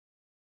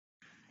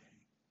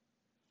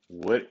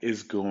What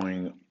is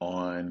going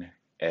on,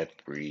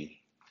 everybody?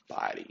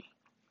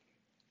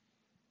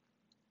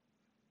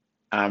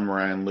 I'm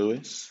Ryan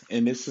Lewis,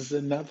 and this is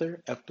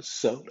another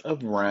episode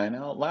of Ryan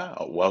Out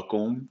Loud.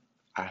 Welcome.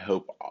 I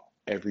hope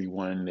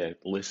everyone that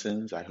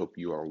listens, I hope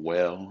you are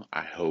well.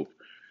 I hope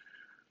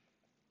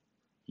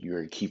you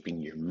are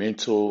keeping your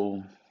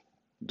mental,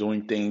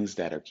 doing things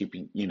that are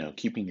keeping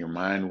your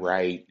mind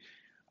right.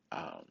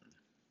 Um,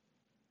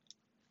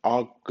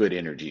 all good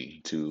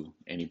energy to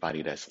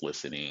anybody that's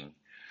listening.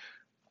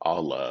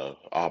 All love,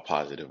 all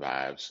positive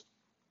vibes,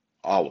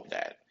 all of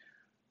that.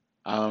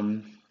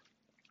 Um,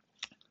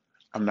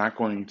 I'm not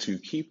going to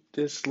keep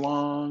this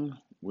long.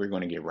 We're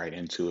going to get right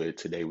into it.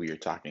 Today we are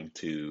talking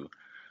to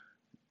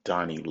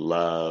Donnie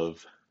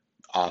Love,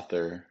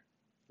 author,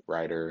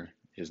 writer.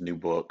 His new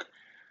book,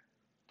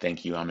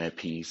 Thank You, I'm at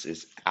Peace,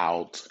 is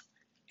out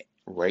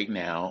right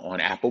now on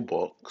Apple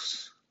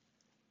Books.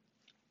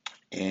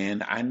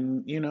 And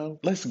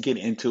let's get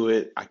into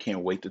it. I can't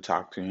wait to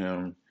talk to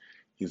him.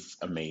 He's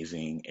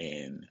amazing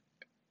and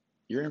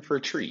you're in for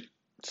a treat.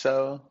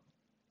 So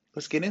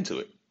let's get into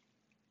it.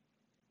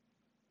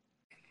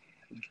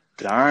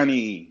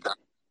 Donnie,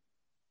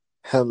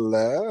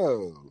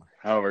 Hello.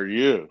 how are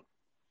you?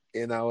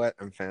 You know what?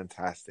 I'm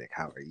fantastic.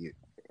 How are you?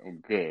 I'm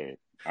good.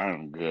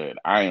 I'm good.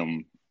 I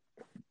am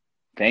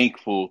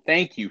thankful.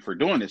 Thank you for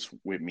doing this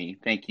with me.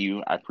 Thank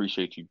you. I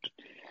appreciate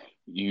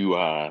you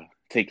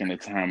taking the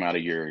time out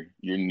of your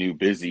new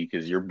busy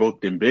because you're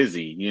booked and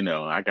busy.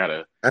 I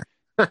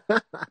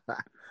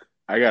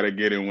gotta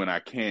get in when I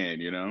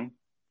can.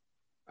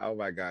 Oh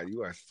my God,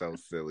 you are so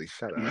silly.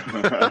 Shut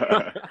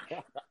up.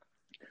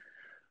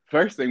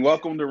 First thing,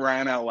 welcome to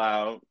Ryan Out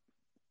Loud.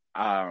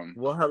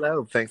 Well,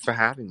 hello. Thanks for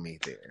having me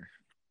there.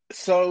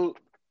 So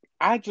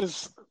I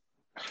just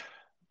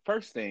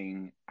first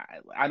thing,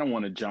 I don't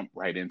want to jump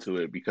right into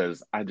it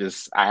because I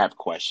have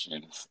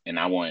questions and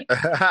I want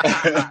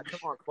Come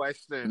on,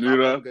 questions. I you love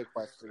know a good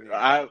question.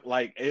 I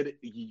like it.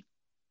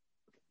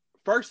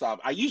 First off,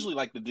 I usually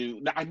like to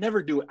do. I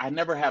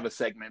never have a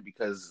segment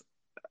because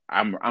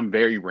I'm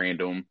very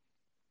random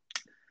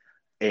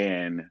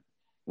and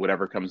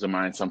whatever comes to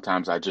mind.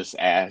 Sometimes I just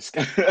ask.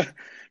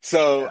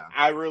 So Yeah.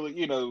 I really,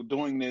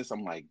 doing this,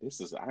 I'm like,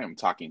 I am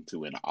talking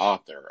to an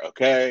author.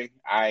 Okay,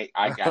 I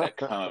gotta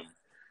come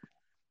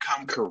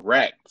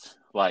correct.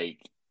 Like,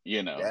 I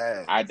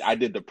Yes.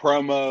 did the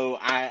promo.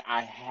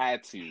 I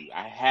had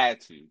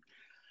to.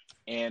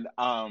 And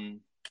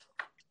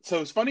so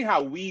it's funny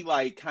how we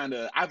like kind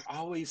of I've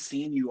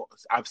seen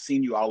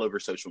you all over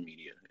social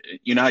media.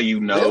 You know how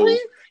Really?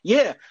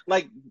 yeah,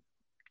 like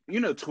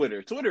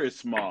Twitter. Twitter is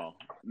small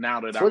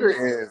now that Twitter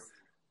is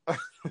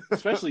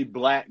especially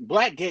black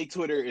gay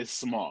Twitter is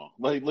small.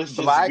 Like let's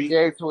just Black be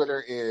gay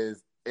Twitter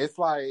is it's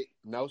like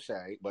no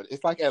shade, but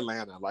it's like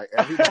Atlanta. Like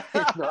everybody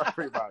know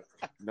everybody.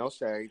 No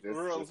shade,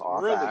 just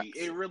all really, facts.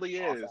 it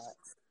really All is.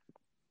 facts.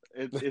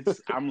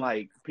 It's I'm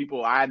like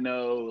people I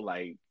know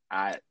like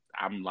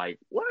I'm like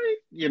what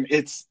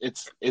it's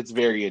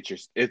very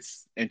interesting.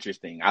 It's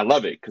interesting. I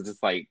love it because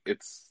it's like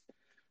it's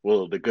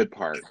well the good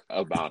part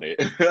about it.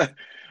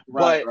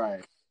 Right, but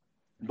right.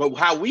 but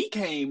how we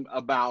came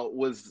about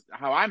was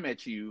how I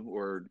met you,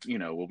 or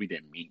well we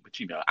didn't meet, but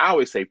I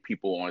always say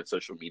people on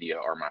social media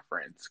are my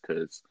friends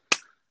because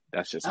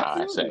that's just how I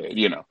say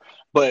Absolutely. it.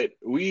 But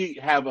we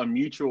have a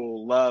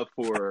mutual love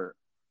for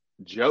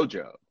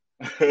JoJo.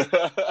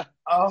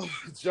 Oh,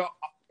 Joanna,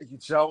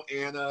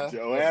 the best.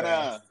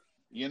 Joanna,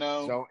 you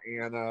know,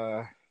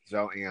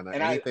 Joanna.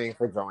 and I Anything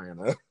for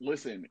Joanna.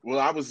 listen. Well,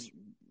 I was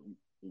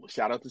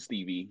shout out to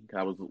Stevie.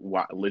 I was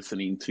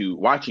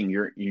watching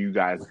you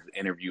guys'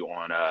 interview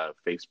on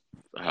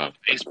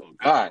Facebook.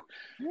 God,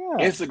 Yeah.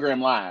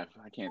 Instagram Live.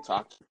 I can't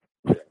talk.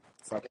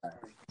 It's okay.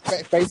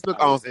 Facebook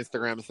I was owns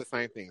Instagram. It's the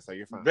same thing, so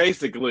you're fine.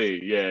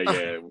 basically, yeah.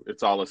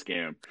 It's all a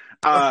scam.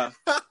 Uh,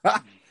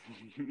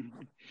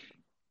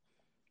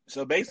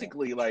 so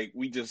basically, like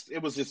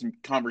it was just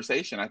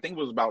conversation. I think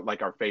it was about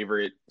like our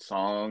favorite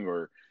song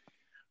or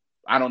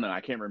I don't know. I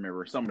can't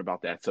remember something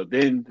about that. So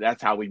then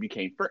that's how we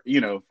became,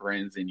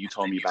 friends. And you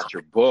told me about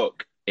your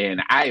book,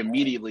 and I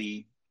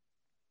immediately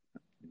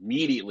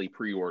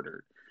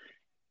pre-ordered,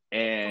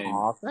 and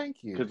Oh, thank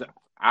you. because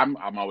I'm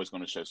always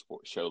going to show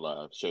support, show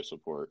love, show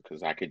support,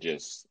 because I could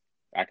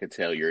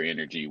tell your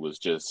energy was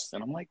just,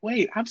 and I'm like,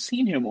 wait, I've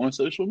seen him on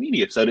social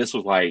media. So this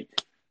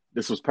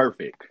was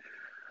perfect.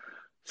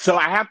 So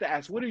I have to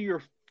ask, what are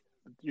your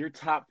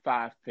top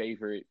five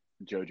favorite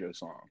JoJo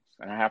songs?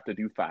 And I have to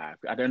do five.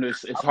 I don't know.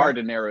 It's Okay. hard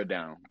to narrow it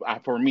down.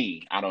 For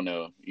me, I don't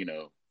know.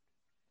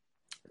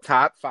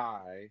 Top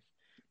 5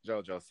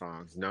 JoJo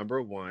songs.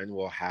 Number 1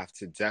 will have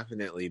to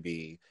definitely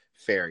be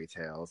Fairy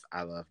Tales.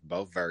 I love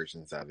both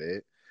versions of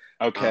it.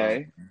 Um, Okay.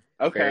 Fairy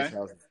Okay.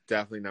 Tales is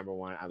definitely number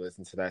 1. I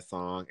listen to that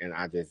song and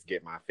I just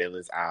get my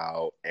feelings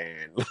out,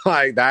 and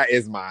like that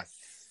is my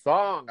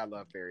song. I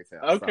love Fairy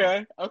Tales. So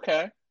Okay.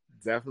 Okay.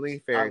 definitely I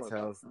Fairy love it.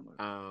 Tales.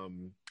 I love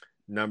it.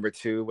 Number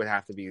 2 would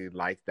have to be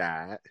Like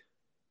That.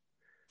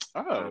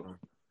 Oh. Um,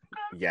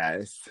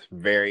 Yes,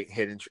 very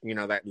hidden. You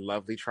know, that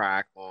lovely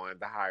track on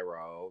the high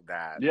road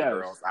that the Yes.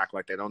 girls act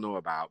like they don't know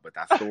about, but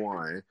that's the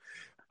one.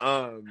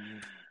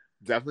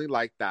 Definitely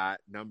like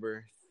that.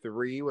 Number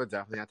 3 would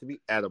definitely have to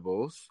be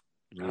Edibles.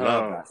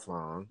 Love Oh, that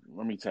song.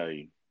 let me tell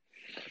you.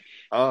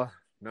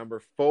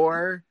 Number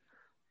 4,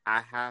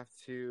 I have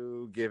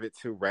to give it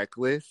to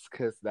Reckless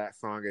because that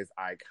song is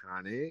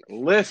iconic.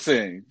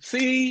 Listen,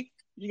 see,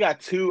 you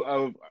got two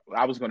of.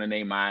 I was going to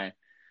name my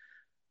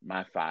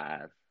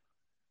 5,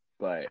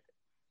 but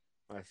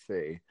Let's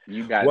see.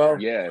 you got Well,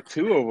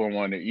 two of them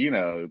on it. You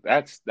know,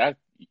 that's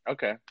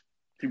okay.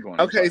 Keep going.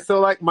 I'm okay, sorry. so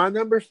like my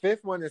number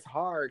 5th one is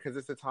hard because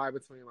it's a tie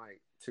between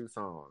like 2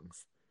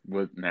 songs.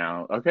 But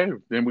now, okay,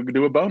 then we could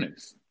do a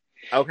bonus.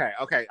 Okay,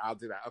 I'll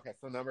do that. Okay,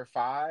 so number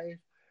 5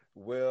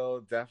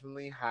 will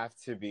definitely have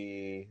to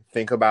be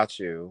Think About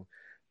You.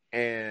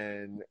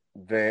 And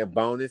the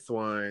bonus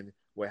one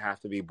would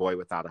have to be Boy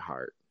Without a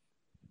Heart.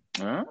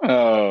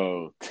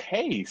 Oh,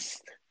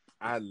 taste.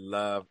 I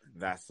love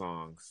that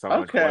song so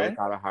much. Boy Okay.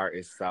 Without a Heart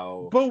is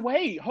so But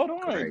wait, hold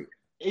on. great.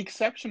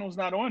 Exceptional's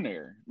not on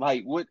there.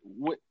 Like what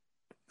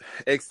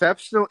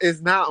Exceptional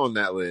is not on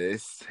that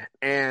list.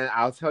 And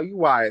I'll tell you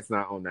why it's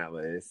not on that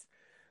list.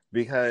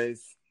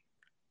 Because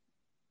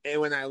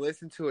when I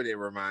listen to it, it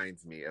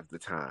reminds me of the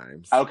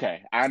times.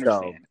 Okay, I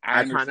understand. So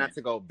I try not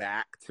to go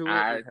back to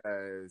it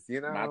because,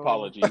 my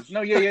apologies.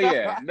 No,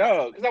 yeah.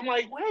 No, because I'm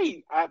like,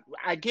 wait,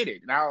 I get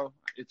it. Now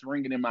it's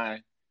ringing in my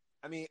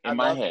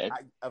head.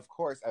 Of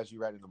course, as you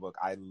read in the book,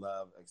 I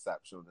love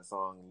Exceptional. The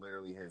song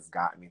literally has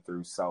gotten me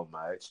through so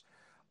much.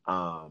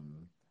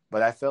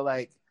 But I feel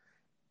like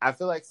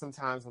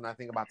sometimes when I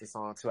think about the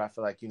song too, I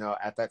feel like,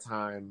 at that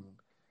time,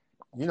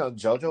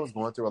 JoJo was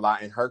going through a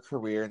lot in her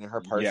career and in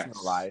her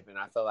personal life. And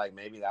I feel like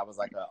maybe that was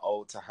like an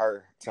ode to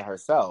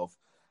herself.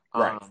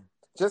 Right.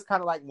 Just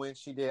kind of like when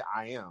she did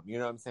I Am, you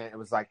know what I'm saying? It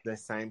was like the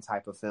same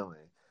type of feeling.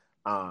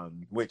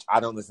 Which I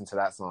don't listen to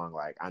that song.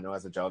 Like, I know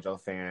as a JoJo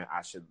fan,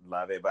 I should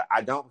love it, but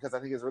I don't because I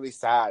think it's really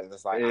sad. And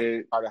it's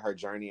like part of her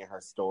journey and her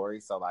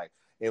story. So like,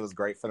 it was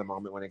great for the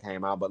moment when it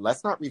came out, but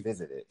let's not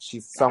revisit it.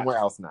 She's somewhere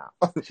else now.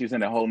 She's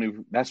in a whole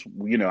new. That's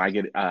I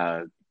get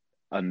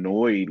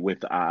annoyed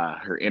with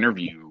her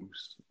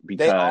interviews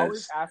because they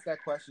always ask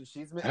that question.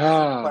 She's been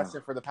asking the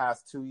question for the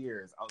past 2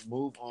 years. I'll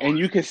move on. And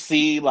you can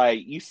see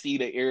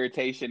the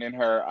irritation in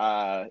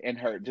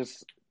her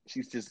just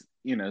she's just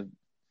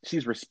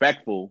she's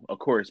respectful, of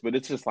course, but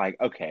it's just like,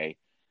 okay,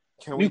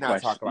 can we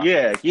not talk about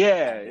this?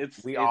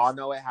 We all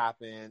know it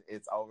happened.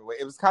 It's over with.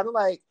 It was kind of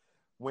like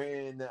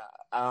when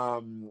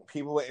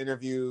people would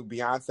interview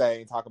Beyonce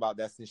and talk about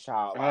Destiny's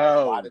Child.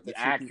 Like, why did the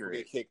two people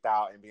get kicked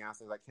out? And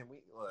Beyonce's like, can we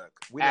look?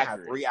 We done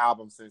had 3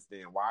 albums since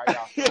then. Why are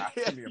y'all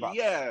asking me about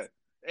this?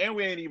 And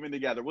we ain't even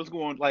together. What's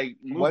going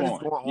move what on. Is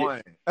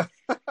going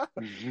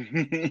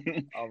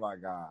on? Oh my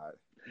God.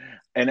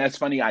 And that's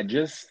funny. I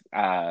just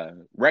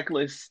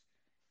Reckless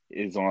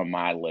is on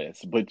my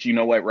list, but you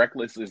know what?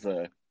 Reckless is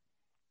a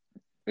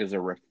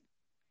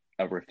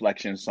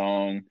reflection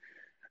song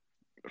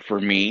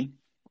for me.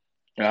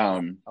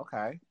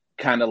 Okay.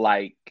 Kind of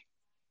like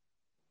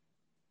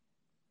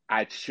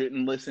I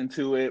shouldn't listen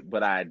to it,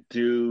 but I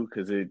do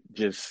because it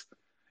just,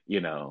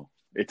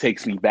 it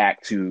takes me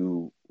back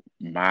to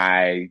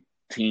my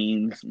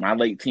teens, my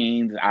late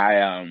teens.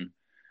 I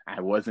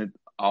wasn't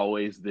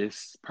always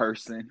this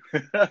person.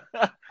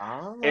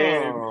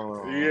 And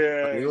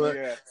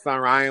Son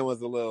Ryan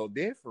was a little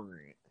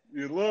different.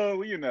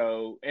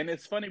 And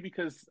it's funny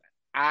because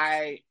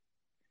I'm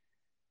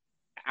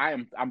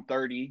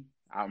 30.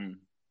 I'm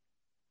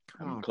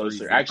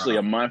closer. Actually,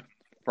 a month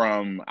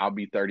from I'll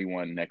be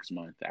 31 next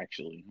month.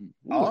 Actually.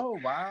 Ooh. Oh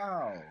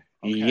wow.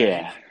 Okay.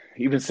 Yeah.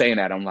 Even saying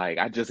that, I'm like,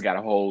 I just got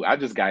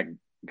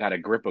a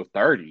grip of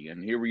 30,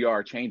 and here we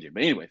are changing.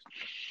 But anyways,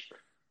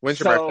 when's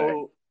your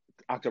birthday?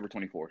 October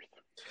 24th.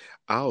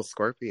 Oh,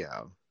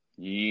 Scorpio.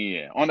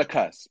 Yeah, on the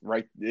cusp,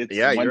 right?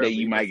 It's one day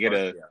you might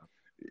get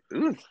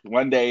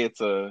one day it's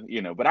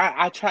but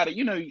I try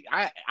to,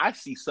 I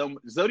see some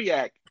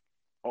Zodiac.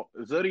 I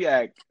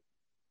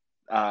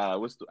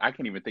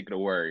can't even think of the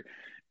word.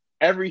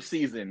 Every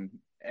season,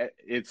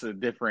 it's a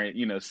different,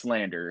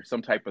 slander,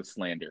 some type of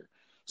slander.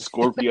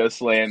 Scorpio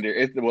slander.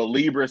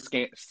 Libra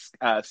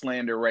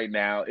slander right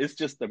now. It's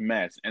just a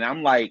mess, and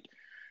I'm like,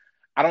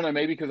 I don't know,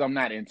 maybe because I'm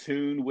not in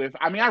tune with.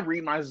 I mean, I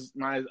read my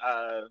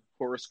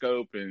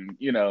horoscope and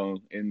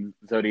in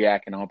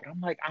Zodiac and all, but I'm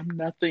like, I'm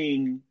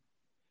nothing.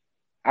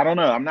 I don't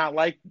know. I'm not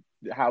like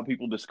how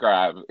people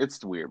describe.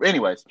 It's weird. But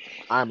anyways,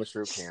 I'm a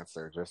true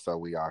Cancer, just so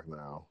we all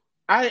know.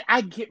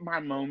 I get my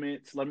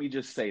moments. Let me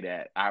just say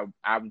that. I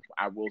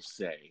will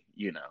say,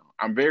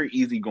 I'm very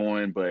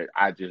easygoing, but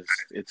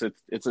it's a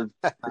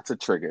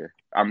trigger.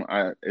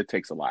 It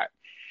takes a lot.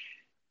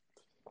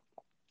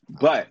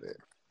 But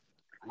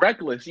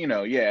Reckless,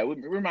 it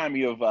would remind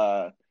me of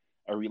a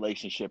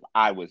relationship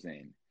I was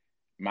in.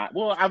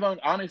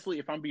 Honestly,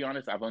 if I'm being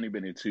honest, I've only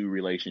been in 2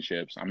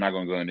 relationships. I'm not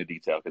going to go into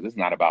detail because it's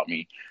not about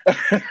me.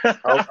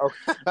 Oh,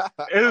 okay.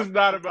 It's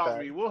not about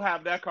Okay. me. We'll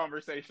have that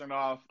conversation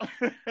off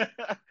Okay,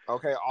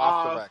 off the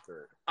off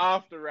record.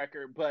 off the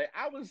record. But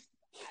I was,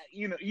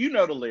 you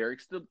know the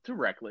lyrics to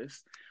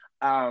Reckless.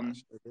 I Um,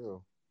 sure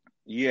do.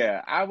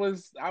 yeah, I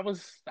was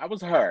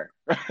her.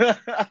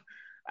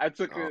 I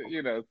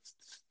Oh,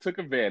 took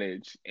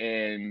advantage,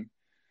 and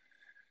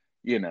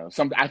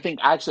some. I think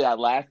actually I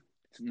laughed.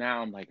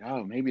 Now I'm like,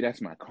 oh, maybe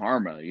that's my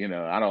karma.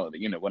 I don't.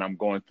 When I'm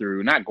going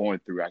through, not going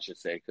through, I should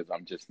say, because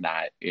I'm just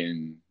not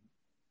in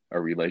a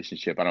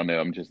relationship. I don't know.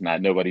 I'm just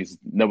not. Nobody's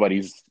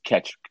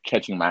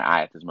catching my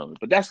eye at this moment.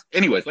 But that's,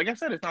 anyways. Like I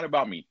said, it's not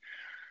about me.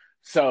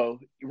 So,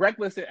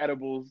 Reckless and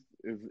Edibles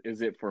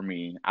is it for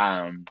me.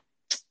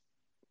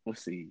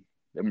 Let's see.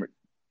 The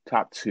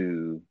top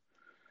two.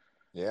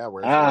 yeah.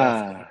 Where's the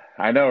rest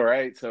go? I know,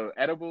 right? So,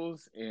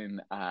 Edibles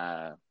and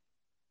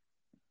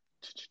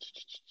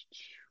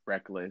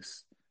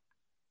Reckless.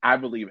 I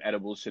believe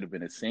Edibles should have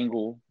been a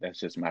single. That's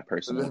just my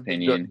personal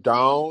opinion.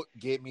 Don't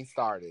get me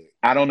started.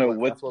 I don't know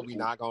That's what we're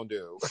not gonna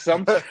do.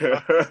 sometimes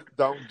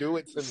Don't do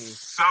it to me.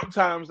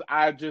 sometimes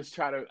I just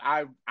try to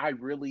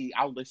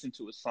I'll listen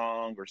to a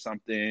song or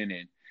something,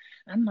 and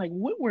I'm like,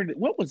 what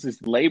was this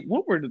label?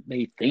 What were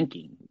they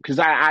thinking? Because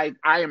I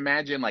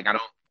imagine, like, I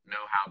don't know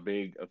how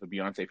big of a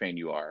Beyonce fan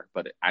you are,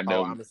 but I Oh,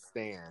 know. I'm a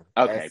stan.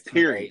 Okay,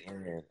 period.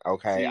 STAN.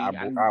 Okay, See,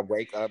 I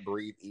wake up,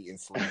 breathe, eat, and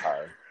sleep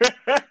her,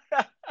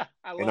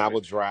 I and love I it.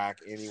 will drag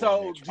anyone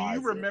So, that do you tries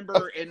it.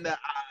 remember in the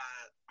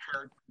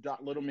her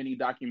little mini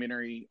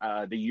documentary,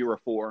 The Year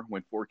of Four,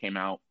 when Four came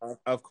out?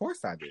 Of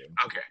course, I do.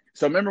 Okay.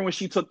 So remember when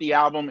she took the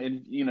album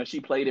and she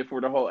played it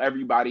for the whole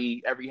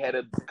everybody, every head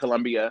of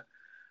Columbia.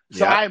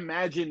 So Yep. I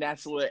imagine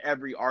that's what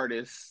every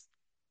artist,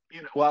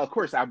 well, of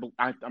course I'm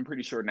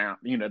pretty sure now,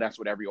 that's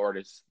what every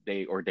artist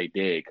they did,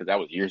 because that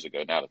was years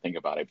ago now to think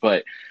about it.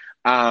 But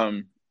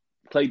um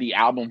played the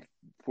album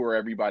for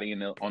everybody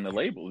on the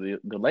label, the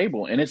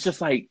label, and it's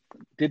just like,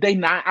 did they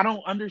not? I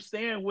don't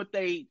understand what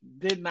they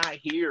did not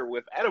hear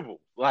with Edible.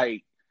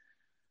 Like,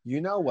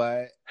 You know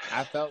what?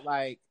 I felt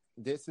like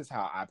this is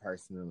how I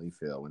personally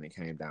feel when it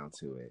came down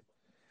to it.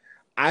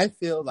 I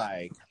feel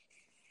like,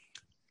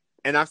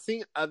 and I've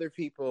seen other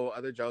people,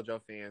 other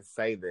JoJo fans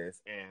say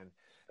this, and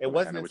it oh,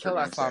 wait, I wasn't know what you're until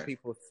I going to saw say.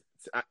 people,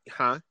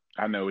 huh?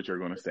 I know what you're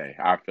going to say.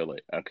 I feel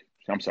it. Okay.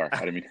 I'm sorry.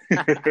 I didn't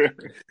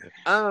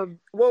mean.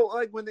 Well,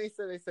 like when they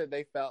said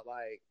they felt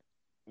like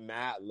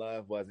Mad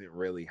Love wasn't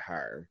really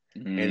her,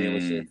 and it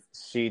was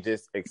just, she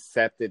just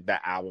accepted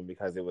the album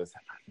because it was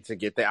to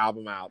get the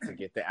album out, to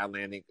get the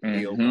Atlantic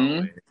deal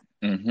going,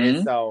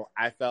 and so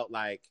I felt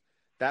like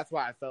that's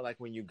why I felt like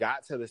when you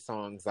got to the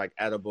songs like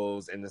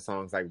Edibles and the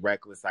songs like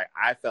Reckless, like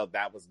I felt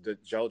that was the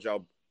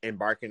JoJo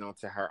embarking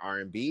onto her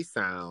R&B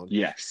sound.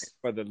 Yes.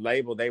 For the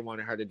label, they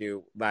wanted her to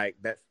do like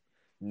that.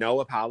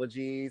 No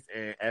Apologies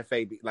and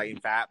FAB, like in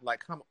fact, like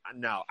come on,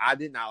 no, I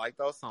did not like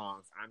those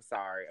songs. I'm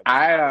sorry,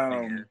 I was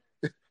not a fan.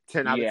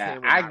 10 out of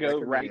 10 would I not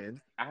go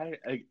recommend. right.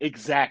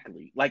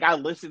 Exactly. Like, I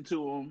listen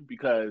to them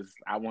because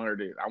I want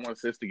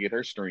sis to get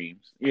her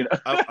streams,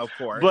 Of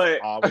course,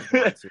 but always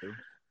want to.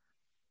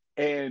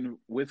 and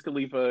Wiz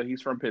Khalifa,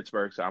 he's from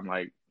Pittsburgh, so I'm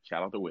like,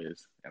 shout out to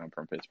Wiz, and I'm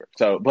from Pittsburgh.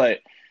 So, but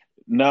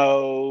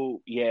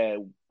no, yeah,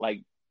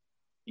 like,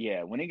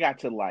 yeah, when it got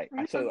to like,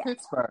 You're from so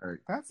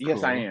Pittsburgh. That's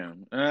yes, I cool.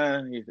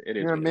 am. It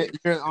is You're what it is.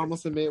 you're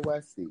almost a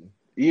Midwestie.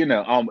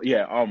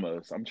 Yeah,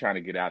 almost. I'm trying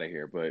to get out of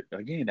here, but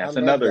again, I that's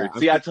love another. that.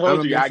 See, I I'm told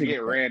a you, I Michigan get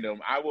fan.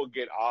 random. I will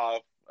get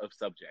off of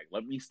subject.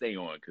 Let me stay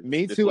on, because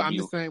Me this too. will I'm be.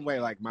 the same way.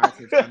 Like my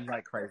attention, I'm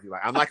like crazy.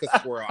 Like I'm like a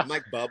squirrel. I'm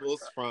like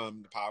Bubbles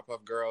from the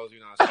Powerpuff Girls. She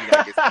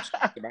like gets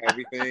distracted about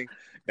everything.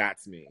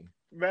 That's me.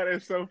 That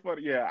is so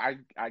funny. Yeah,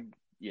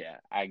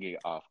 I get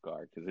off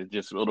guard because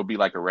it'll be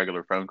like a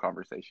regular phone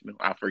conversation.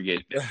 I forget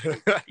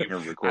even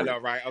I record know,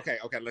 it. right? Okay.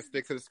 Let's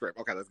stick to the script.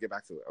 Okay, let's get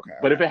back to it. Okay.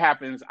 But if it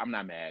happens, I'm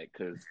not mad,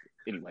 because,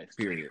 anyways.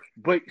 Period.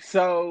 But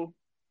so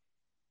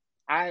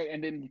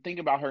and then think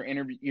about her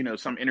interview.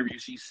 Some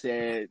interviews, she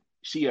said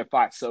she had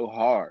fought so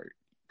hard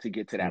to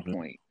get to that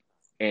point,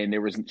 and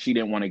she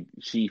didn't want to.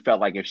 She felt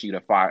like if she'd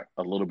have fought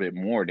a little bit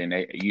more, then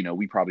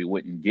we probably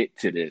wouldn't get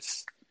to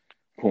this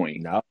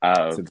point. No,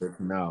 it's Of good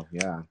to know.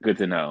 Yeah. Good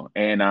to know.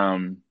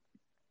 And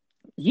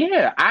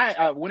yeah,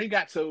 I when it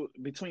got to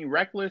between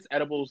Reckless,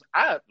 Edibles,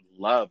 I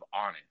love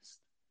Honest.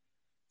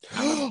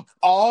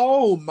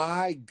 Oh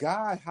my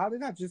God. How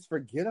did I just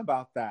forget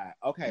about that?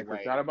 Okay, You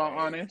forgot about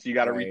Honest? You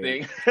got to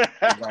rethink.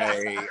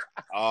 Wait.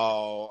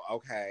 Oh,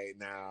 okay.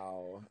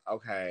 Now,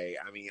 okay.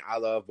 I mean, I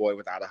love Boy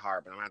Without a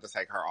Heart, but I'm going to have to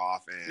take her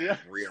off and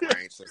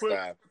rearrange some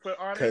stuff.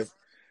 Because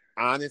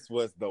Honest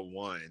was the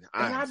one.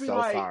 I'm so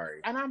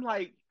sorry. And I'm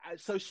like,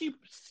 so she,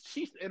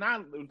 and I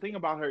think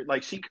about her,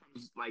 like, she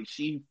comes, like,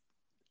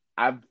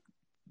 I've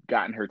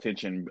gotten her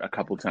attention a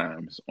couple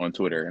times on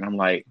Twitter, and I'm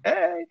like,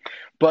 hey,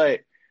 but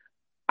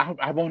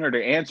I want her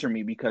to answer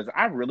me, because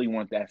I really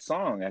want that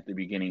song at the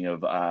beginning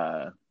of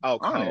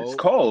Honest.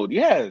 Cold,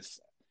 yes.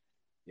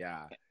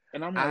 Yeah.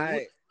 And I'm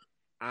like,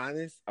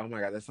 Honest, oh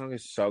my God, that song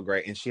is so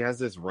great. And she has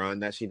this run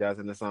that she does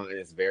in the song, and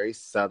it's very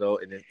subtle,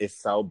 and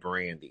it's so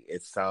Brandy.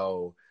 It's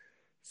so,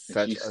 And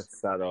such a I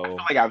subtle. feel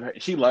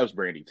like she loves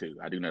Brandy too.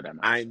 I do know that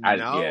much. I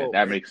know.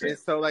 That And, makes and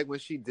sense. so, like, when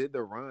she did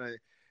the run,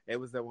 it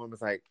was the one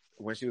was like,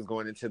 when she was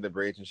going into the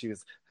bridge and she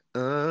was,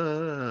 You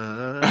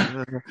I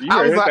better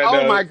was hit like, that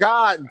oh note. my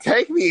God,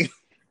 take me.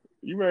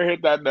 You better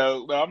hit that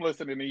note. No, I'm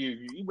listening to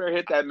you. You better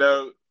hit that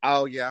note.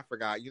 Oh, yeah, I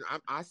forgot. You know,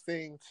 I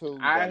sing too,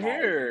 I but like,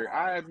 hear.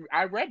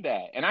 I read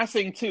that, and I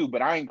sing too,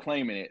 but I ain't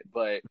claiming it.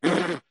 But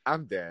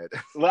I'm dead.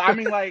 well, I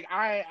mean, like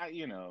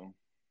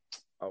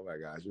Oh my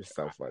gosh, you're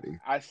so funny.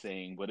 I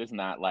sing, but it's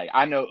not like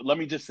I know. Let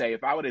me just say,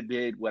 if I would have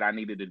did what I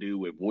needed to do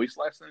with voice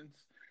lessons,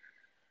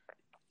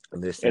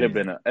 Listen,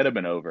 it'd have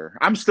been over.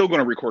 I'm still going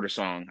to record a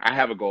song. I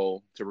have a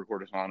goal to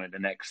record a song in the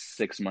next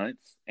 6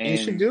 months, you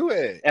should do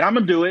it. and I'm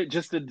gonna do it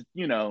just to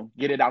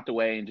get it out the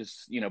way and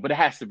just but it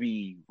has to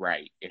be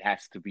right. It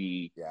has to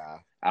be Yeah.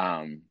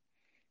 um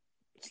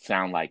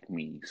sound like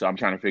me. So I'm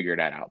trying to figure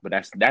that out. But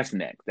that's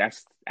next.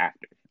 That's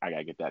after. I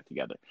gotta get that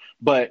together.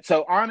 But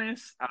so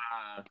honest,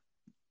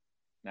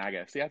 now I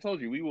gotta see. I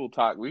told you we will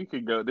talk. We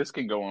could go. This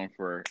can go on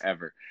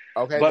forever.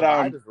 Okay, But the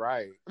vibe is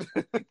right.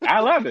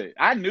 I love it.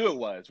 I knew it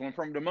was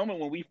from the moment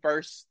when we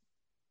first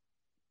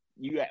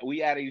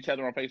we added each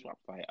other on Facebook. I was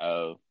like,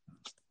 oh,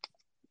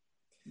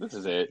 this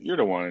is it. You're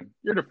the one.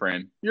 You're the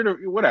friend. You're the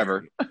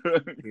whatever.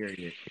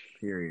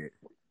 Period.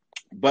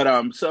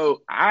 But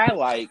so I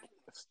like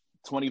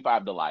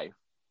 25 to Life.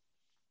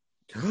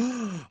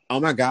 Oh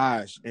my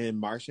gosh.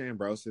 And Marsha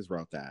Ambrosius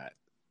wrote that.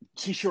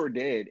 She sure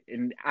did.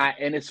 And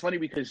it's funny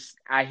because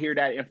I hear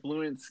that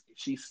influence.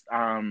 She's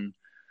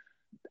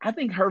I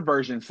think her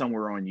version's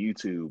somewhere on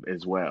YouTube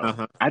as well.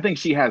 Uh-huh. I think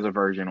she has a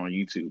version on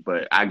YouTube,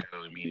 but I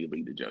go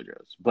immediately to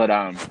JoJo's. But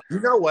you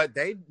know what?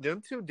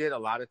 Them two did a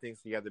lot of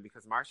things together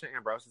because Marsha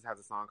Ambrosius has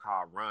a song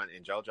called Run,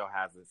 and JoJo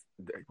has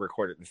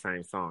recorded the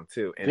same song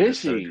too. And did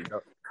she?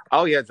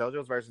 Oh yeah,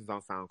 JoJo's version's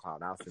on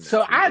SoundCloud. I'll send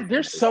So that to you.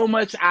 there's so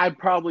much I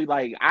probably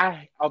like.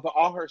 Of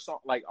all her song,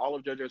 like all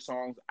of JoJo's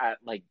songs, I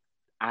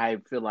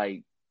feel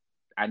like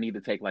I need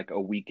to take like a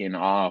weekend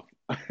off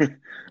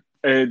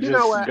and You know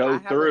just what? go I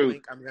have through. a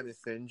link I'm gonna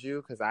send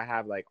you because I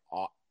have like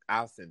all.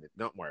 I'll send it.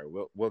 Don't worry,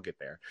 we'll get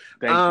there.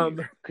 Thank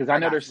you, because I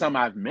know there's some you.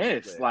 I've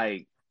missed.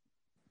 Like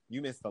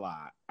you missed a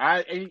lot.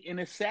 And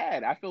it's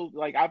sad. I feel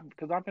like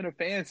because I've been a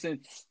fan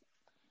since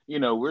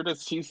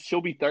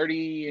she'll be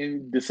 30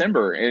 in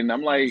December, and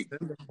I'm like,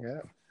 yeah.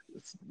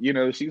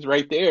 She's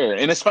right there.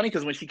 And it's funny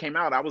because when she came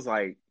out, I was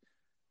like,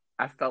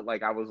 I felt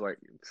like I was like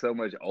so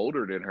much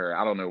older than her.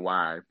 I don't know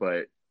why,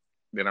 but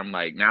then I'm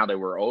like, now that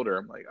we're older,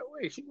 I'm like, oh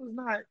wait, she was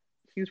not.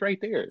 She's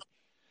right there.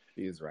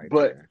 She's right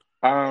there.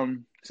 But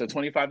so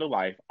 25 to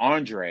Life.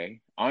 Andre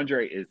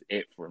is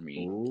it for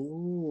me.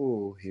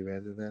 Ooh, he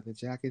rather than the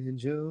jacket in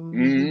June.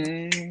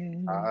 Hey,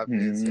 I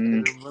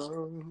can't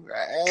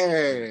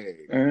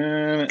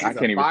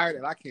even. Fire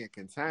that I can't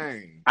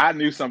contain. I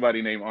knew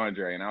somebody named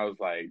Andre, and I was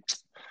like,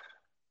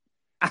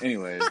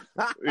 anyway,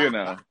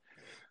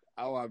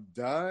 Oh, I'm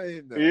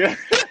done. Yeah.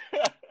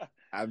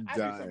 I'm I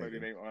done. knew somebody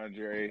named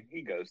Andre.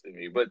 He ghosted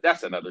me, but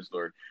that's another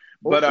story.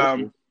 But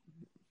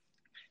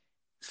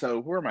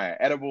so where am I at?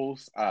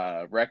 Edibles,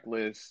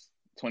 Reckless,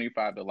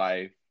 25 to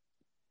Life.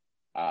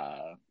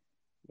 What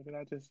did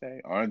I just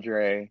say?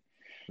 Andre.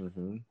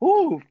 Mm-hmm.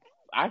 Ooh,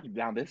 I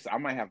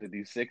might have to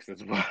do 6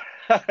 as well.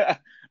 I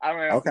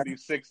might have to do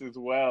 6 as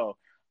well.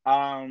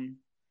 Oh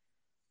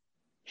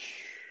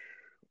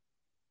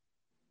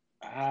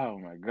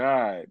my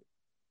God.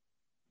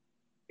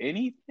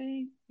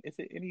 Anything? Is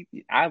it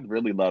anything? I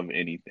really love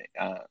anything.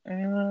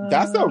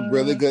 That's a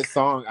really good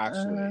song,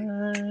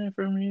 actually.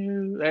 From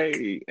you,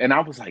 hey, and I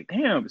was like,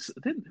 damn,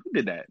 who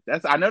did that?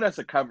 I know that's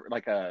a cover,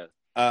 like a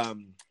The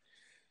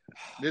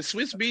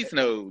Swizz Beatz,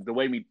 no, the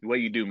way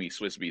you do me.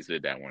 Swizz Beatz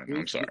did that one.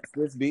 I'm sorry.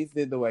 Swizz Beatz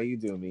did The Way You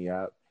Do Me.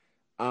 Yep.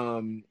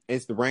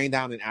 It's The Rain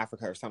Down in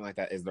Africa or something like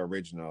that. Is the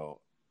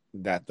original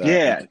that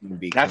the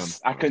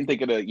I couldn't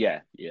think of the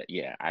yeah.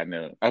 I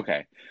know.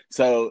 Okay,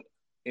 so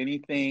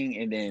anything,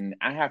 and then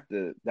I have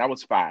to. That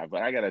was 5,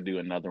 but I got to do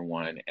another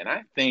one, and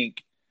I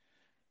think,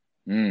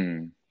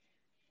 this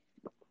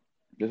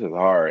is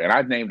hard. And I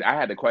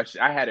had the question.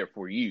 I had it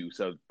for you.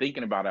 So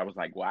thinking about it, I was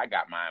like, well, I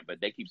got mine, but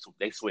it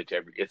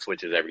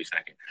switches every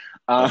second.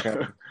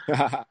 Okay.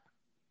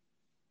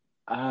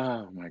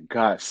 Oh my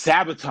God,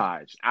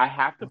 Sabotage! I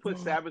have to put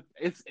Sabotage.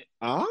 It's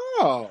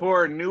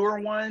for a newer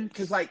one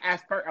because, like,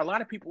 at first, a lot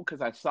of people, because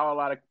I saw a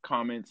lot of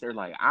comments, they're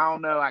like, I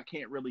don't know, I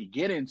can't really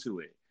get into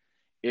it.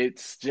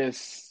 It's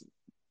just,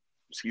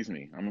 excuse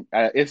me,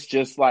 it's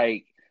just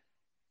like,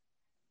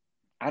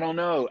 I don't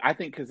know. I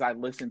think because I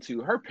listened to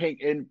her pen,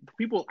 and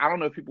people, I don't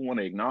know if people want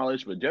to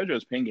acknowledge, but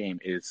JoJo's pen game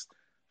is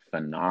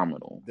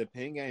phenomenal. The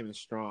pen game is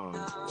strong.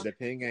 The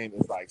pen game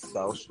is like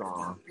so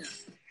strong,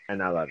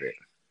 and I love it.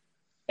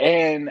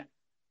 And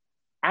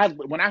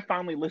when I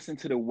finally listened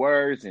to the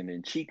words and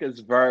then Chica's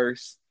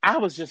verse, I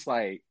was just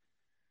like,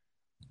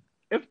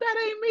 if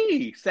that ain't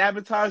me,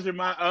 sabotaging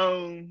my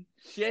own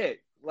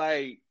shit.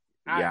 Like,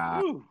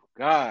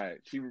 God,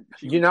 she You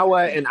was know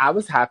what? crazy. And I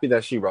was happy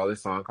that she wrote a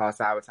song called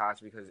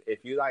Sabotage, because if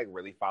you like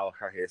really follow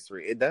her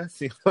history, it does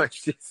seem like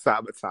she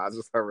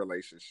sabotages her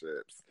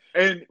relationships.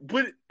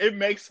 But it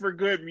makes for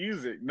good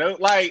music. No,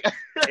 like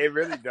It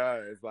really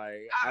does.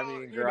 Like, I I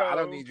mean, don't, you girl, I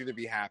don't know, need you to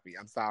be happy.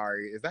 I'm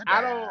sorry. Is that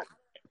I bad? don't.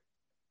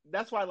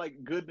 That's why,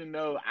 like, good to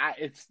know.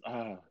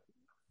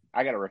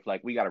 I gotta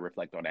reflect. We gotta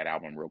reflect on that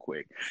album real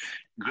quick.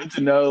 Good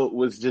to know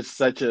was just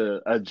such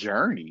a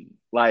journey,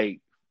 like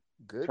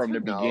Good from to the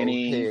know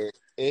beginning.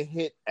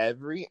 hit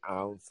every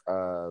ounce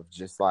of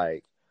just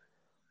like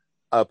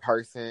a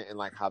person and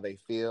like how they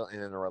feel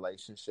and in a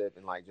relationship,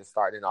 and like just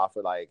starting off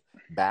with like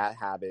bad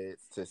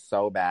habits to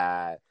so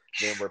bad.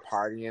 Then we're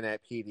partying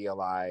at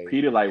Pedialyte,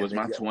 Pedialyte and was then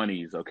my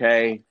 20s,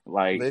 okay?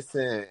 Like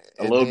listen,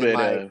 a and little then bit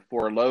like of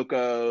Four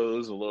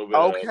Locos, a little bit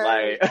of okay,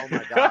 like, oh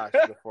my gosh,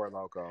 the Four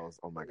Locos,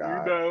 oh my you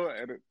god, know,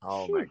 and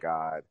oh my whew,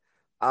 god,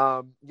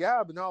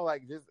 yeah, but no,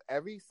 like just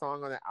every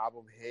song on the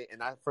album hit,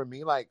 and I for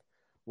me like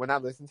when I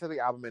listened to the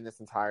album in its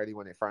entirety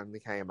when it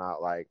finally came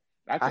out, like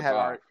I I took had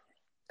off. already.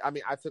 I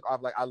mean, I took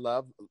off like I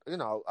love,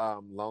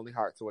 Lonely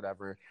Hearts or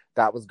whatever.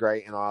 That was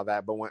great and all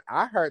that. But when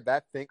I heard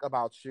that Think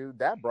About You,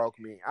 that broke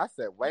me. I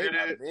said, wait Did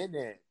a it?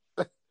 minute.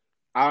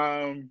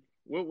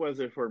 What was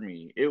it for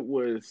me? It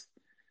was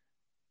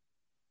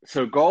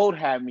so Gold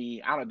had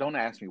me. I don't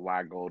ask me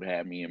why Gold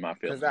had me in my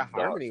Because feelings. that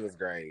harmony was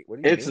great.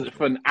 What do you It's mean?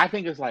 fun. I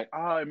think it's like,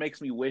 oh, it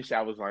makes me wish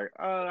I was like,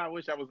 oh, I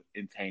wish I was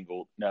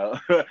entangled. No,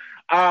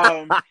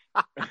 um,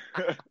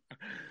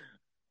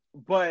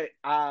 but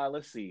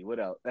let's see what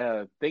else.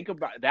 Think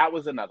about that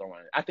was another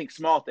one. I think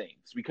Small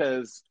Things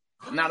because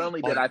not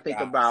only Oh did my I think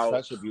God. about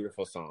Such a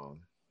beautiful song.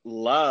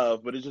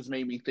 love, but it just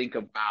made me think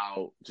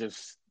about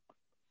just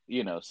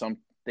some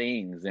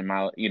things in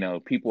my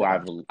people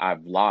Yeah.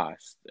 I've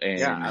lost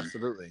Yeah, and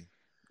absolutely.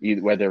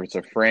 whether it's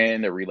a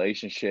friend, a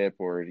relationship,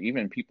 or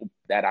even people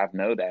that I've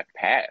known that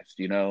passed.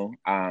 Yeah.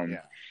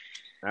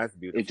 That's a It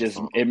beautiful just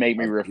song. it made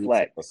me A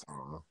reflect, beautiful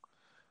song.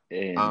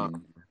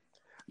 Um, and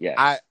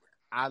I yes,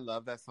 I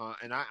love that song.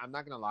 And I'm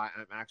not gonna lie,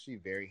 I'm actually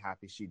very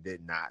happy she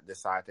did not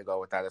decide to go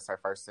with that as her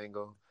first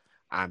single.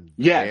 I'm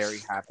very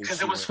yes, happy because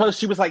it she was went with supposed.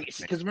 She was like, Man.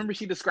 because remember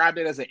she described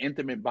it as an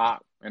intimate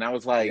bop, and I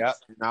was like, Yep.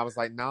 And I was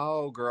like,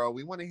 no, girl,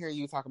 we want to hear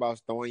you talk about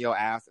throwing your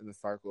ass in the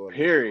circle of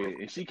living room.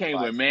 period. And she came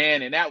with Like,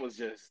 man, and that was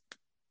just,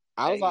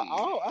 I was like, hey,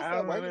 oh, I I said,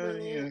 don't wait a know,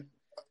 yeah. minute.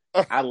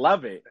 I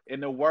love it.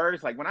 And the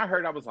words, like when I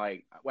heard, I was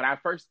like, when I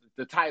first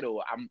the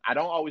title, I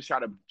don't always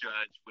try to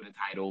judge with a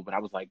title, but I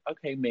was like,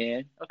 okay,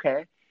 man,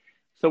 okay.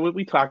 So what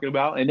we talking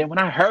about? And then when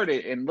I heard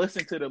it and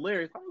listened to the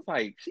lyrics, I was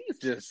like, she's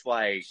just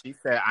like She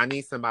said, I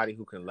need somebody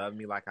who can love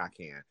me like I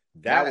can.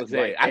 that That was it.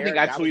 right I think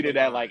there, I that was the tweeted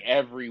that like line.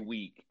 every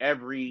week,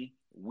 every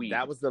week.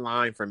 That was the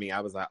line for me.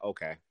 I was like,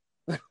 okay.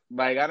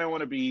 Like I don't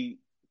want to be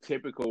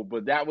typical,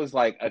 but that was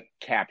like a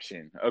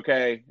caption.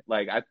 Okay,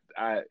 like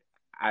I.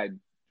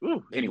 Ooh,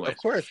 Of anyways,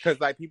 course, because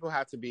like people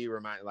have to be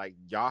reminded, like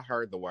y'all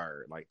heard the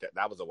word, like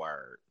that was a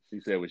word. she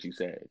said what she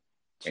said,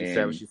 She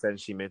said what and she said, and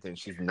she meant it, and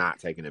she's not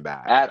taking it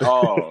back. at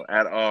all,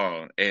 at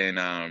all.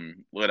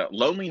 And what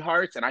Lonely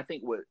Hearts, and I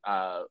think what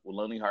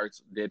Lonely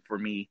Hearts did for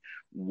me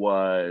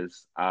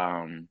was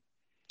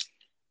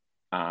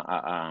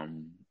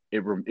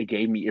it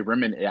gave me it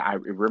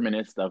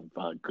reminisced of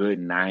a good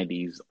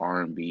 '90s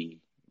R&B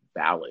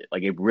ballad.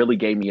 Like it really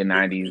gave me a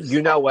 '90s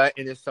You know what?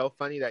 And it's so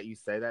funny that you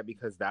say that,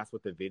 because that's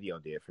what the video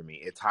did for me.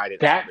 It tied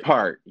it all that together.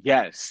 part.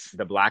 Yes,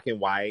 The black and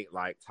white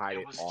like tied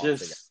it it was all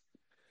together. just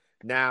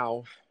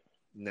Now,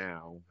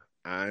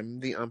 I'm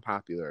the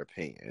unpopular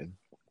opinion,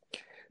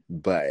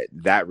 but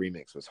that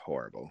remix was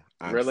horrible.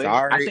 I'm really. I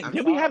sorry. think I'm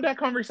did we have sorry. that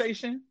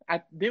conversation?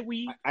 Did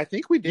we? I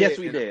think we Yes, did,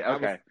 we and did.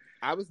 Okay.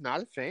 I was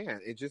not a fan.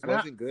 It just And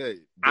wasn't good.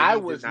 I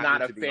Demi did was not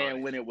not need a to be on fan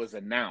it. when it was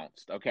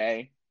announced.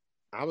 Okay.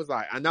 I was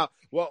like, I know.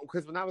 Well,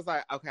 because when I was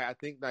like, okay, I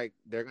think like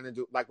they're gonna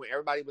do like when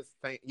everybody was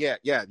saying, yeah,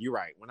 you're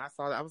right. When I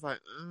saw that, I was like,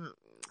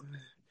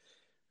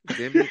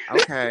 Demi,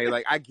 okay,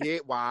 like I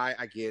get why,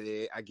 I get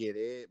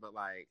it, but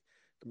like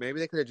maybe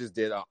they could have just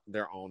did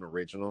their own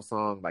original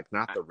song, like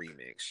not the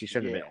remix. She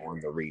shouldn't have Yeah. been on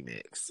the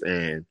remix,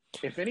 and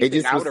If it anything,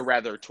 just I was. would have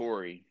rather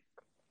Tori.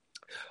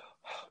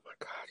 Oh my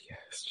god,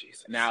 yes,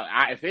 Jesus! Now,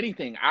 if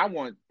anything, I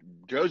want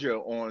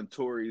JoJo on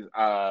Tori's.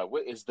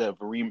 What is the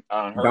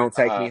her? Don't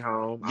take me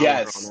home. I want her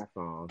on Yes, that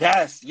song.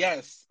 yes,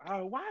 yes.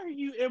 Why are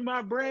you in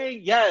my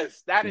brain?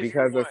 Yes, that is the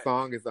Because the one.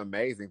 song is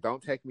amazing.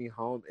 Don't Take Me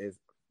Home is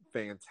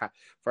fantastic.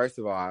 First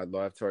of all, I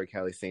love Tori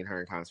Kelly. Seen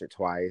her in concert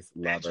twice.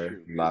 Love Did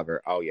her. you? Love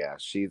her. Oh yeah,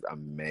 she's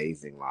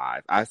amazing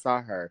live. I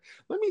saw her.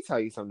 Let me tell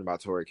you something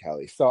about Tori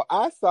Kelly. So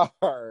I saw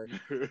her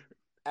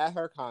at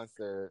her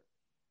concert.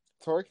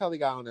 Tori Kelly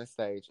got on that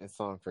stage and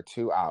sung for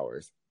 2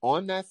 hours.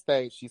 On that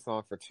stage, she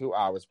sung for 2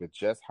 hours with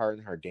just her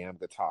and her damn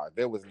guitar.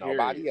 There was Period.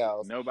 nobody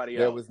else. Nobody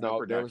There else. was No no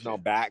production.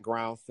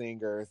 background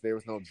singers. There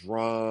was no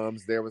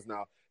drums.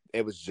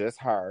 It was just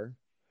her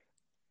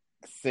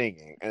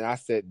singing. And I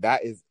said,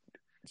 that is,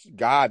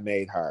 God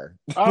made her.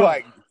 Oh,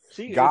 Like,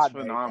 she is God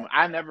made her. phenomenal.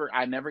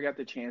 I never got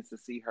the chance to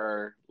see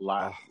her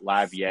live Oh,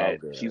 live so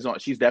yet.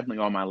 good. She's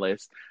definitely on my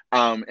list.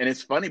 And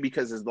it's funny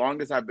because as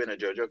long as I've been a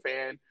JoJo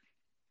fan,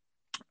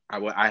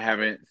 I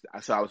haven't.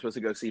 So I was supposed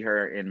to go see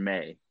her in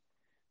May,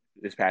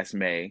 this past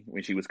May,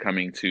 when she was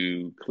coming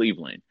to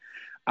Cleveland.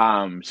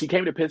 She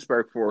came to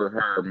Pittsburgh for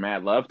her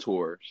Mad Love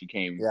tour. She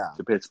came Yeah.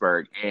 to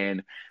Pittsburgh,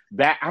 and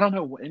back, I don't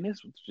know, and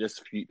this was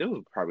it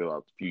was probably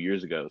about a few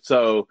years ago.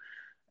 So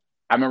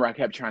I remember I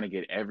kept trying to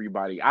get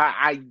everybody.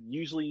 I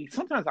usually,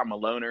 sometimes I'm a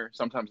loner.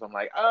 Sometimes I'm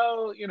like,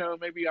 oh,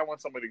 maybe I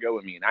want somebody to go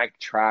with me. And I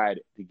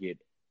tried to get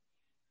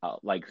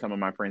like some of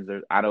my friends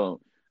there. I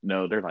don't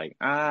know. They're like,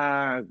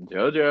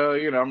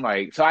 JoJo, I'm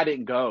like, so I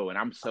didn't go. And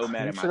I'm so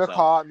mad You at should have myself.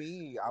 called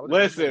me. I would have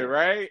been Listen, there.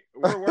 right?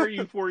 Where were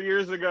you 4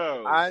 years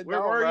ago? I Where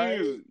know, were right?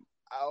 you?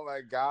 Oh my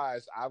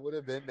gosh, I would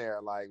have been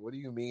there. Like, what do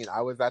you mean?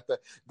 I was at the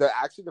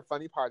actually the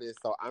funny part is,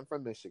 so I'm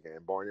from Michigan,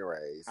 born and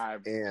raised.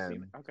 I've seen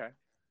it. Okay.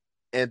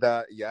 And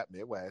yeah,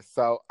 Midwest.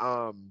 So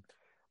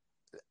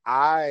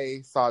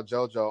I saw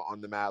JoJo on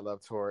the Mad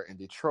Love tour in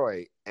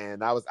Detroit,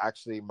 and that was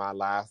actually my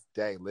last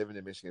day living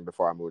in Michigan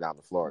before I moved down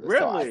to Florida. Really?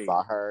 So I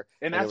saw her,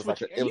 And it that's was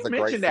what like you a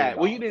great mentioned that.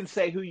 Well, you send-off. didn't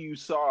say who you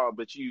saw,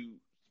 but you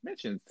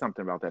mentioned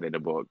something about that in the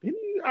book. Didn't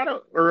you? I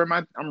don't, or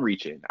I'm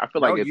reaching. I feel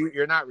No, like it's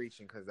you're not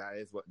reaching, because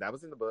that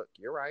was in the book.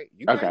 You're right.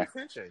 You okay. paid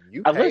attention.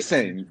 You paid Listen,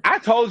 attention. I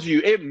told you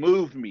it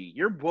moved me.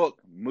 Your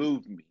book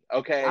moved me.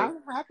 Okay,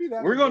 I'm happy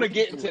that we're gonna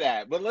get into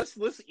that, but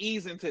let's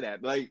ease into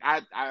that. Like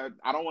I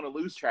don't want to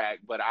lose track,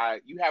 but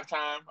you have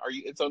time? Are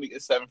you? It's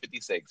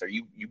 7:56. Are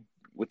you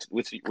what's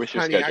your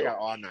Honey, schedule? I got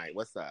all night.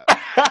 What's up?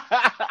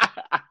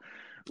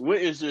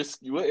 What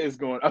is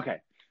going?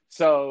 Okay,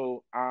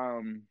 so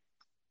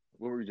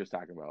what were we just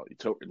talking about?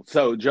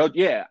 So Joe,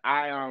 yeah,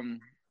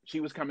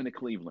 she was coming to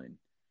Cleveland,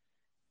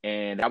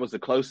 and that was the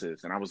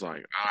closest. And I was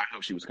like, oh, I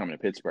hope she was coming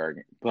to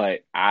Pittsburgh.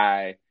 But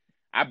I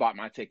bought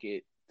my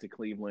ticket to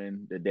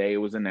Cleveland the day it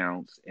was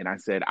announced, and I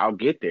said I'll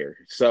get there.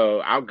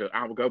 So I'll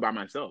go by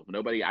myself.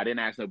 I didn't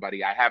ask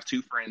nobody. I have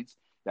two friends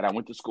that I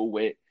went to school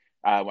with.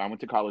 I went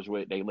to college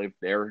with. They lived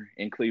there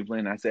in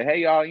Cleveland. I said,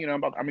 hey y'all,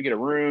 I'm gonna get a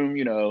room.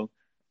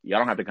 Y'all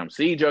don't have to come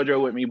see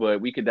JoJo with me, but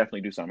we could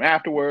definitely do something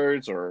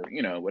afterwards, or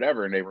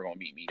whatever. And they were gonna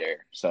meet me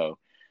there. So.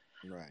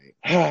 Right.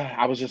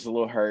 I was just a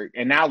little hurt.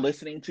 And now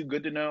listening to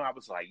Good to Know, I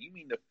was like, you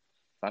mean to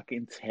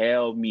fucking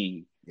tell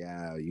me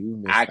Yeah, you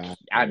missed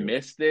I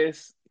missed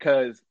this?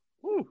 Because,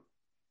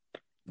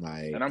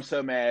 like, and I'm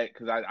so mad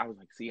because I was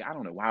like, see, I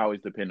don't know why I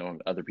always depend on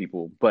other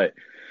people, but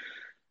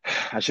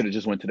I should have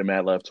just went to the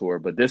Mad Love tour.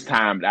 But this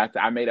time,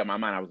 I made up my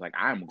mind. I was like,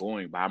 I'm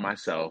going by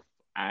myself.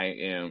 I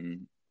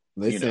am,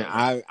 listen,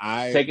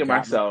 I taking got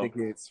myself. my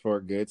tickets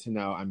for Good to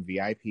Know. I'm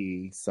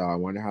VIP, so I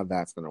wonder how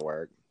that's gonna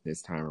work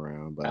this time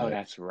around. But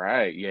that's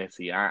right. Yeah,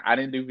 see, I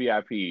didn't do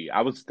VIP.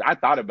 I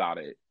thought about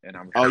it, and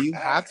I'm. Oh, you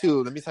have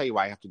to. Let me tell you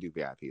why you have to do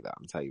VIP, though. I'm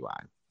gonna tell you why.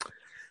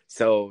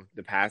 So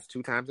the past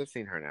 2 times I've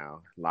seen her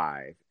now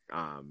live,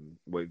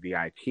 with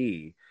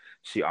VIP,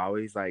 she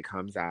always like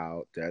comes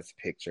out, does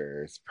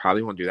pictures.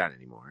 Probably won't do that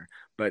anymore,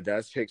 but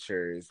does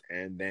pictures,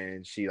 and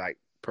then she like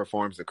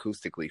performs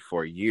acoustically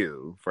for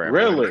you, for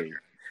everyone. Really.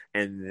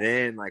 And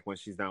then, like, when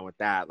she's done with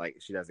that, like,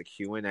 she does a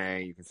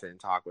Q&A. You can sit and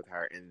talk with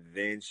her. And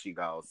then she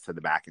goes to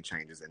the back and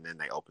changes. And then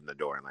they open the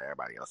door and let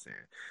everybody else in.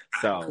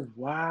 So,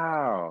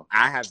 wow.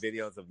 I have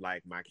videos of,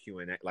 like, my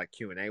Q&A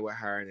with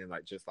her. And then,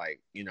 like, just, like,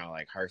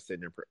 like, her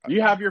sitting in...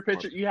 You have your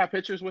picture? You have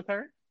pictures with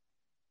her?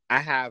 I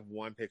have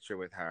one picture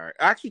with her.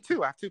 Actually,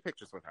 2. I have 2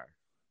 pictures with her.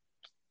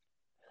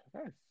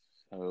 That's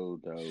so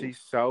dope. She's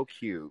so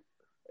cute.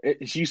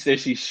 She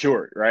said she's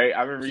short, right?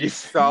 I remember she's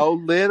so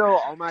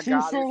little. Oh my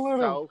god, so little.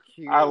 So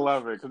cute. I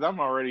love it because I'm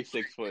already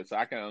 6 foot, so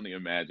I can only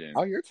imagine.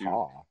 Oh, you're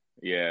tall.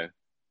 Yeah,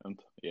 I'm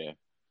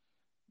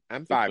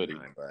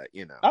 5'9", but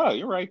Oh,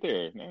 you're right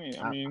there.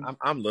 I mean,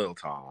 I'm a little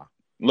tall.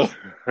 Look,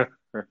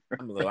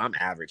 I'm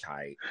average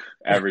height.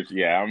 Average,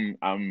 yeah.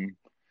 I'm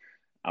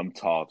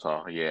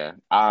tall. Yeah.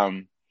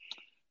 That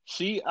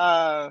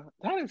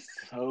is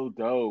so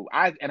dope.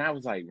 I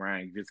was like,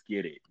 Ryan, just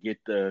get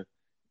the.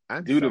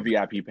 Do the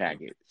VIP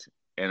package,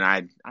 and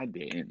I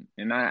didn't,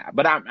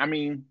 but I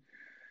mean,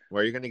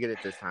 well, you're gonna get it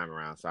this time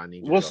around, so I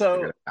need you. Well,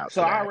 so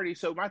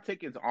my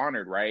ticket's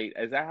honored, right?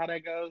 Is that how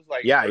that goes?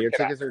 Like, yeah, your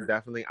tickets are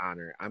definitely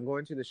honored. I'm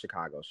going to the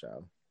Chicago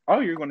show. Oh,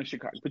 you're going to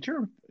Chicago, but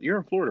you're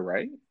in Florida,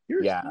 right?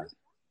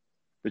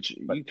 But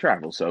you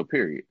travel, so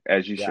period,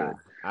 as you should.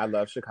 I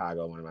love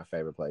Chicago, one of my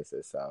favorite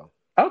places. So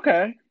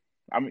okay,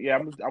 I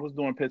was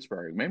doing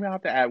Pittsburgh. Maybe I'll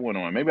have to add one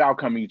on. Maybe I'll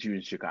come meet you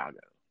in Chicago.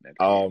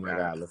 Oh my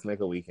god, let's make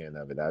a weekend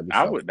of it.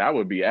 That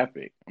would be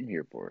epic. I'm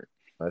here for it.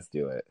 Let's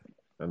do it.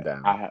 I'm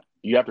down.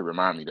 You have to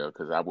remind me though,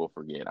 because I will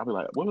forget. I'll be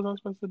like, "What was I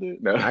supposed to do?"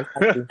 No, I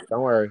got you.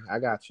 Don't worry, I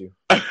got you.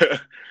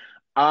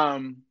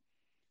 Now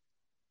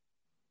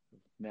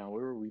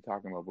where were we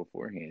talking about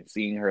beforehand?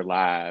 Seeing her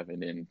live,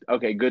 and then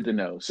okay, good to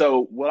know.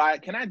 So,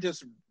 can I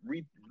just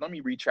let me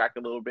retract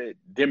a little bit?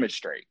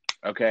 Demonstrate,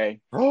 okay?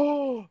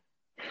 Oh,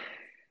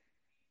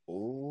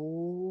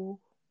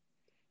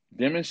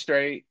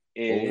 Demonstrate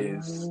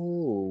is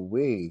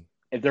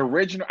the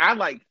original. I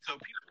like, so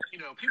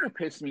people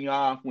pissed me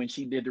off when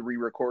she did the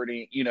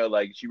re-recording,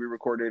 like she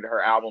re-recorded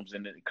her albums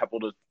and a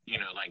couple of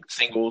like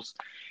singles,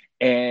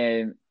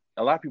 and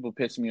a lot of people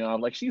piss me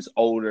off. Like, she's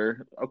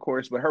older, of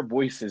course, but her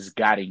voice is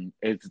getting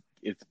it's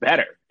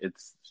better.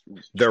 It's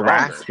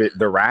stronger.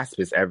 The rasp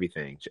is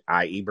everything.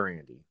 I.e.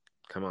 Brandy.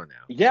 Come on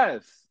now.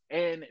 Yes.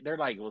 And they're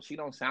like, well, she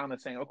don't sound the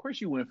same. Of course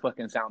you wouldn't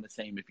fucking sound the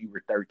same if you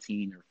were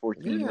 13 or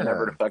 14,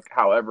 whatever the Yeah. fuck,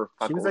 however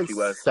fuck She was old like she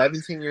was.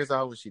 17 years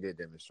old when she did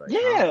Demonstrate. Huh?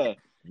 Yeah.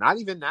 Not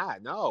even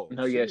that. No.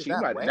 No, yeah, was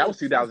that way. that was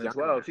She was younger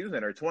 2012. than She was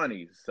in her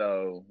 20s.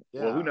 So,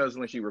 well, who Yeah. knows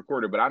when she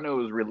recorded, but I know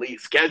it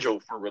was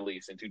scheduled for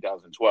release in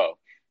 2012.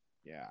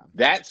 Yeah.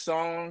 That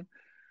song,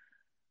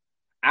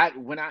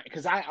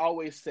 because I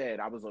always said,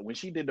 I was like, when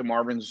she did the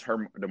Marvin's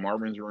Room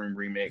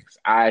remix,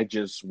 I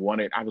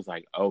was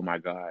like, oh my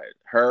God,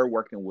 her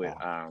working with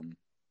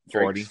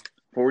 40.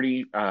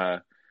 40,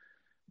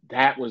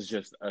 that was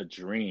just a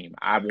dream.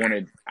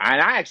 I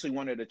actually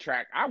wanted a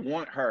track.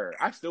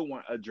 I still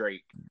want a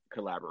Drake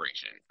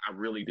collaboration. I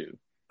really do.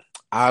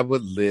 I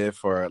would live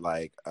for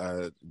like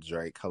a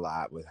Drake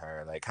collab with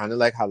her, like kind of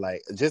like how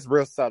like just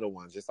real subtle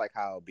ones, just like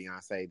how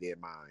Beyonce did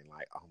mine.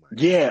 Like, oh my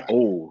Yeah. God,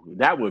 Oh,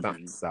 that would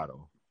something be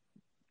subtle.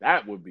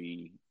 that would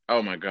be.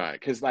 Oh my God,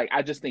 because like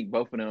I just think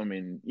both of them,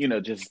 and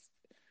just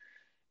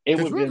it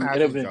Could would you been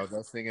it'd have imagine been.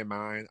 JoJo singing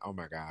mine? Oh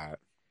my God.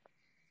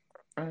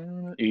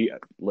 Yeah,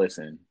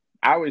 listen,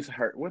 I always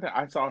heard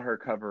I saw her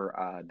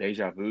cover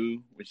 "Deja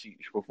Vu" when she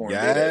performed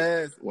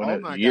Yes. Oh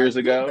it my God. years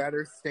You ago.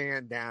 better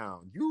stand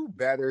down. You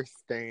better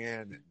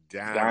stand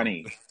down.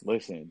 Donnie,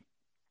 listen,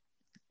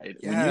 when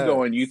you go Yes.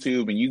 on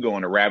YouTube and you go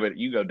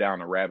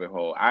down a rabbit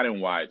hole. I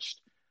done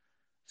watched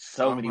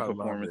so Oh, many I love it.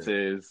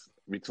 performances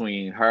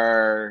between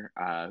her.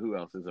 Who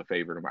else is a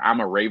favorite of mine? I'm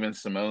a Raven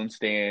Simone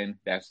stan.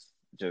 That's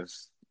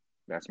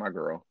my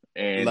girl.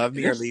 And Love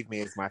Me or Leave Me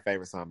is my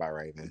favorite song by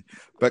Raven.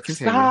 But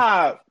continue.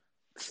 stop,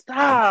 I'm,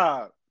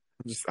 stop.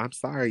 I'm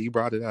sorry you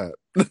brought it up.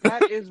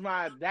 That is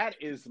my.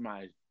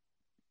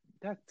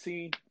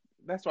 See,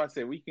 that's why I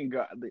said we can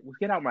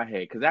get out my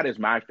head, because that is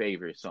my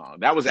favorite song.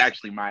 That was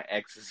actually my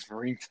ex's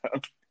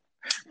ringtone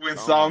when Oh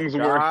my songs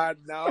were. God,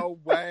 no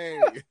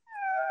way.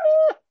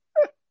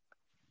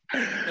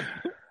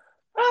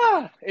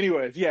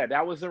 Anyways, yeah,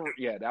 that was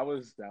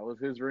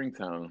his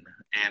ringtone,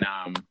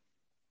 and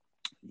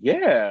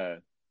yeah,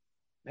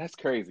 that's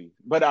crazy.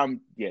 But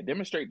yeah,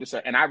 Demonstrate this,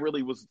 and I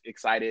really was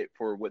excited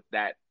for what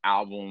that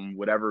album,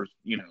 whatever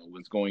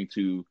was going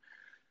to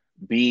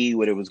be,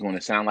 what it was going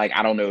to sound like.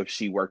 I don't know if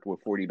she worked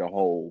with 40 the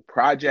whole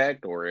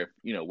project, or if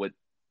what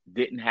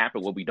didn't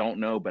happen, what we don't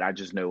know. But I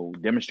just know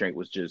Demonstrate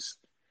was just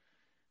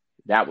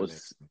that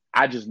was.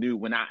 I just knew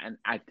when I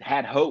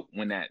had hope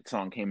when that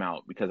song came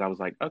out, because I was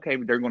like, okay,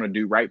 they're going to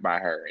do right by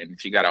her, and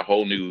she got a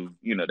whole new,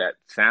 that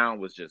sound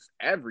was just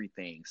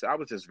everything. So I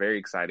was just very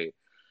excited,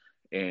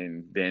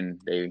 and then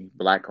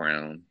Black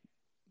Crown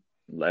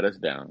let us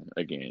down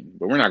again.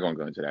 But we're not going to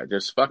go into that.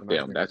 Just fuck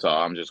them. That's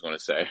all I'm just going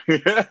to say.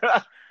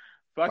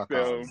 Fuck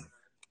them.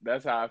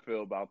 That's how I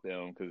feel about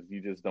them, because you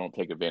just don't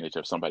take advantage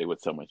of somebody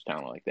with so much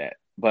talent like that.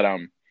 But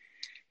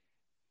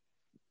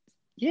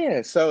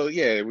yeah. So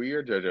yeah, we're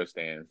your JoJo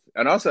stands,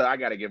 and also I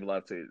got to give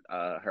love to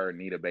her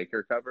Anita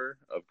Baker cover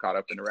of "Caught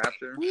Up in the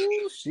Rapture."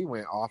 Ooh, she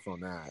went off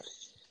on that.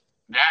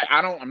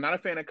 I'm not a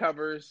fan of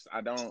covers.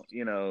 I don't.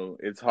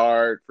 It's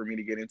hard for me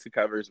to get into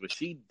covers, but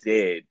she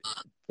did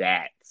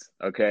that.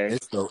 Okay,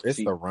 It's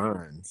the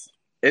runs.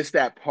 It's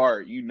that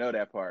part.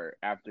 That part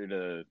after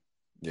the.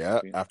 Yeah,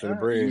 after the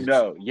bridge.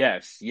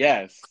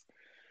 Yes.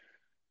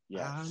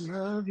 I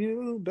love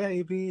you,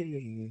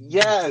 baby.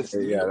 Yes,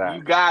 yeah,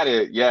 you got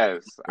it.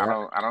 Yes,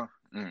 yeah. I don't.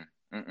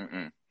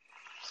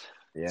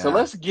 Yeah. So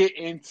let's get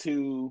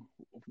into.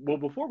 Well,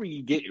 before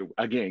we get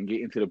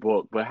into the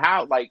book, but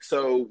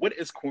what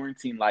is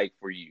quarantine like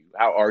for you?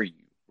 How are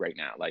you right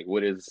now? Like,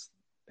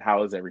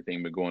 how has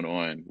everything been going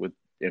on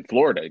in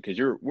Florida? Because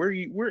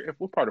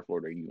what part of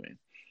Florida are you in?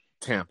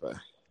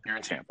 Tampa. You're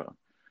in Tampa.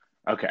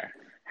 Okay.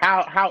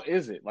 How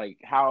is it? Like,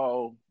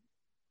 how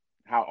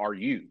are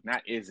you?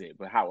 Not is it,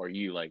 but how are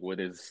you? Like, what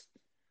is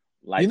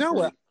like? You know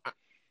what?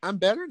 I'm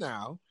better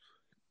now.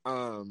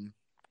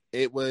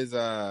 It was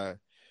the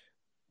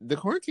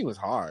quarantine was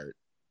hard.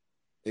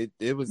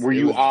 It was. Were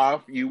you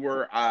off? You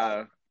were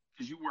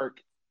because you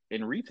work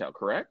in retail,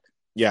 correct?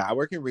 Yeah, I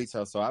work in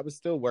retail, so I was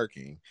still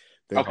working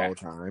the whole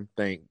time.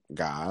 Thank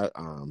God.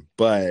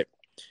 But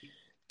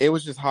it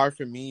was just hard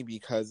for me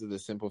because of the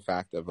simple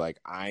fact of like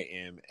I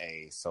am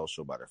a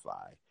social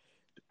butterfly,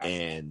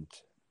 and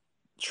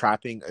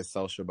trapping a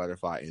social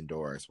butterfly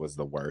indoors was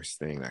the worst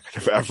thing that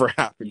could have ever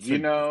happened to me.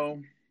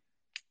 And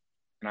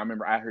I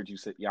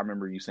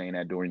remember you saying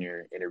that during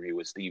your interview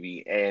with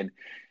Stevie, and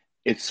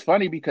it's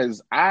funny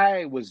because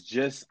I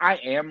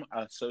am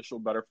a social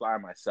butterfly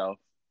myself.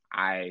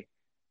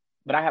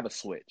 But I have a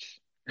switch.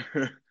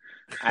 I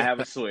have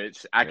a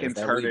switch. I can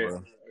turn it.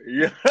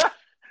 Yeah.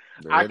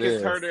 I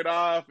can turn it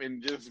off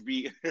and just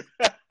be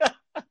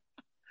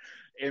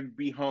and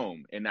be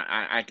home, and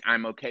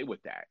I'm okay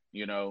with that,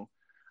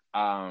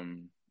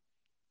 and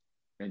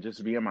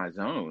just be in my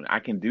zone. I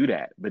can do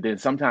that, but then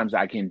sometimes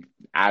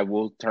I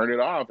will turn it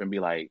off and be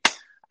like,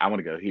 I want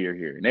to go here,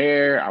 and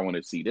there. I want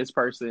to see this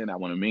person. I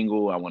want to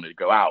mingle. I want to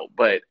go out,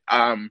 but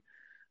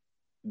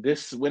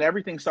when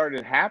everything started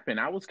to happen,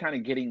 I was kind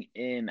of getting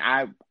in.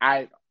 I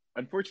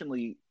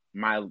unfortunately,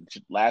 my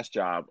last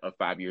job of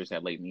 5 years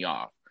had laid me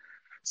off.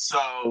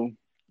 So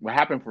what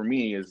happened for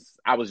me is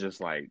I was just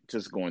like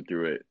just going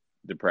through it,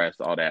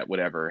 depressed, all that,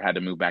 whatever. Had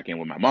to move back in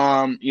with my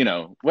mom,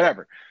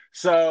 whatever.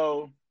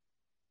 So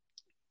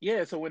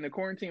yeah, so when the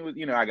quarantine was,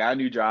 I got a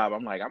new job.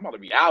 I'm like, I'm gonna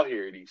be out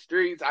here in these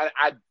streets.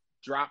 I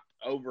dropped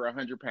over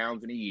 100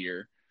 pounds in a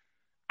year.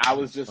 I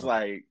was just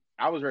like,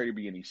 I was ready to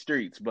be in these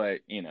streets,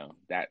 but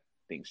that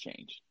things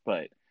changed.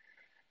 But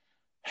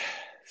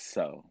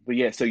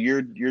yeah, so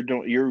you're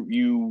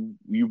doing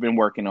you've been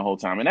working the whole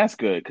time, and that's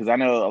good because I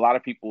know a lot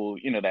of people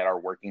that are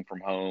working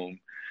from home,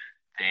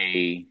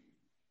 they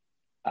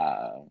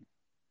uh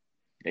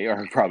they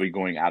are probably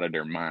going out of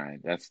their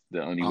mind. That's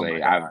the only Oh my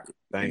way I've God.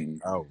 been.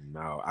 Oh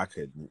no, I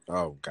couldn't.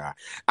 Oh God.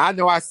 I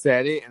know I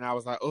said it and I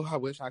was like, oh, I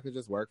wish I could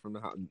just work from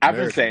the house. I've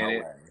been There's saying no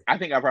it. way. I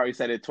think I probably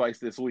said it twice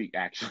this week,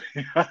 actually.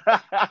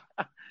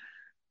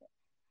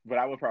 But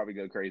I would probably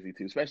go crazy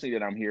too, especially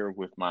that I'm here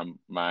with my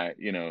I'm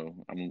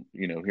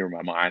here with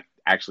my mom. I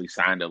actually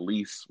signed a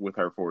lease with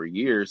her for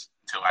years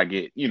till I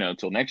get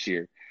till next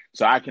year.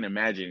 So I can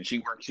imagine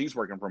she's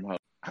working from home.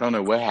 I don't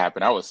know what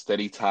happened. I was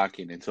steady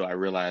talking until I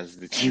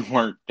realized that you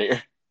weren't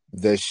there.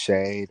 The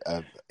shade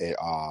of it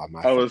all.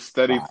 My I phone was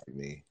steady. tried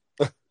me.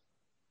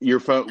 Your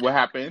phone. What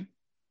happened?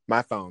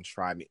 My phone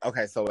tried me.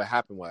 Okay, so what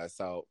happened was,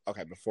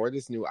 before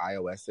this new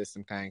iOS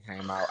system thing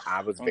came out,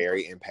 I was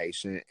very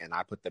impatient and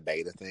I put the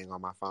beta thing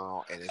on my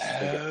phone and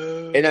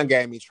it done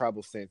gave me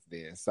trouble since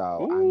then.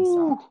 So I'm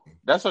sorry.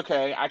 That's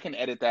okay. I can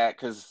edit that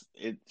because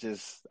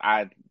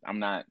I'm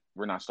not.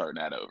 We're not starting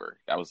that over.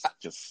 That was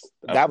just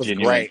a That was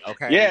genuine. great.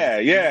 Okay, Yeah,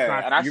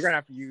 yeah. And you're gonna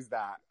have to use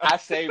that. I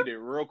saved it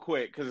real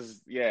quick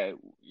because yeah.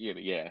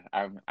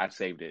 I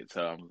saved it,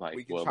 so I'm like,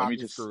 We can well, let chop me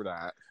and just. screw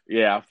that.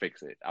 Yeah, I'll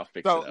fix it. I'll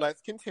fix it So up.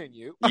 let's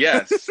continue.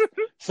 Yes.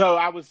 So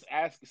I was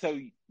asked. So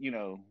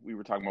we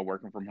were talking about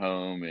working from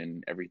home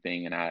and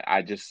everything, and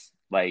I just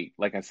like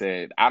I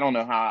said, I don't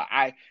know how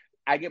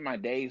I get my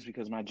days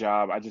because my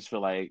job. I just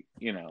feel like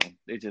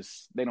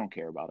they don't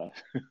care about us.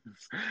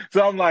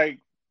 So I'm like,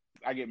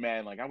 I get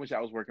mad. Like I wish I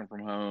was working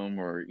from home,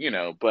 or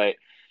but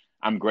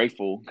I'm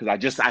grateful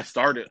because I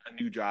started a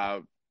new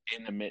job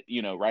in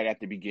the right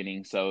at the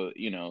beginning. So a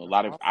That's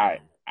lot of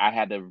awesome. I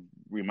had to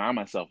remind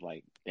myself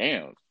like,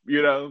 damn,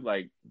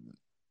 like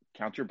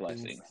count your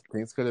blessings.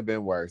 Things could have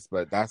been worse,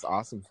 but that's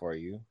awesome for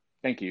you.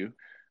 Thank you.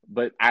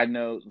 But I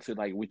know, so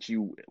like with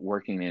you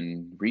working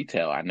in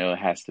retail, I know it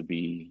has to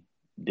be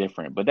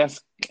different. But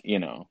that's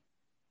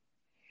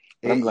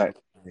but I'm glad.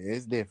 It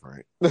is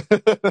different.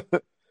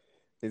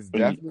 It's But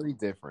definitely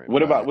different,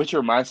 what about but what's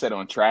your mindset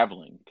on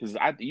traveling? Because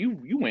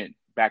you went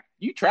back,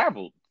 you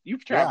traveled,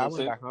 you've yeah, I traveled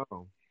went since. back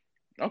home.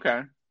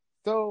 Okay.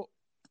 So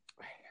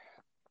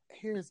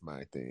here's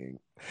my thing.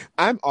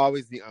 I'm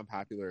always the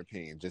unpopular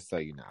opinion, just so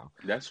you know.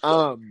 That's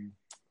cool.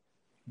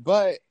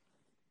 But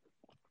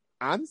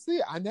honestly,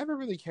 I never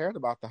really cared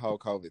about the whole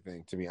COVID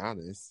thing, to be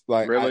honest.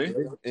 Like, Really?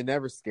 it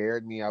never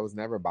scared me. I was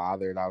never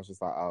bothered. I was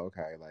just like, oh,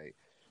 okay. Like,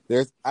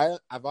 I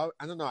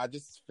don't know. I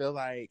just feel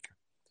like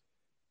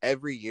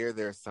every year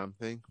there's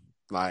something.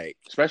 Like,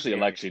 Especially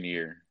election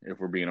year, if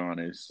we're being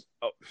honest.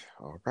 oh,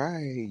 all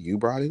right, you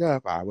brought it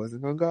up. I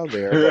wasn't gonna go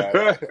there,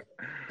 but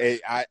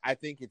I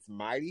think it's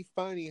mighty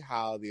funny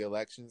how the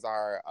elections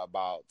are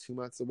about 2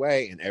 months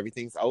away and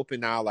everything's open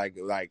now. Like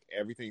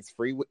everything's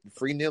free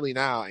nilly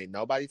now. Ain't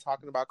nobody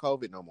talking about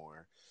COVID no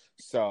more.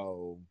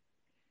 So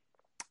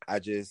I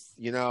just,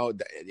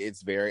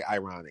 it's very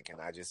ironic,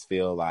 and I just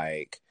feel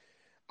like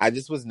I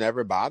just was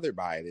never bothered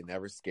by it. It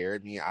never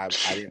scared me. I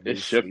didn't It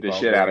lose shook sleep the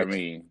shit over out of it.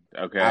 me.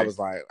 Okay. I was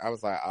like,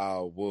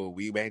 oh, well,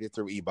 we made it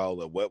through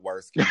Ebola. What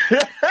worse can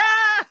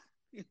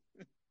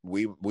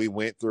we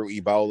went through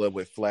Ebola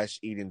with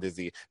flesh-eating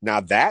disease. Now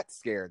that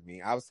scared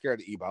me. I was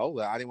scared of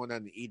Ebola. I didn't want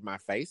nothing to eat my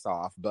face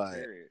off, but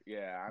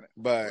Yeah.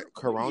 but What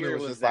Corona year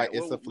was was just that? like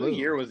it's a What flu.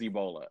 year was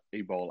Ebola?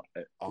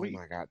 Oh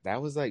my God,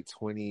 that was like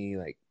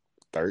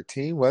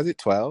 2013. Was it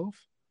 12?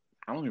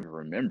 I don't even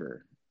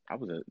remember.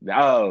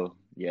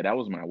 That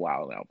was my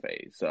wild out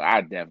phase. So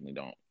I definitely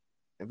don't.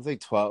 It was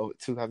like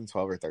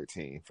 2012 or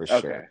 13 for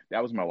Okay, sure.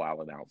 that was my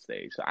wild out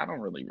stage. So I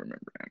don't really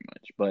remember that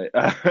much, but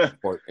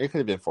Or it could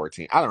have been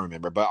 14. I don't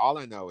remember, but all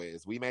I know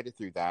is we made it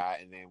through that,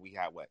 and then we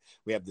had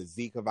we have the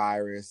Zika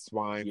virus,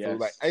 swine flu.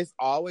 Like yes, it's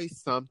always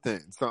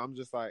something. So I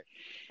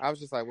was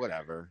just like,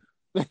 whatever.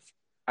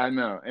 I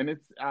know, and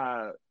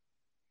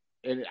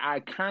and I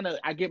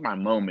get my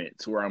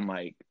moments where I'm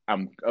like,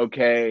 I'm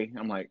okay.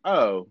 I'm like,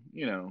 oh,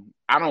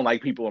 I don't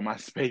like people in my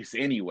space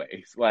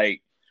anyways.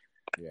 Like,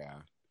 Yeah.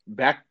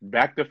 back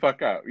the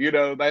fuck up.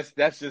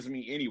 That's just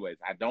me anyways.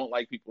 I don't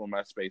like people in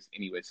my space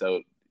anyway.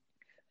 So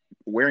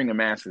wearing a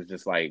mask is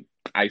just like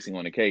icing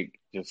on the cake.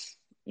 Just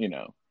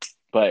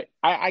but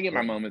I get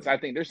my moments. I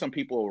think there's some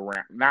people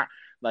around, not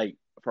like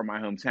from my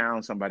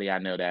hometown, somebody I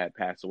know that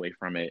passed away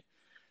from it,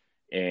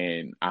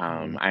 and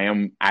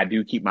I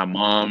do keep my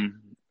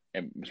mom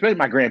and especially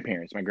my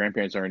grandparents. My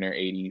grandparents are in their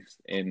 80s,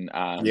 and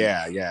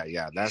Yeah.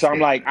 That's so I'm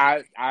good. like,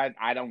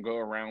 I don't go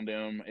around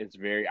them.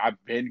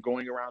 I've been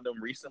going around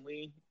them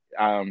recently,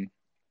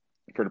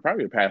 for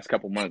probably the past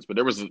couple months. But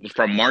there was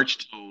from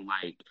March to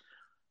like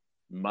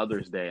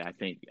Mother's Day. I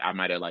think I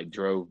might have like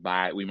drove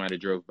by. We might have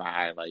drove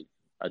by like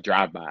a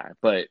drive by,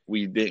 but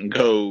we didn't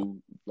go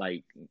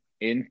like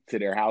into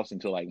their house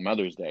until like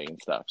Mother's Day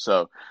and stuff.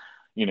 So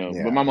but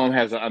my Yeah. mom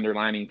has an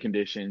underlying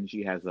condition.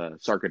 She has a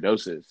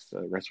sarcoidosis,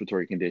 a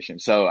respiratory condition.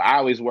 So I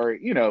always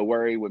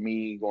worry with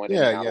me going in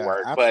and out of Yeah,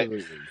 work. But,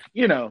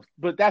 absolutely.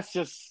 but that's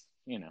just,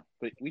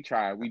 but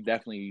we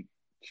definitely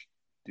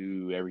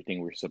do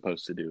everything we're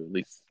supposed to do. At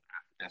least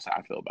that's how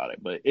I feel about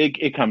it. But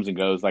it comes and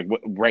goes. Like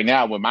right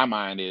now, what my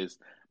mind is,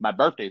 my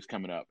birthday's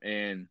coming up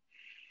and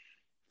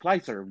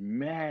flights are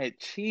mad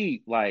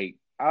cheap. Like,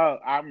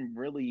 I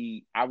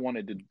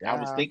wanted to, I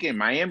was Yeah. thinking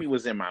Miami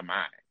was in my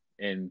mind.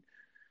 And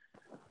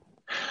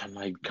I'm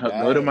like,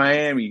 go to Yes.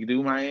 Miami,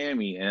 do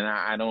Miami, and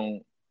I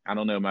don't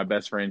know. My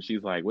best friend,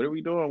 she's like, what are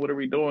we doing? What are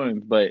we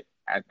doing? But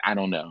I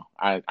don't know.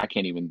 I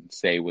can't even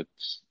say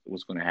what's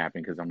going to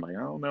happen because I'm like,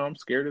 I don't know. I'm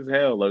scared as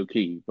hell, low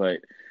key. But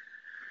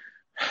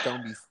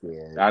Don't be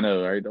scared. I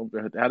know, right? Don't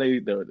how they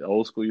the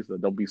old school used to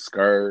don't be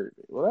scared.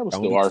 Well, that was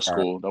Don't still be our scared.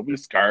 school. Don't be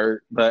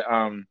scared. But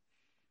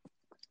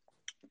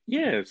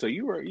yeah. So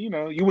you were, you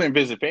went and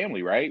visit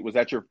family, right? Was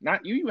that your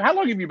not you? How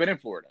long have you been in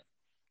Florida?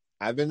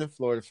 I've been in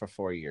Florida for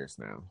 4 years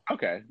now.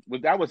 Okay, well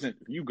that wasn't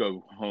you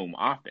go home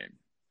often.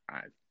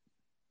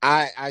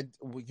 I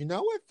Well, you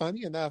know what?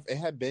 Funny enough, it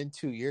had been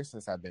 2 years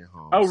since I've been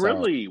home. Oh, So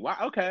really? Wow.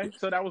 Okay.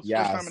 So that was the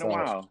first yeah, time in a so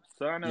while.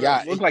 So I know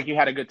that yeah, looked like you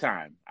had a good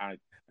time. I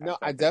no,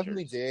 I saw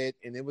definitely pictures did,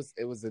 and it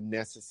was a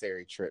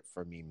necessary trip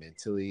for me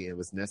mentally. It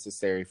was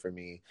necessary for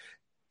me.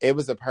 It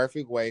was a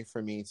perfect way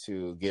for me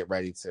to get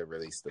ready to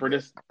release the for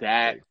book.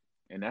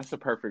 and that's the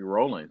perfect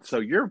rolling.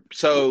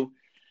 So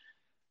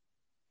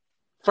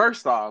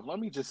first off, let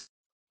me just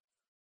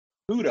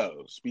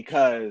kudos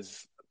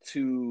because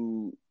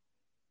to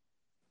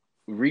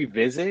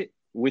revisit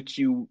what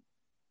you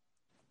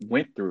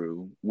went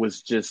through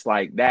was just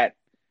like that.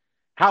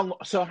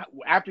 So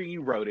after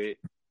you wrote it,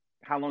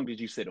 how long did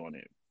you sit on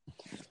it?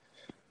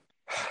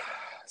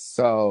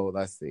 So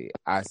let's see.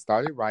 I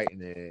started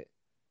writing it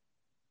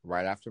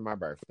right after my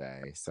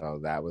birthday, so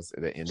that was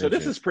the end So of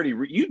this June. is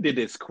you did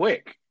this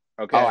quick.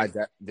 Oh, Okay.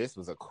 this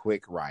was a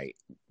quick write.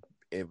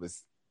 It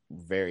was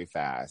very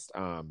fast.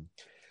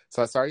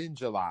 So I started in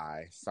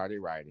July, started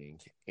writing,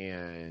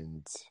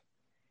 and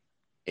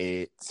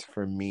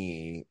for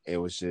me, it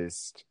was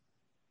just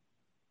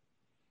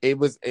it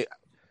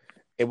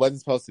wasn't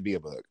supposed to be a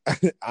book.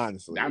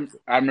 Honestly,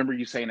 I remember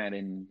you saying that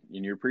in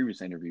your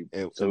previous interview.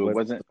 it So it wasn't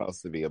wasn't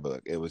supposed to be a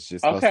book. It was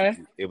just okay.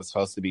 it was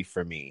supposed to be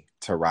for me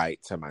to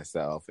write to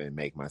myself and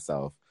make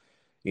myself,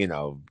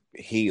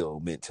 heal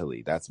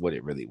mentally. That's what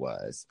it really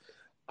was.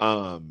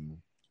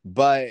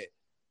 But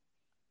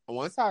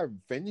once I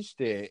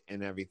finished it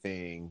and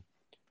everything,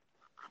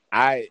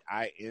 I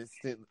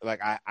instantly,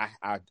 like,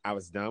 I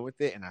was done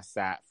with it, and I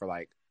sat for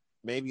like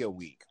maybe a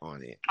week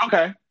on it.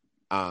 Okay.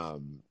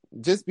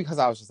 Just because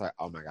I was just like,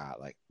 oh my God,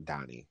 like,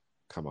 Donnie,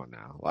 come on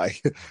now.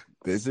 Like,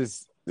 this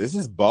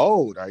is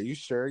bold. Are you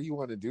sure you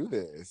want to do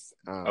this?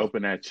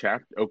 Open that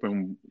chapter,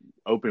 open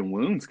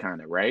wounds, kind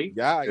of, right?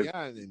 Yeah, 'Cause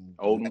yeah. And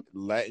old.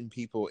 letting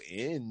people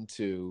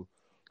into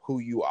who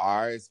you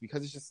are is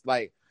because it's just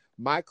like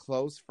my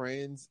close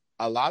friends,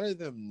 a lot of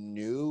them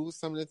knew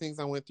some of the things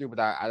I went through, but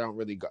I don't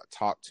really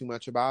talk too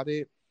much about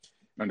it.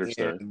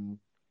 Understood. And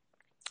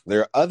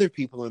there are other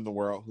people in the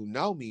world who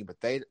know me, but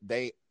they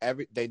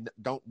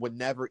would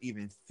never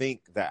even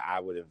think that I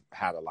would have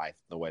had a life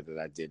the way that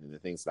I did and the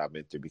things that I've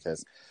been through,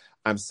 because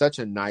I'm such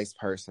a nice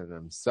person.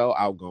 I'm so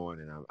outgoing,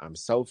 and I'm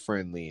so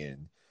friendly,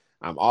 and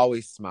I'm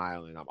always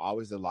smiling. I'm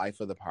always the life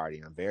of the party.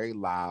 I'm very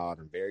loud.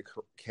 I'm very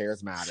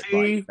charismatic.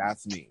 Like, See,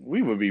 that's me.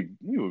 we would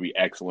be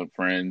excellent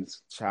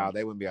friends. Child,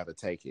 they wouldn't be able to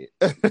take it.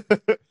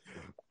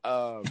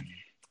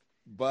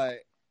 But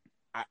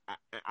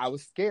I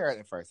was scared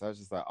at first. I was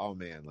just like, oh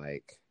man,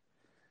 like,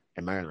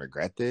 am I gonna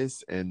regret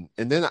this? And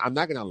then I'm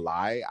not gonna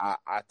lie,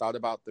 I thought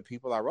about the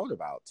people I wrote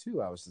about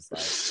too. I was just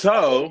like,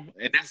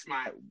 And that's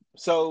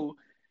so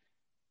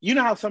you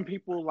know how some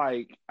people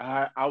like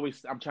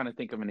I'm trying to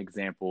think of an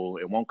example.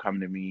 It won't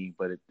come to me,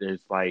 but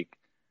there's like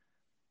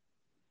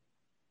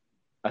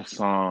a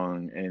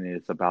song and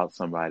it's about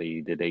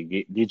somebody.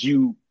 Did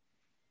you,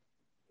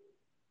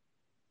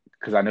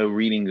 because I know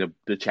reading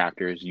the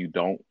chapters, you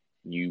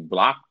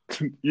block,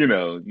 you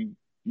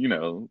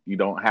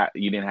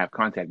didn't have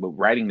contact, but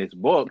writing this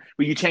book,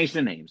 but you changed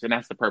the names, and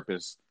that's the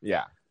purpose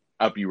yeah.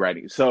 of you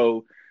writing.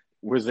 So,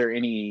 was there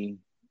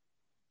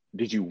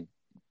did you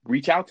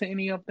reach out to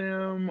any of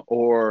them,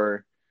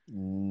 or?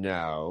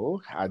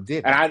 No, I And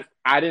didn't.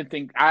 I didn't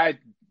think I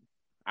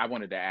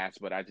wanted to ask,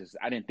 but I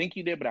didn't think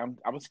you did, but I'm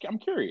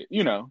curious,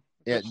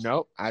 Yeah,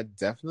 nope, I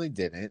definitely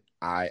didn't.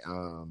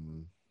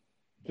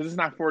 Because it's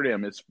not for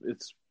them, it's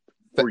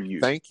for you.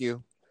 Thank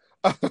you.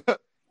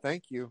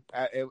 Thank you.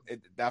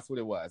 That's what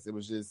it was. It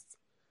was just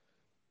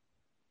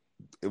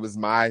it was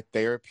my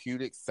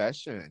therapeutic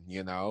session,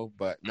 you know.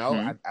 But no,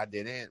 Hmm. I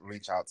didn't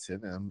reach out to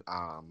them.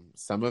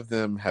 Some of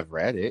them have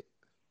read it.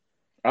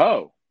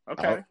 Oh, Oh,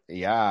 okay.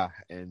 yeah,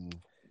 and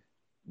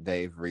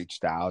they've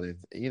reached out, and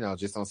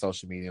just on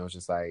social media, it was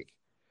just like,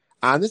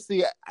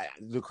 honestly,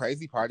 the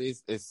crazy part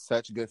is it's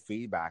such good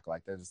feedback.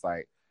 Like they're just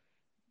like,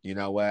 you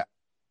know what,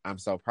 I'm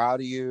so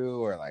proud of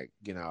you, or like,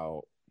 thanks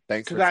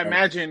Because for I telling.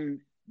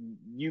 imagine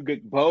you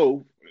get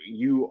both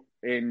you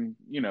and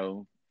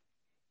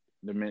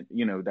the men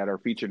that are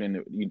featured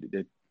in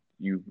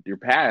your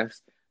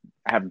past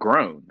have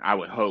grown. I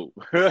would hope.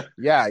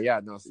 Yeah, yeah,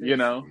 no, you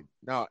know. seriously,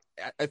 no.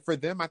 For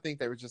them, I think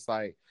they were just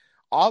like,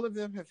 all of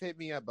them have hit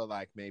me up, but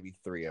like maybe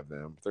three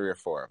or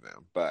four of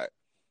them, but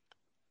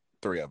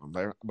three of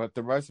them. But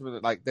the rest of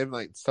it, like they're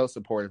like so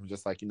supportive,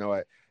 just like, you know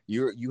what,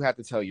 you have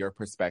to tell your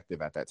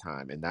perspective at that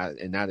time, and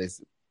that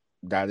is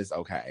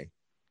okay,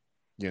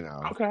 you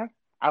know. Okay,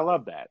 I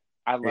love that.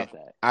 I And love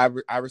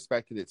that. I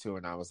respected it too,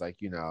 and I was like,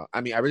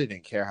 I mean, I really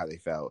didn't care how they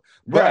felt,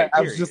 but Right.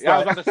 I was just Period. I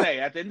was like, about to say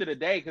at the end of the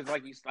day, because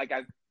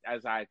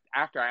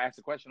after I asked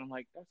the question, I'm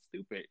like, that's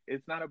stupid.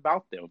 It's not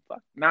about them.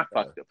 Fuck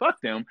them.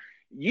 Fuck them.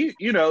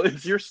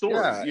 It's your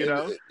story.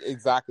 yeah,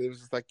 exactly. It was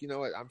just like, you know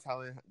what, I'm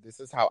telling. This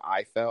is how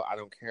I felt. I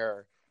don't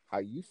care how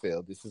you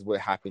feel. This is what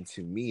happened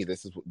to me.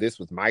 This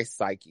was my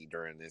psyche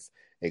during this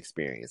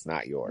experience,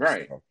 not yours.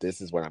 Right. So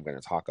this is what I'm going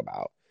to talk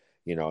about.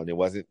 And it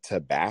wasn't to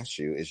bash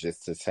you. It's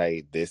just to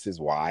say this is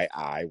why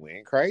I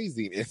went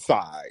crazy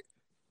inside.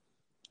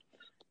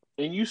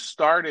 And you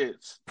started.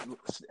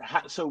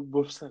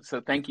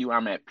 So thank you.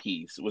 I'm at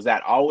peace. Was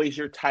that always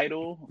your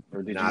title,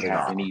 or did you Not at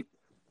have all. any?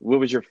 What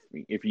was your,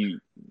 if you,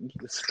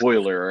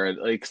 spoiler or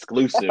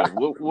exclusive?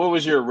 What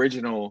was your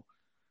original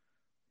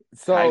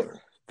So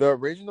title? the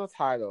original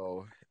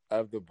title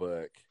of the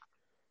book.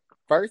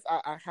 First,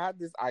 I had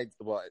this idea.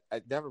 Well,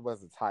 it never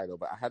was a title,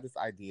 but I had this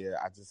idea.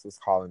 I just was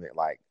calling it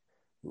like,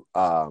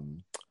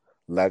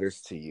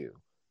 "Letters to You."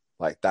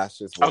 Like that's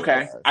just what it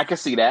Okay, was. I can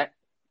see that.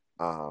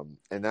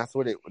 And that's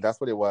what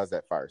it was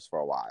at first for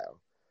a while.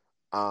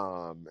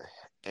 Um,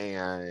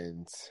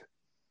 and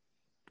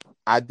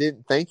I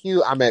didn't. Thank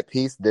you. I'm at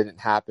peace. Didn't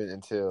happen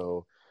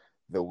until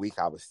the week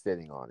I was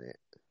sitting on it,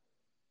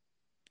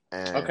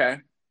 and Okay.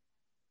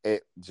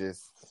 it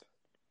just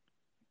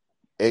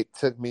it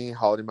took me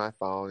holding my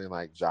phone and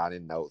like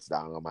jotting notes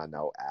down on my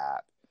note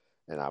app,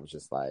 and I was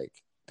just like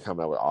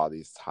coming up with all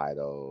these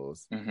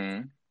titles.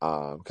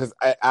 Mm-hmm. Because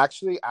I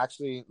actually,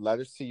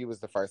 Letters to You was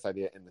the first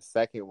idea, and the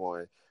second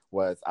one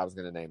was I was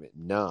gonna name it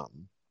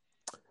Numb.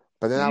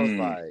 But then I was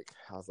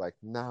like,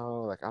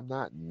 no, like I'm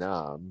not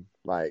numb,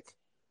 like,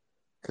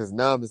 because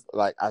numb is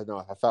like, I don't know,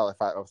 if I felt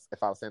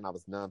if I was saying I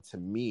was numb, to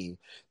me,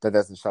 that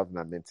doesn't show that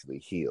I'm mentally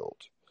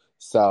healed.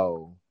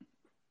 So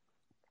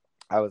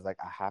I was like,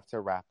 I have to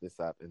wrap this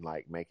up and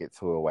like make it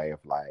to a way of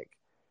like,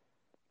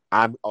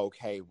 I'm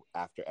okay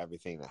after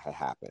everything that had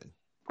happened.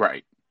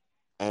 Right.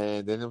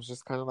 And then it was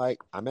just kind of like,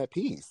 I'm at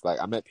peace. Like,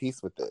 I'm at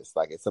peace with this.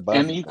 Like, it's above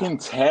And me you now. can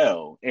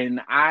tell. And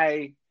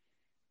I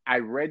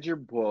read your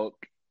book,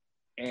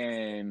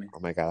 and Oh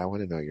my God, I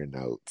want to know your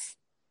notes.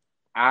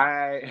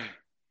 I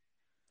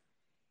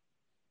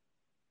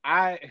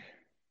I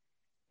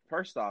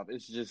first off,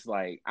 it's just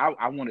like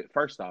I wanted.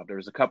 First off, there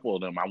was a couple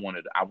of them I want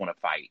to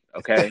fight.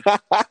 Okay,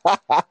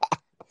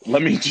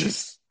 let me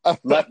just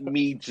let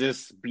me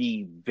just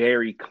be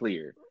very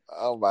clear.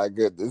 Oh my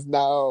goodness.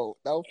 No,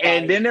 no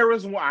And fight. then there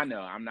was one. I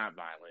know I'm not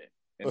violent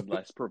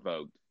unless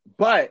provoked,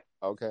 but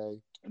Okay.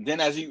 then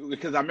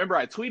because I remember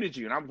I tweeted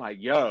you and I was like,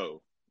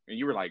 "Yo," and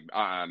you were like,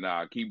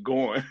 nah, keep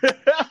going."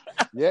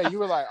 Yeah, you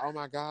were like, oh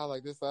my God,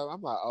 like this stuff.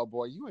 I'm like, oh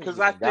boy, you ain't Because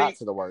I even got think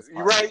to the worst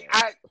you're part right.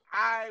 yet.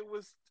 I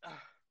was,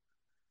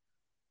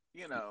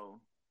 you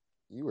know,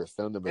 You were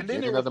still in the and then there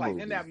beginning of was the like in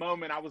movie. that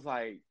moment I was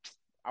like,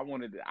 I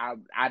wanted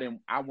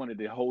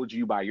to hold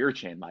you by your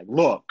chin, like,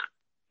 look.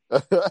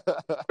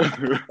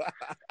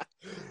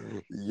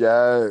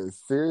 Yes,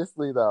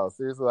 seriously though.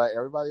 Seriously, like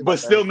everybody But like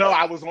that still, was no,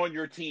 like, I was on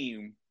your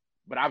team.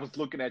 But I was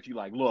looking at you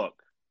like, look,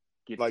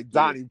 get it,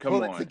 Donnie, come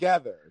pull it on.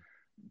 together.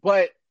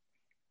 But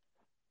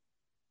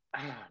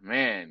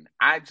man,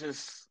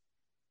 and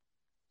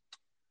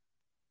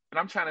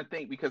I'm trying to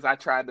think because I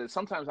tried to.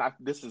 Sometimes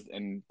this is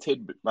in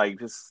tidbit like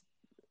this.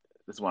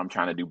 This is what I'm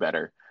trying to do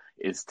better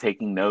is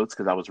taking notes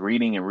because I was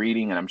reading and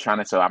reading and I'm trying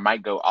to. So I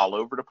might go all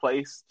over the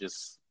place.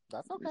 That's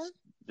okay.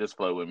 Just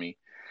flow with me.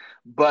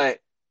 But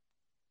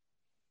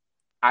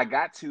I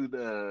got to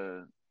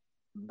the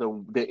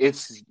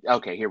it's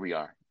okay. Here we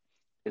are.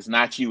 It's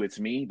not you, it's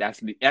me. That's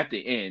at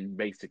the end,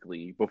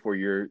 basically, before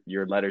your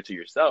letter to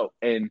yourself.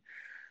 And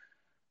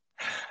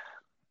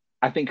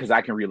I think because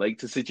I can relate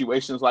to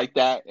situations like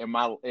that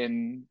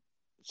and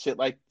shit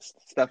like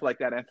stuff like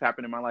that that's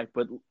happened in my life.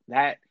 But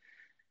that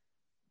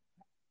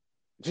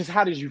just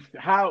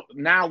how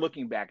now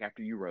looking back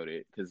after you wrote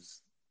it,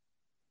 because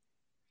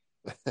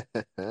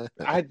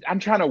I'm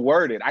trying to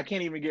word it. I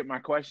can't even get my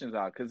questions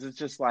out because it's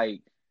just like,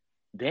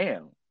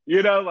 damn,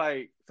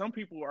 like some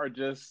people are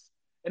just,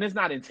 and it's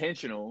not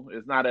intentional.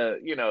 It's not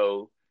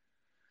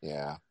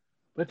Yeah.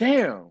 but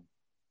damn.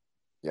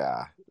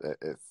 Yeah.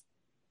 It's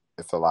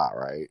It's a lot,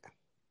 right?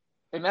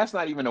 And that's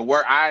not even a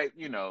word.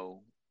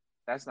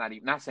 That's not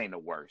even not saying the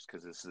worst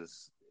because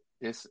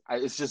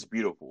it's just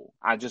beautiful.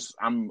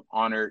 I'm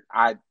honored.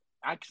 I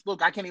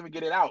look. I can't even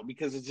get it out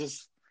because it's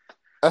just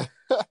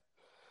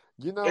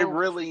You it know,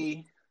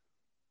 really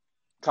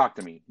talk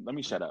to me. Let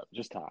me shut up.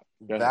 Just talk.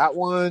 Go ahead. that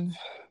one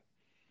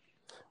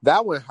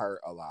that one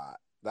hurt a lot.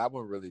 That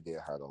one really did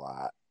hurt a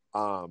lot.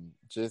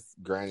 Just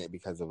granted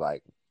because of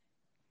like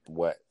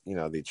what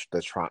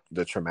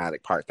the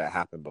traumatic part that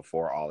happened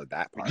before all of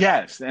that part happened.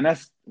 Yes, and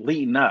that's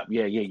leading up.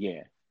 Yeah, yeah,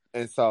 yeah.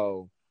 And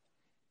so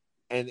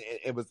and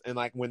it was and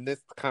like when this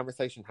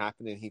conversation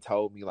happened and he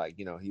told me like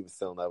he was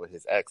still in love with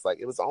his ex, like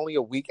it was only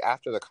a week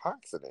after the car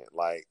accident,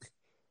 like,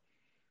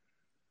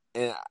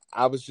 and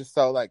I was just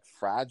so like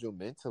fragile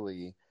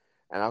mentally,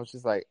 and I was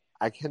just like,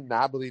 I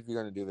cannot believe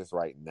you're gonna do this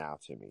right now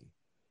to me,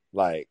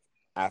 like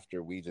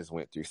after we just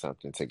went through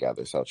something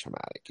together so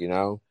traumatic,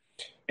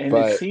 And it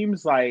but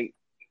seems like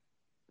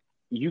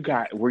you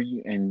got were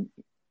you and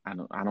I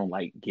don't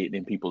like getting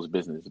in people's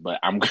business, but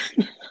I'm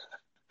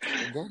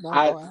yeah, no,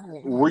 I go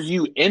ahead, were ask.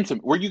 you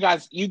intimate? Were you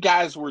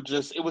guys were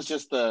just it was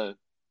just a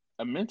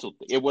mental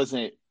thing. It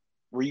wasn't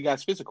were you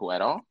guys physical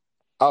at all?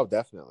 Oh,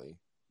 definitely.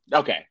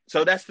 Okay.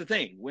 So that's the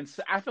thing.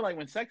 I feel like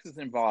when sex is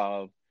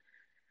involved,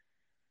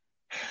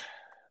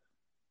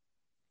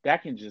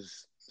 that can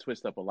just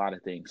twist up a lot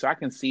of things. So I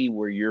can see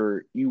where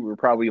you were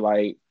probably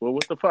like, well,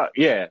 what the fuck?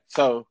 Yeah.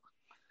 So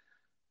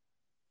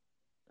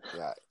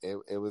Yeah,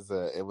 it was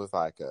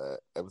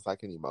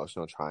like an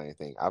emotional trying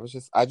thing.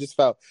 I just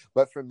felt,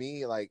 but for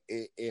me, like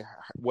it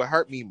what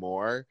hurt me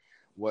more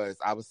was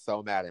I was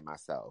so mad at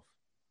myself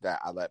that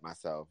I let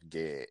myself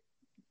get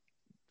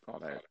all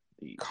that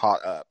deep.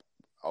 caught up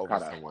over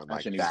Caught up. someone I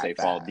like shouldn't even say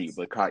that fall deep, fast.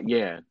 but caught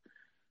yeah.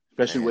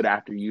 Especially with And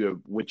after you have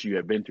what you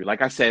have been through.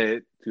 Like I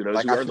said to those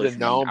like who I are should have listening,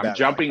 known I'm better, like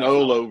jumping that's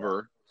all how I felt.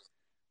 over.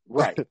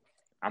 Right.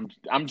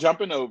 I'm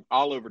jumping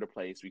all over the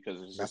place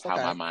because it's just That's how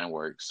my okay. mind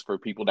works for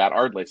people that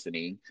are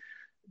listening,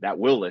 that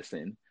will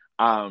listen.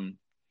 Um,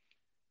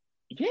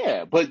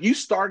 yeah, but you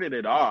started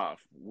it off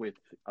with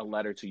a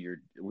letter to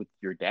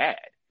your dad.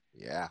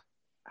 Yeah.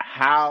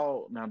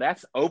 How now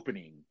that's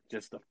opening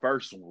just the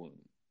first wound.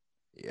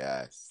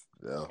 Yes.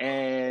 Ugh.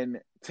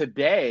 And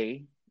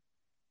today,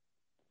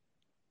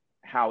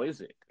 how is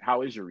it?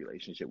 How is your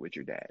relationship with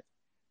your dad?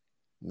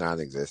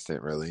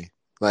 Non-existent, really.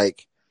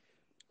 Like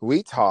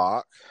we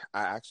talk.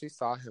 I actually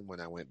saw him when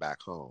I went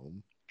back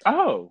home,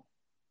 Oh,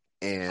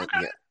 and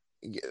okay.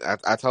 yeah,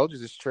 I told you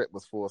this trip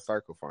was full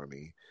circle for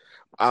me.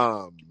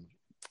 Um,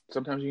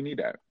 Sometimes you need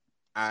that.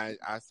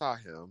 I saw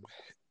him.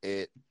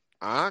 It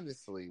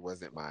honestly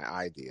wasn't my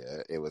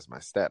idea. It was my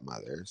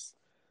stepmother's.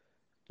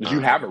 Because you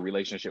have a Um,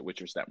 relationship with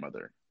your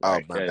stepmother, oh,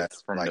 right? my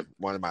best, From like the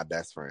one of my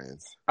best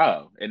friends.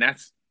 and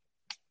that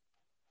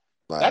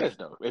Like, is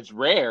dope. It's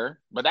rare,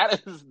 but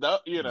that is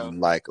dope.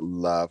 like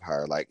love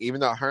her. Like,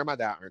 even though her and my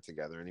dad aren't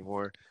together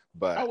anymore, Oh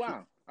but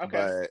wow. Okay.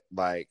 but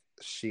like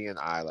she and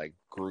I like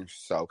grew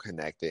so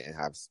connected and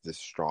have this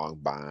strong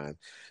bond.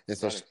 And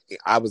so That is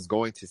I was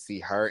going to see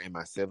her and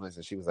my siblings,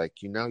 and she was like,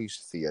 you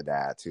should see your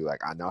dad too.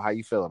 Like, I know how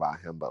you feel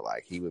about him, but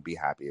like he would be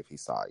happy if he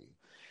saw you.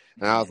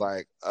 And I was mm.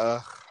 like,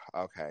 ugh,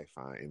 okay,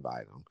 fine,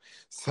 invite him.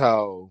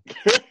 So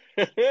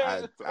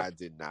I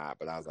did not,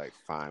 but I was like,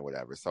 fine,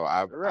 whatever. So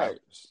I Right.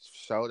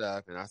 showed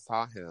up and I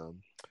saw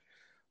him.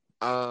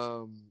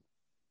 Um,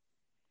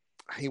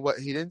 he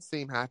didn't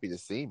seem happy to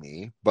see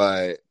me,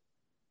 but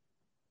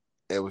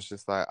it was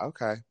just like,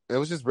 okay. It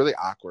was just really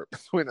awkward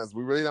between us.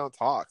 We really don't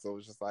talk, so it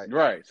was just like,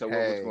 Right. So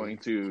hey,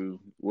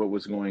 what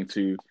was going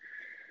to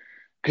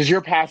because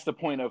you're past the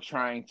point of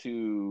trying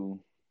to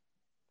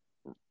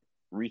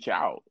reach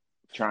out,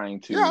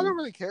 trying yeah, I to don't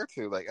really care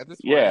to. Like at this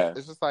point, yeah.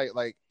 it's just like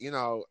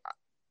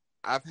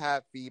I've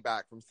had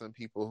feedback from some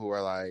people who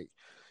are like,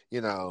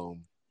 you know,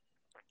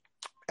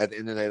 at the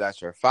end of the day,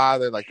 that's your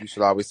father. Like, you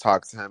should always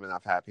talk to him. And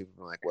I've had people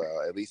be like,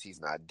 well, at least he's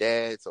not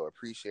dead, so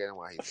appreciate him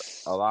while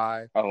he's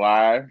alive.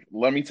 Alive.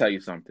 Let me tell you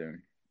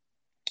something.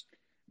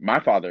 My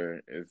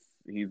father is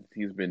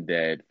he's been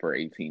dead for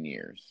 18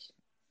 years.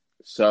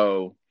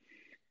 So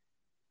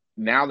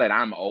now that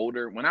I'm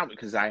older,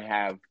 because I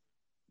have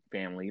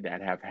family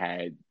that have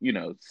had,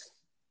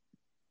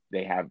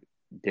 they have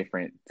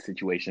different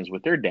situations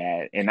with their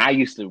dad. And I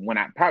used to, when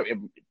I probably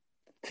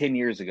 10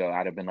 years ago,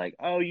 I'd have been like,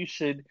 oh, you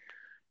should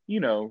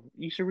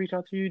reach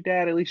out to your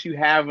dad. At least you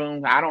have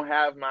him. I don't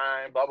have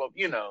mine, blah, blah.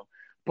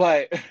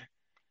 But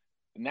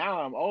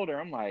now I'm older.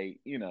 I'm like,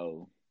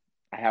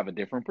 I have a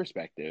different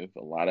perspective,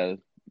 a lot of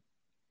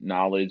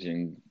knowledge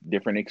and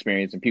different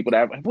experience and people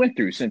that I've went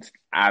through since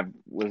I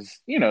was,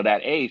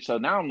 that age. So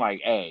now I'm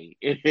like, hey,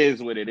 it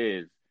is what it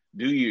is.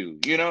 Do you?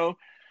 Yeah,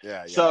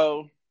 yeah.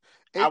 So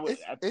I would,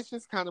 It's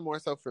just kind of more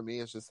so for me.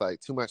 It's just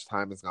like too much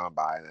time has gone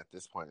by, and at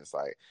this point, it's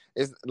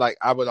like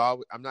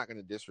I'm not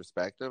gonna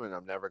disrespect him, and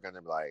I'm never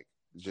gonna like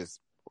just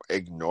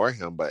ignore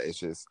him. But it's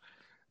just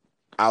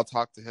I'll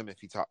talk to him if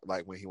he talk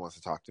like when he wants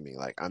to talk to me.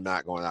 Like, I'm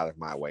not going out of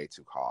my way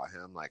to call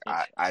him. Like,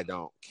 I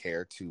don't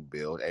care to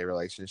build a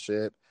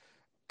relationship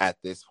at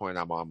this point,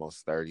 I'm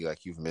almost 30.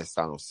 Like, you've missed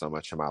out on so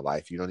much of my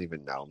life. You don't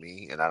even know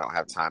me, and I don't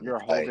have time to You're a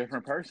whole play.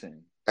 different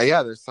person.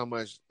 Yeah, there's so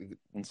much.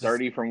 From Just,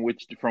 30, from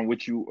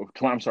which you,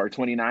 I'm sorry,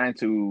 29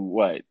 to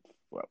what?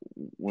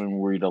 When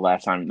were you the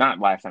last time? Not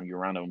last time you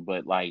were around them,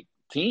 but like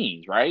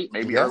teens, right?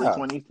 Maybe early yeah,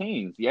 20s,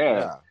 teens. Yeah,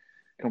 yeah.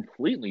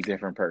 completely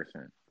different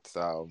person.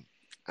 So,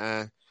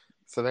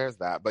 so there's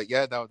that. But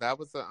yeah, though that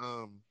was a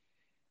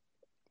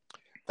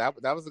that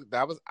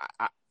was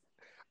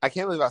I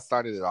can't believe I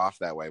started it off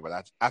that way,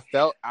 but I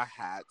felt I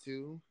had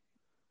to,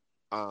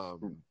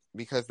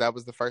 because that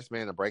was the first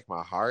man to break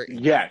my heart,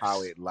 and that's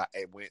how Yes.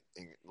 it went.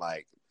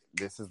 Like,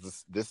 this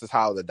is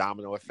how the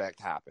domino effect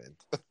happened.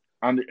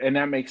 And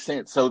that makes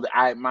sense. So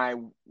now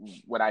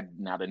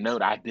the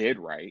note I did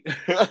write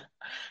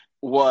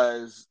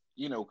was,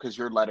 because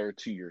your letter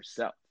to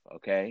yourself,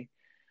 okay?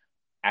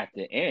 At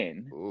the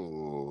end.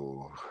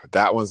 Ooh,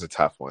 that one's a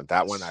tough one.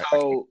 That one,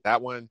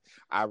 that one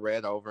I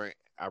read over.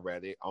 I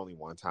read it only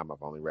one time.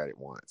 I've only read it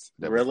once.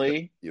 That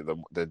really? Was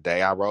the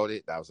day I wrote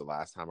it. That was the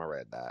last time I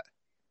read that.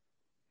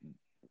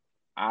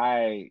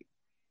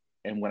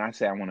 And when I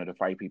say I wanted to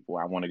fight people,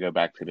 I want to go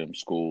back to them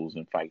schools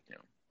and fight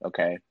them.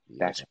 Okay,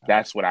 Yeah.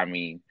 that's what I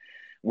mean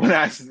when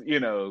I,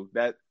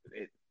 that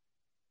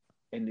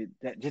it,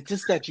 that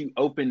just that you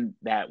open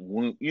that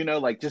wound,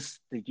 like just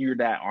that you're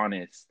that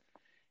honest,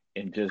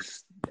 and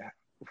just,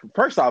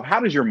 first off,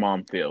 how does your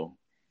mom feel?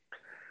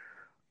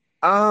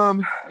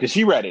 Did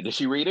she read it? Did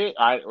she read it?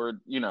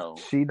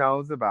 She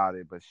knows about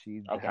it, but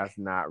she Okay. has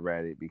not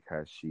read it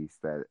because she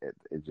said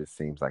it just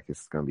seems like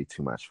it's going to be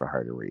too much for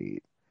her to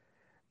read.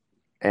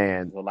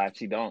 And a lot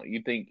she don't.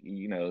 You think,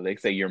 they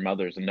say your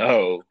mother's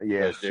no.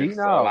 Yeah, she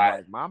knows.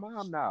 Like, my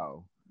mom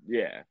know.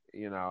 Yeah.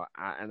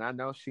 I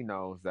know she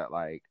knows that,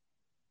 like,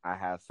 I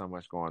have so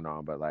much going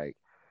on, but, like,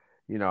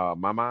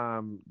 my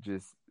mom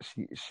just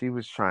she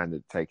was trying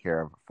to take care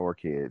of 4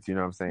 kids. You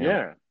know what I'm saying?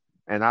 Yeah.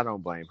 And I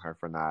don't blame her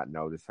for not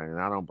noticing, and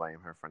I don't blame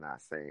her for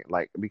not saying,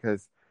 like,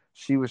 because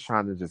she was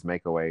trying to just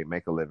make a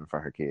living for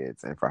her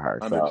kids and for her.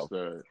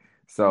 Understood.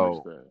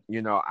 So, Understood.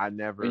 I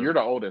never. And you're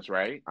the oldest,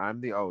 right?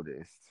 I'm the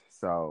oldest,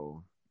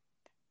 so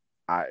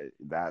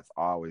that's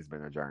always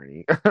been a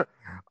journey.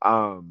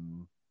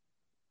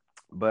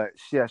 But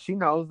she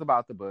knows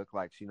about the book.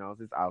 Like, she knows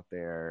it's out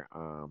there.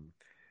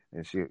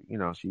 And she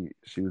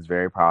was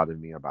very proud of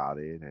me about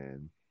it.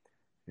 And,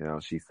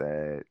 she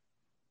said,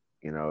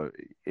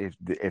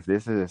 if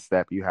this is a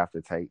step you have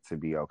to take to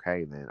be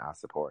okay, then I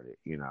support it,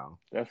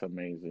 That's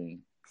amazing.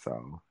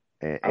 So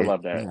I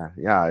love that.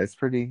 Yeah, it's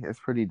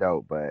pretty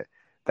dope. But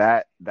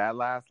that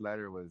last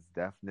letter was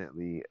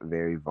definitely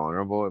very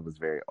vulnerable. It was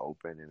very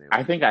open, and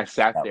I think I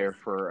sat there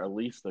for at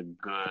least a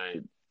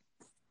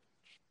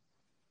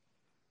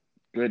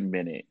good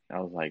minute. I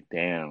was like,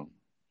 damn.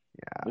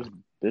 Yeah.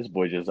 This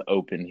boy just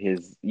opened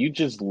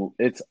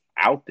it's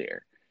out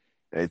there.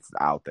 It's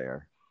out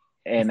there.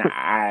 And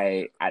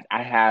I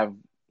have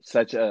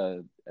such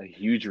a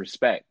huge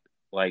respect.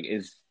 Like,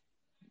 it's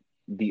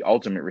the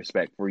ultimate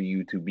respect for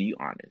you to be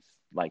honest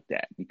like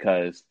that,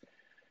 because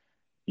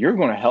you're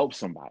going to help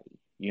somebody.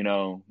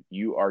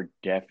 You are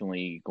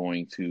definitely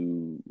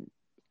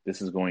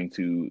this is going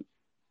to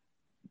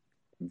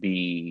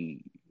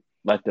be,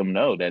 let them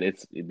know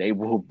that they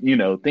will,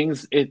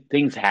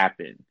 things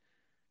happen.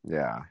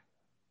 Yeah.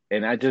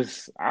 And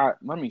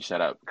let me shut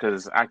up,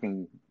 because I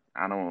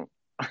don't.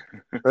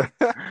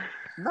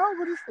 No,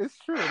 but it's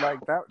true. Like,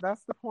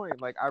 that's the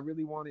point. Like, I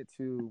really wanted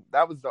to.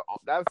 That was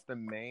the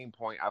main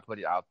point. I put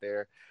it out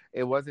there.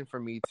 It wasn't for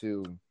me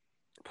to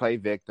play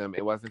victim.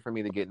 It wasn't for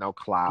me to get no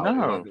clout.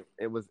 No.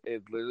 It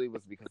literally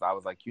was because I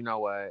was like, you know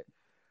what?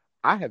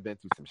 I have been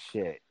through some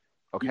shit.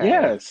 Okay.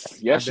 Yes.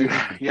 Yes.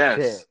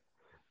 Shit.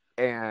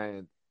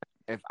 And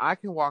if I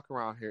can walk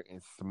around here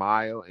and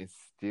smile and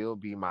still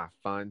be my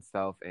fun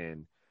self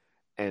and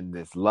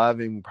this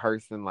loving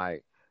person,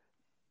 like,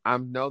 I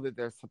know that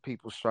there's some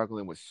people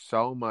struggling with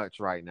so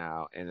much right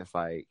now, and it's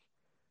like,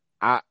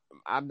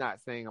 I'm not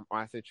saying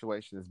my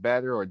situation is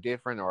better or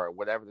different or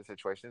whatever the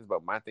situation is,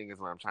 but my thing is,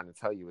 what I'm trying to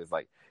tell you is,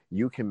 like,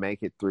 you can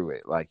make it through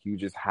it. Like, you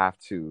just have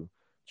to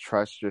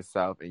trust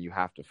yourself, and you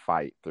have to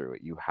fight through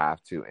it. You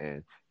have to,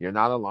 and you're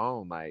not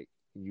alone. Like,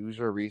 use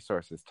your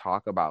resources,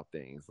 talk about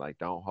things. Like,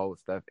 don't hold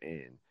stuff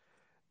in.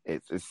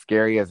 It's as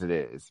scary as it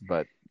is,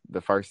 but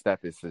the first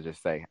step is to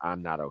just say,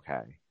 I'm not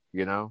okay,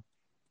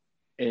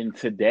 And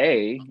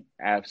today,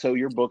 so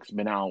your book's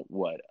been out,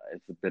 what?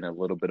 It's been a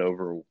little bit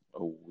over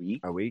a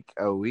week? A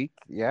week?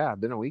 Yeah,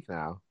 been a week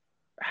now.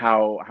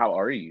 How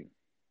are you?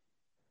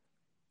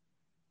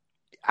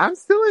 I'm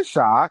still in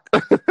shock.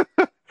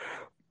 How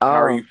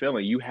are you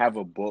feeling? You have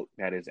a book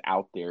that is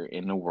out there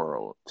in the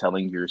world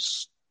telling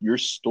your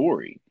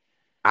story.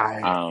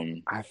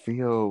 I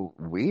feel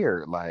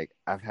weird. Like,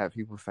 I've had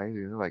people say to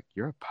me, like,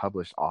 you're a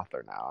published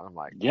author now. And I'm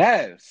like,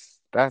 yes.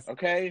 That's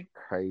okay.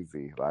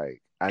 Crazy.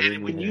 Like, I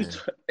didn't even...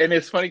 and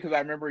it's funny because I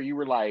remember you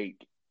were like,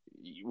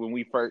 when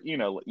we first,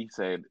 you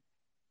said,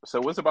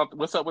 so what's up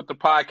with the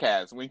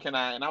podcast? When can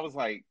I? And I was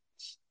like,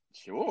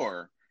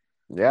 sure.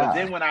 Yeah. But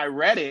then when I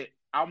read it,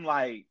 I'm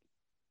like,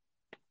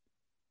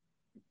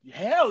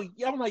 hell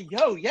yeah, I'm like,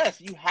 yo, yes,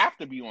 you have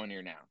to be on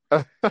there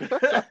now.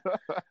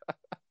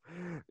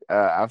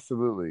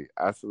 Absolutely,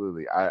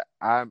 absolutely.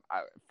 I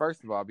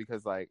first of all,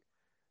 because like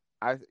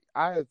I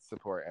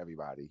support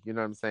everybody, you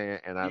know what I'm saying,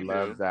 and I You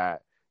love do.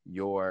 that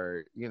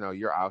you're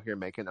out here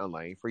making a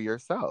lane for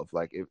yourself,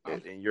 like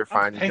I'm, and you're I'm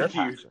finding your thank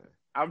you. passion,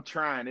 I'm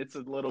trying. It's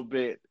a little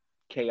bit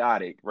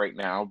chaotic right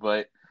now,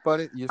 but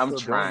but you're I'm still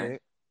doing trying.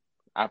 it.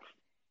 I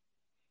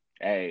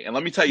Hey, and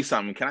let me tell you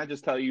something. Can I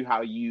just tell you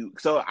how you?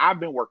 So I've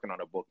been working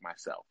on a book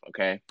myself.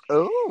 Okay,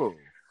 Oh,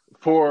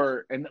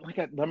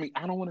 let me.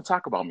 I don't want to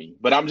talk about me,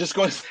 but I'm just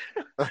going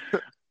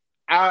to.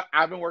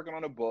 I've been working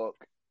on a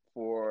book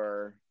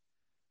for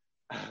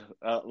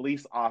at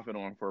least off and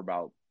on for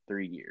about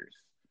 3 years,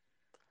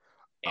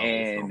 oh,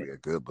 it's gonna and be a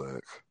good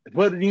book.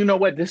 but you know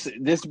what?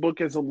 This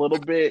book is a little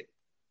bit.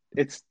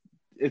 It's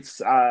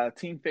it's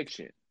teen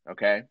fiction.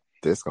 Okay,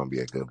 This gonna be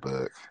a good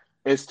book.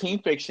 it's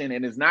teen fiction,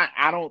 and it's not.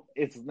 I don't.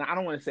 It's not. I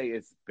don't want to say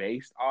it's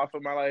based off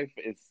of my life.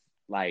 It's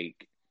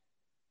like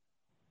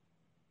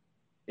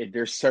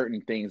there's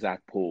certain things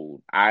I've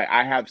pulled.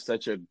 I have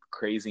such a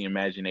crazy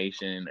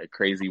imagination, a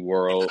crazy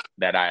world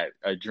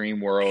a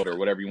dream world or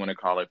whatever you want to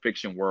call it,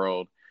 fiction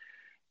world.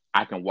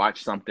 I can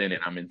watch something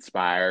and I'm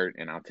inspired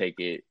and I'll take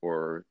it,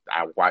 or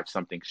I watch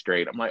something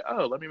straight. I'm like,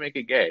 oh, let me make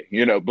it gay,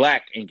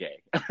 black and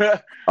gay.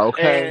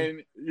 Okay.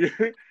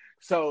 And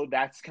so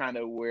that's kind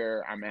of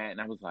where I'm at.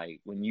 And I was like,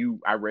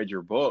 I read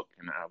your book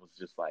and I was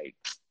just like,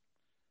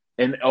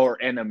 or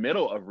in the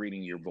middle of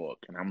reading your book,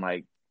 and I'm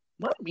like,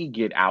 let me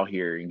get out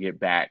here and get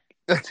back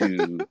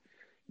to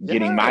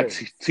getting my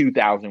Yes.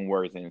 2,000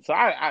 words in. So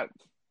I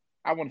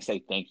want to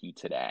say thank you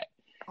to that.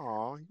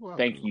 Oh, you're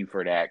Thank welcome. you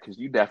for that, because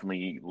you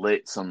definitely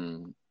lit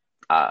some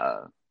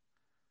uh,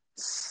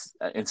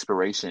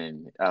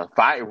 inspiration,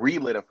 fire,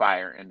 relit a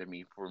fire into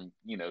me for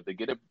to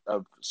get a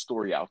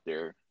story out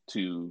there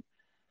to.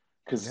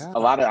 Because a Yeah.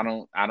 lot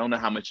of I don't know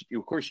how much.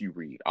 Of course, you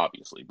read,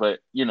 obviously, but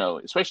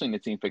especially in the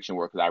teen fiction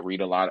world, because I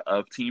read a lot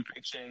of teen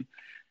fiction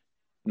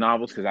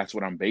novels, because that's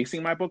what I'm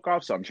basing my book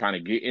off. So I'm trying to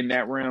get in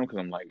that realm, because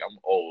I'm like, I'm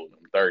old,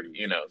 I'm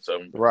 30, So,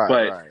 Right,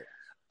 but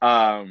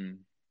right. um,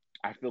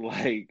 I feel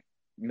like,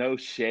 no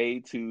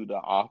shade to the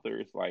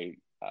authors, like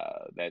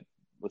that.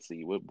 Let's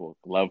see, what book?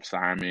 Love,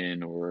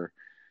 Simon, or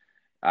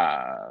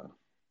uh,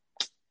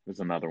 there's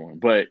another one.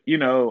 But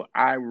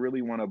I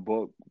really want a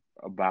book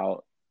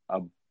about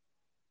a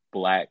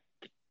black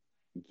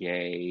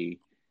gay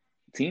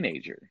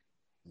teenager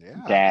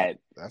Yeah, that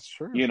that's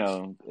true.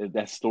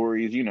 that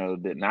stories,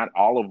 that not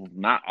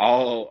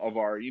all of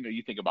our,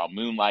 you think about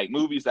Moonlight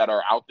movies that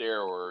are out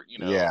there, or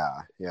Yeah,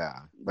 yeah.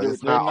 But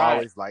it's they're not not.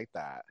 always like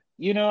that.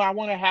 I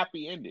want a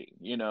happy ending.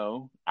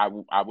 I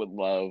would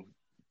love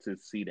to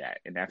see that,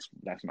 and that's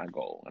my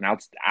goal. And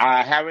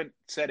I haven't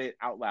said it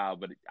out loud,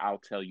 but I'll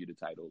tell you the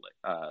title.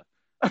 I'll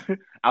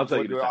tell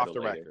We'll you the do it off title the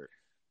later. record.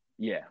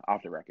 Yeah,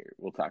 off the record.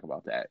 We'll talk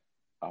about that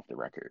off the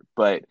record.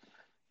 But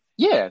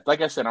yeah,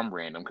 like I said, I'm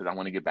random because I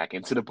want to get back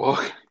into the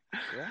book.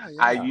 Yeah,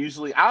 I yeah.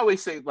 usually, I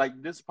always say,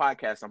 like, this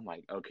podcast, I'm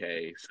like,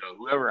 okay, so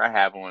whoever I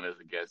have on as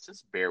a guest,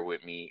 just bear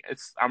with me.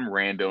 I'm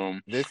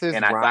random, This is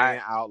and I thought,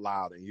 Ryan out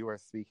loud, and you are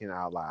speaking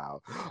out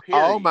loud. Oh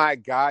period. my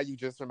God, you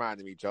just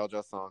reminded me.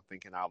 JoJo's song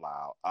Thinking Out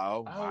Loud.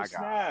 Oh Oh my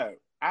God.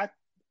 snap!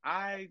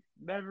 I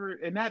never,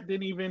 and that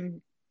didn't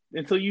even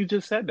until you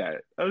just said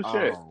that. Oh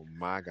shit! Oh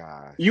my You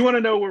gosh. want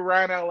to know where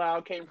Ryan Out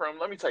Loud came from?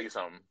 Let me tell you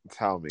something.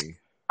 Tell me.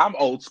 I'm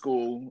old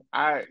school.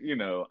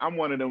 I'm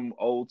one of them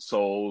old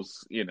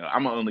souls.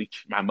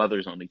 My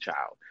mother's only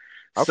child.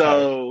 Okay.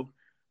 So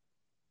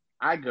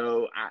I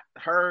go,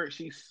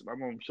 my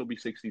mom, she'll be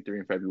 63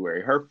 in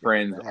February. Her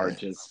friends are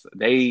Yes.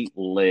 they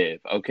live,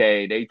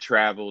 okay? They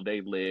travel, they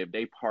live,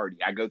 they party.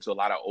 I go to a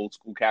lot of old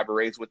school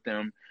cabarets with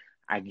them.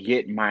 I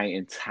get my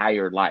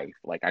entire life.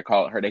 Like they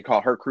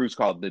call her cruise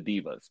called the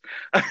Divas.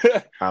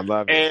 I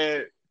love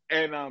it.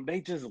 and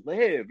they just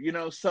live,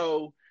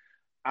 so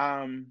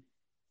um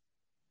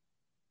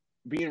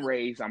being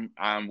raised,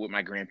 I'm with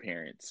my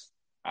grandparents.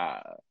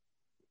 Uh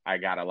I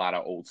got a lot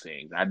of old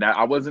sayings.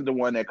 I wasn't the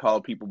one that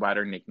called people by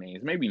their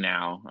nicknames. Maybe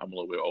now I'm a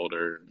little bit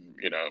older,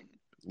 Yeah.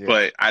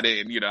 but I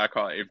didn't. I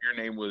call if your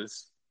name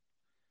was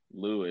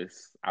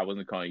Lewis, I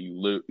wasn't calling you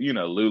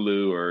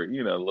Lulu, or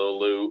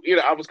Lulu.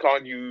 I was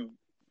calling you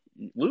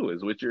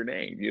Lewis with your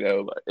name.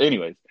 But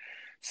anyways,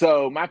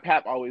 so my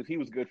pap always he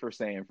was good for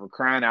saying for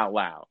crying out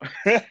loud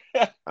when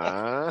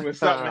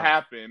something Uh,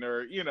 happened,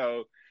 or.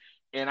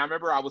 And I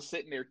remember I was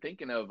sitting there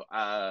thinking of,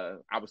 I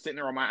was sitting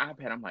there on my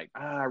iPad. I'm like,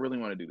 I really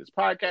want to do this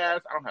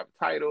podcast. I don't have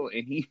a title.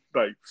 And he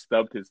like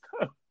stubbed his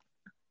toe.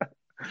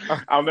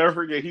 I'll never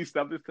forget. He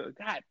stubbed his toe.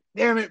 God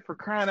damn it, for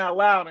crying out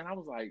loud. And I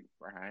was like,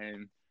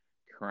 Ryan,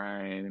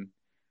 crying,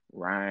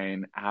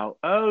 Ryan out.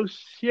 Oh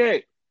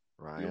shit.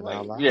 You're Ryan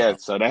out like, yeah.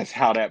 loud. So that's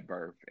how that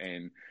birthed.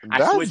 And I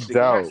That's switched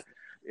again.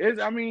 dope.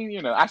 I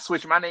mean, I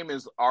switched. My name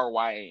is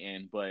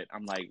Ryan, but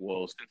I'm like,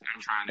 well, since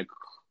I'm trying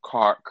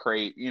to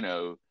create,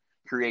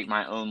 create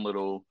my own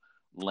little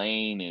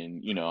Lane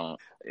and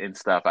and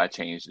stuff, I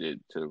changed it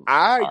to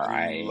I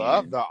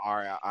love RIAN. the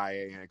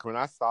RIAN. When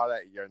I saw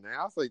that your name,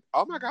 I was like,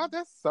 "Oh my god,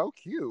 that's so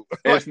cute!"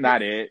 It's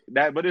not it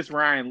but it's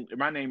Ryan.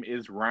 My name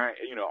is Ryan.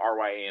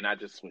 RYAN. I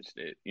just switched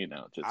it.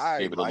 Just I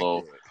gave it a like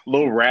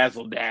little it.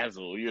 razzle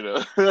dazzle.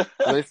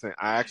 Listen,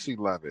 I actually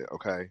love it.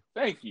 Okay.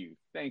 Thank you,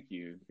 thank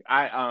you.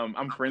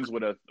 I'm friends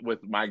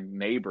with my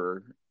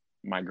neighbor,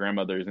 my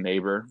grandmother's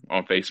neighbor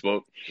on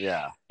Facebook,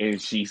 Yeah.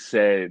 and she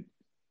said,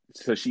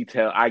 so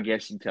I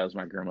guess she tells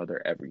my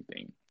grandmother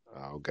everything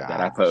Oh that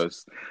I gosh.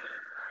 post.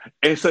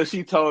 And so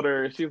she told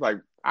her, she was like,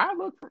 I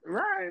look for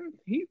Ryan.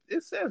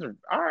 It says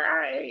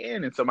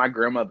RIAN. And so my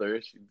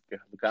grandmother,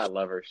 God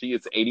love her, she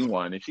is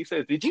 81, and she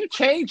says, "Did you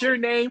change your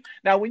name?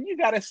 Now, when you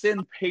got to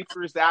send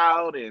papers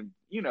out and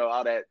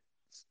all that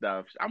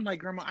stuff," I'm like,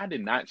 Grandma, I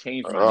did not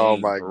change my Oh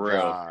name my for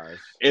real. gosh.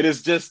 It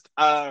is just,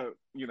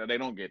 they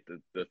don't get the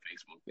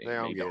Facebook They thing.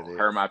 don't They get don't. it.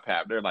 Her, my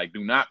pap, they're like,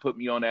 do not put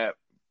me on that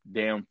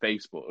damn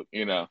Facebook.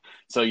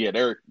 So yeah,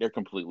 they're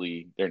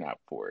completely, they're not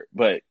for it.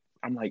 But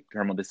I'm like,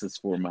 Grandma, this is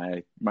for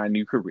my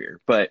new career.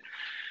 But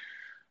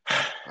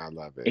I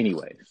love it.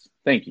 anyways,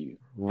 thank you. Thank you.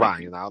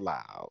 Ryan out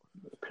loud.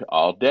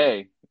 All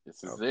day.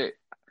 This is Okay. it.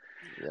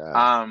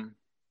 Yeah.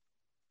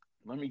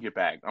 Let me get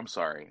back. I'm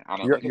sorry. I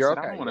don't, You're like I you're said,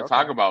 I okay. don't want to You're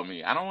talk okay. about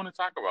me. I don't want to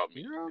talk about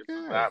me. You're This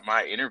is okay. not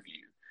my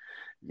interview.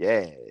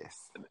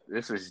 Yes.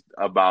 This is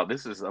about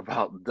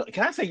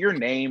can I say your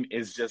name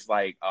is just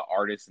like an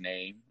artist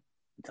name?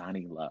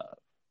 Donnie Love.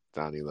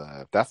 Donnie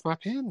Love. That's my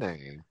pen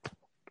name.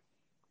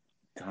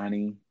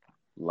 Donnie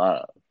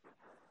Love.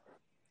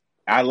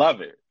 I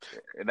love it.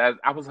 That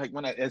I was like,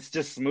 it's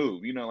just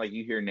smooth. Like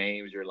you hear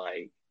names, you're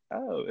like,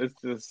 oh, it's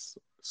just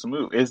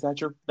smooth. Is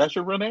that's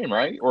your real name,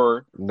 right?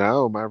 Or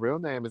No, my real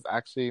name is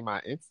actually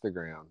my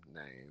Instagram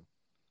name.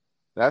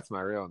 That's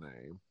my real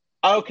name.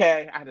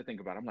 okay, I had to think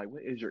about it. I'm like,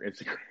 what is your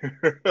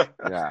Instagram?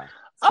 Yeah.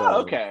 Oh,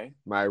 So okay.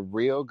 my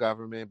real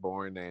government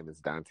born name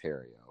is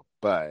Dontario.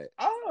 But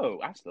Oh,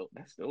 that's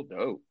still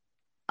dope.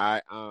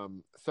 I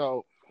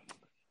so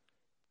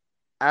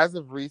as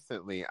of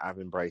recently I've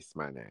embraced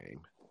my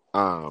name.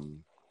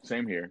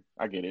 Same here.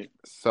 I get it.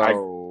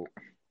 So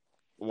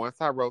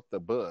once I wrote the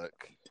book,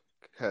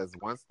 because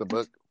once the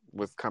book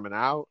was coming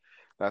out,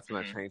 that's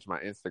when I changed my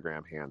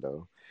Instagram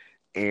handle.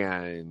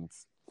 And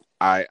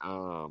I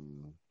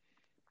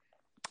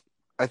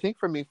think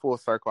for me, full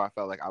circle, I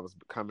felt like I was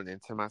coming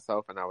into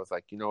myself, and I was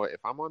like, you know what? If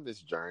I'm on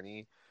this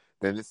journey,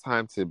 then it's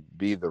time to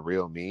be the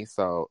real me.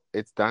 So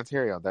it's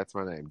Dontario. That's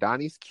my name.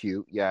 Donnie's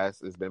cute.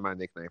 Yes, it's been my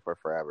nickname for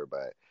forever,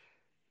 but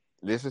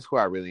this is who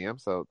I really am.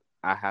 So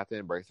I had to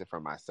embrace it for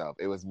myself.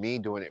 It was me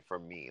doing it for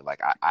me. Like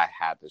I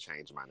had to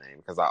change my name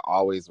because I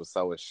always was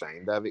so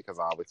ashamed of it because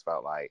I always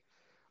felt like,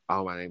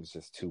 oh, my name is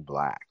just too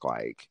black.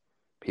 Like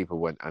people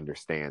wouldn't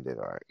understand it,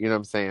 or you know what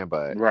I'm saying?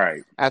 But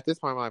Right. at this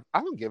point, I'm like,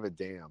 I don't give a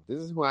damn.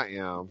 This is who I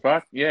am.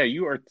 Fuck yeah,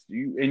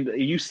 and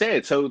you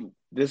said so.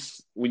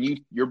 This when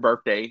your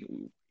birthday,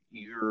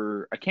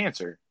 you're a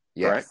Cancer,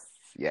 correct?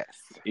 Yes.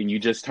 And you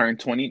just turned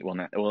 20.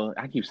 Well,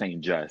 I keep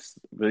saying just,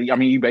 but I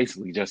mean you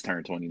basically just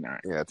turned 29.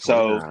 Yeah,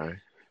 So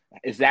 29.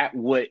 is that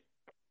what?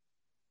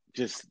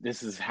 Just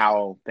this is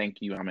how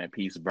thank you I'm at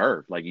peace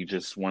birth. Like you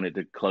just wanted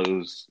to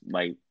close.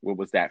 Like what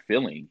was that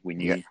feeling when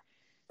Yeah. you?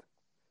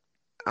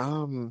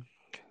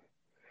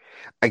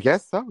 I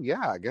guess so.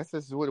 Yeah, I guess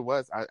this is what it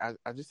was. I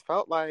just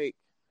felt like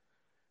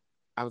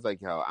I was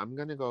like, yo, I'm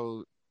gonna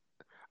go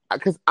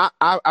because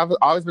I've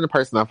always been a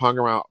person. I've hung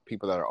around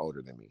people that are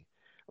older than me,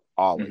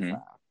 always Mm-hmm.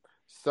 have.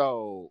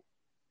 So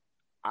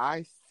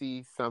I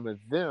see some of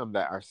them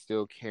that are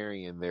still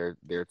carrying their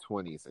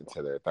 20s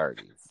into their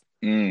 30s.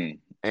 Mm.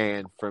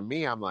 And for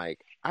me, I'm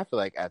like, I feel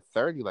like at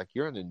 30, like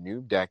you're in a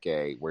new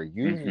decade where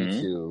you need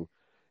to,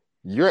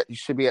 you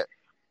should be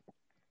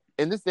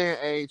in this day and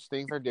age,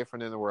 things are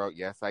different in the world.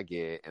 Yes, I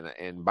get it.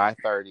 And by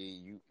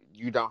 30,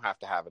 you don't have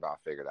to have it all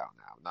figured out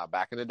now. Now,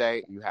 back in the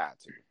day, you had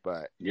to,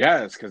 but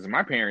Yes, because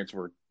my parents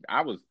were.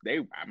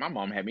 My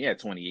mom had me at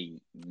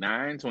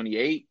 29,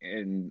 28,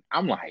 and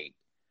I'm like,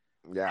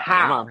 yeah,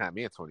 my mom how? had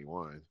me at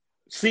 21.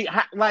 See,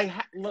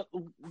 look,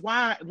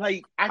 why?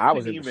 Like, I I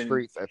was couldn't in the even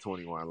streets at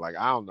 21. Like,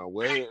 I don't know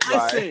what,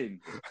 like,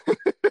 listen.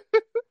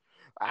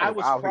 I I was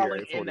was out here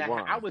crawling at in the.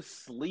 21. I was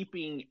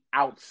sleeping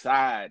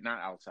outside, not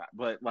outside,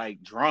 but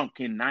like drunk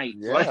in nights.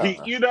 Like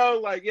Yeah.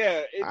 like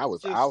yeah, I it's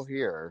was out just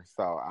here,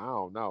 so I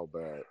don't know,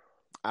 but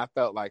I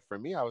felt like for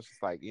me, I was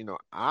just like,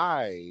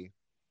 I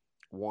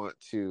want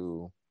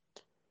to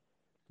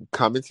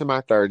come into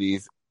my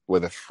 30s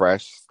with a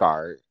fresh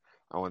start.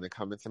 I want to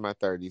come into my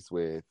 30s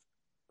with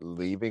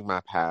leaving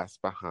my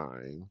past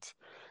behind.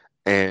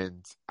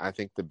 And I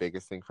think the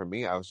biggest thing for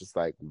me, I was just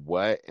like,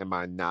 what am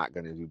I not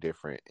going to do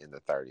different in the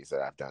 30s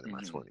that I've done in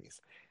my 20s?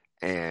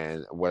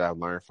 And what I've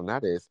learned from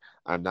that is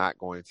I'm not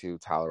going to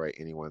tolerate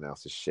anyone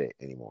else's shit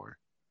anymore.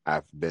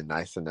 I've been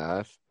nice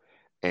enough.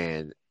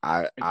 And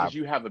because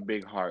you have a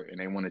big heart, and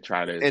they want to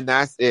try to and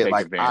that's it. take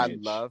Like I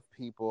advantage. love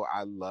people.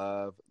 I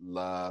love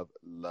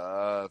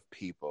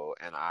people,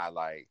 and I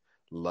like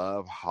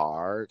love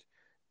hard.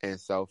 And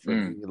so for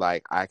Mm. me,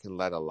 like, I can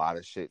let a lot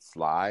of shit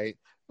slide.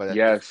 But at this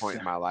Yes. point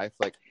in my life,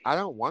 like, I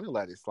don't want to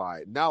let it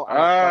slide. No, I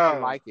don't fucking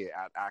Oh, like it.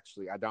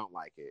 I don't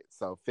like it.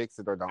 So fix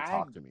it or don't I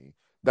talk to me.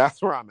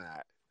 That's where I'm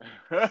at.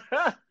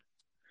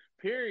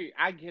 period.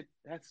 I get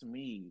that's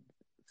me.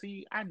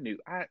 See, I knew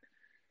That's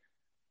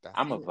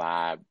I'm a it.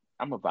 vibe.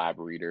 I'm a vibe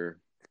reader.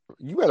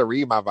 You better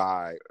read my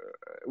vibe.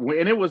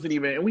 And it wasn't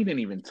even, and we didn't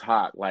even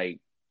talk. Like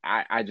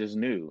I just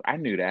knew. I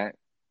knew that.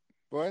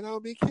 Boy,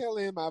 don't be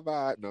killing my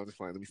vibe. No, just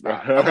fine. Let me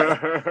stop.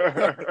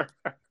 Okay.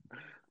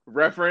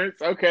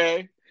 Reference,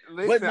 okay.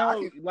 But Listen, no,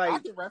 I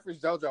like, can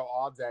reference JoJo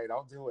all day.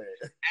 Don't do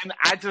it. and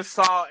I just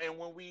saw, and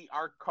when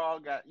our call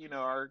got,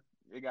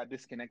 it got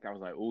disconnected. I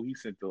was like, oh, he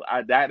sent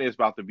that is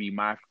about to be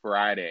my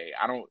Friday.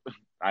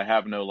 I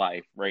have no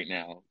life right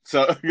now.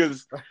 So,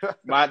 because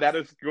that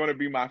is going to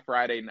be my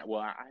Friday night.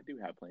 Well, I do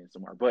have plans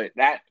tomorrow, but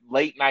that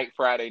late night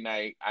Friday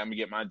night, I'm gonna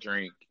get my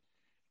drink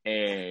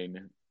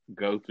and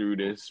go through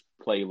this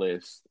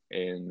playlist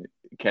and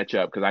catch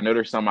up because I know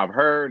there's some I've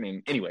heard.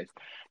 And anyways,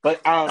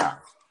 but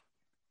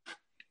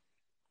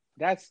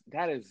that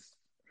is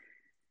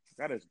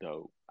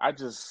dope.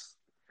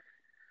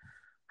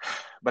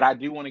 But I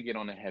do want to get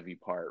on the heavy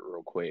part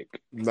real quick.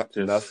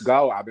 Let's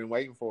go. I've been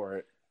waiting for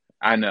it.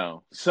 I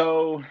know.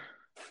 So,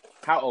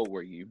 how old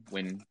were you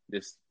when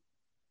the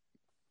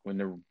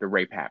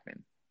rape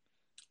happened?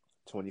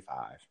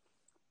 25.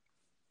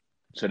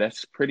 So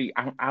that's pretty.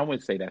 I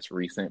would say that's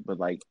recent, but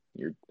like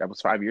that was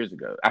 5 years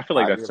ago. I feel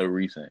like that's so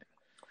recent.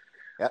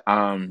 Yep.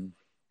 I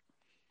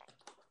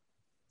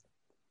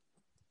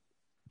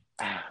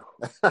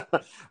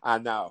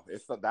know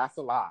that's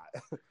a lot.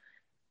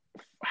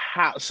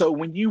 How? So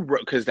when you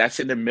wrote, because that's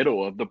in the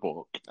middle of the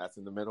book. That's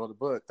in the middle of the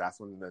book. That's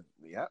when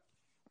yep.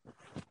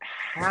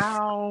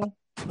 How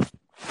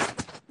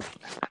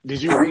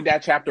did you read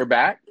that chapter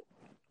back?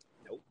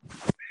 Nope,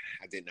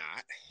 I did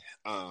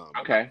not.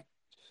 Okay.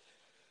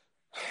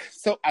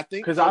 So I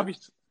think, because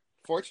obviously,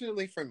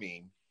 fortunately for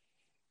me,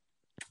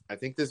 I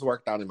think this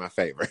worked out in my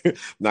favor. I'm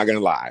not gonna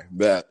lie,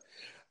 but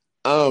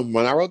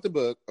when I wrote the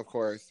book, of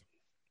course.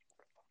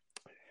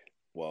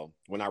 Well,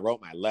 when I wrote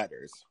my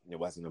letters, it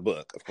wasn't a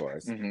book, of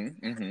course.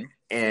 Mm-hmm, mm-hmm.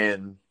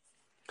 And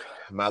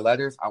my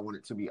letters, I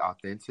wanted to be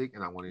authentic,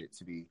 and I wanted it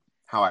to be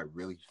how I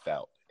really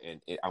felt.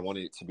 And I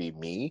wanted it to be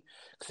me,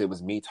 because it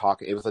was me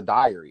talking. It was a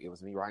diary. It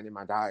was me writing in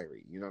my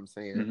diary. You know what I'm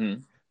saying?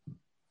 Mm-hmm.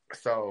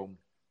 So,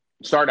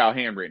 start out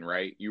handwritten,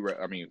 right? You were,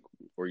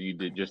 or you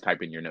did just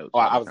type in your notes.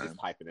 I was just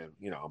typing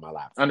in, on my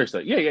laptop.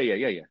 Understood.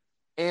 Yeah.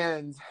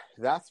 And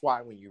that's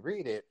why when you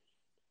read it,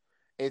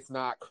 it's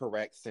not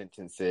correct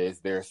sentences.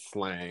 There's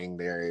slang.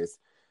 There's,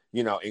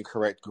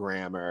 incorrect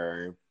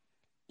grammar,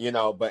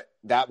 but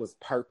that was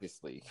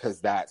purposely,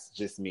 because that's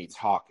just me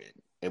talking.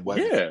 It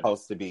wasn't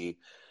supposed to be,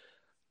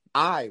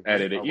 I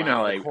edited.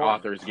 Like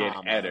authors get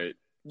edited.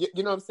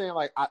 You know what I'm saying?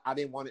 Like, I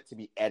didn't want it to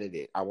be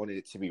edited. I wanted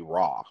it to be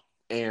raw.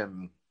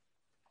 And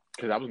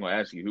because I was going to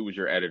ask you, who was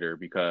your editor?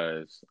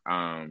 Because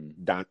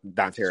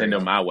Dontario. Send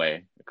them my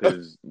way,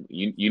 because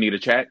you need a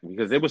check,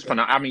 because it was fun.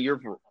 I mean,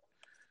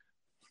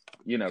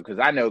 because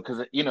I know,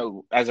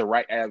 as a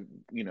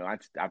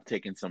I've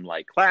taken some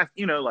like class,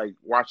 like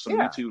watch some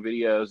YouTube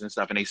videos and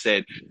stuff, and they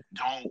said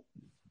don't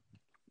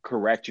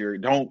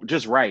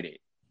just write it,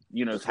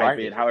 type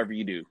it however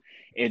you do,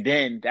 and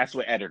then that's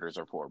what editors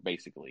are for,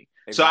 basically.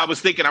 Exactly. So I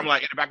was thinking, I'm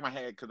like, in the back of my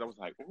head, because I was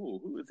like,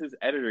 ooh, who is his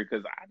editor?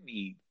 Because I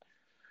need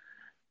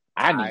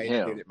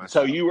him. Did it myself.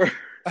 So you were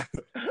I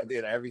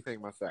did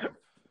everything myself.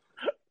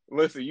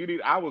 Listen,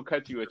 I will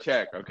cut you a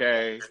check,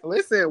 okay?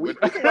 Listen, we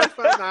can work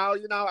something out.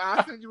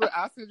 I'll send you an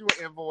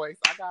invoice.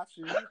 I got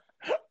you.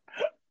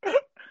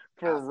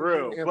 For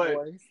real. But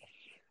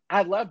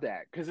I love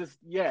that, because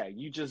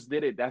you just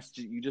did it.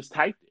 You just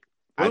typed it.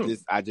 Boom.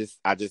 I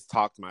just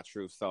talked my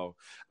truth. So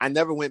I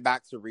never went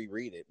back to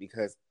reread it,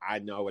 because I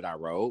know what I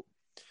wrote,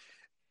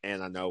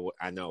 and I know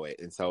it.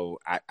 And so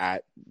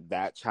I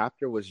that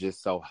chapter was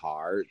just so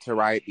hard to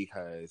write,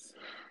 because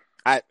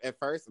at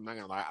first, I'm not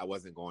gonna lie, I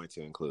wasn't going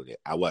to include it.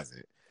 I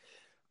wasn't.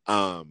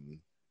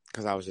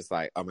 Because I was just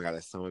like, oh my God,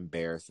 that's so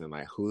embarrassing.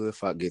 Like, who the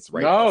fuck gets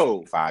raped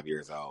at 5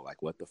 years old?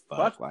 Like, what the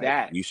fuck? Fuck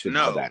that. You should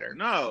know better.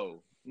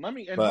 No.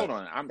 Hold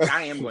on.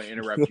 I am going to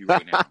interrupt you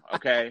right now,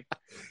 okay?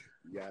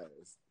 Yes.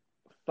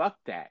 Fuck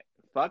that.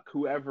 Fuck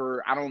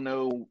whoever, I don't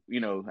know,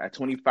 at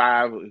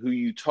 25, who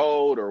you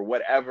told or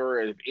whatever,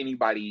 if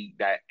anybody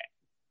that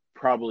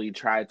probably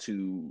tried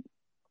to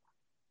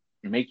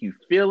make you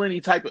feel any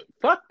type of,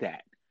 fuck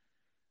that.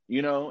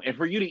 And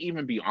for you to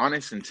even be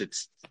honest and to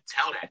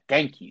tell that,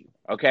 thank you,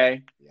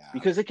 okay? Yeah.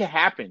 Because it can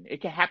happen.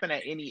 It can happen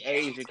at any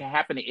age. It can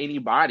happen to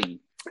anybody.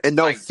 And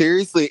no,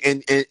 seriously,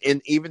 and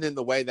even in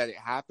the way that it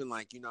happened,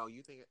 like,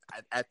 you think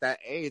at that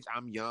age,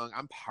 I'm young,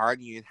 I'm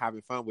partying,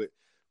 having fun with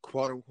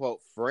quote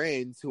unquote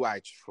friends who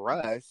I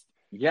trust.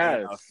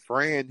 Yes. And a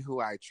friend who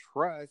I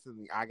trust,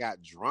 and I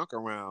got drunk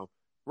around,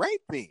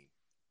 raped me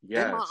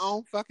in my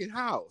own fucking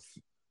house.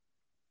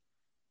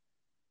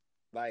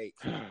 Like,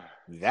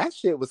 that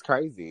shit was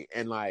crazy.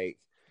 And like,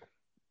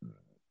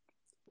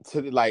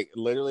 like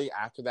literally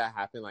after that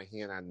happened, like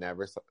he and I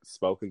never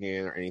spoke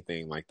again or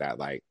anything like that.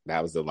 Like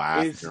that was the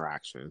last Is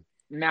interaction.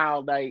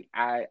 now like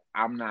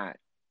I'm not.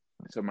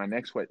 So my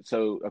next question.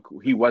 So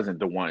he wasn't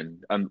the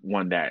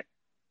one that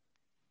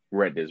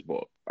read this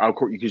book, of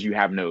course, because you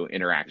have no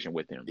interaction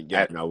with him,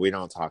 Yeah, no, we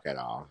don't talk at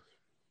all.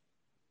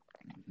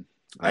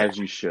 Like as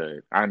you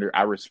should. I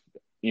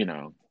you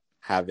know.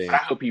 having, I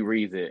hope he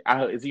reads it.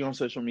 Is he on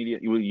social media?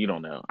 You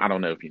don't know. I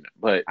don't know if you know,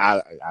 but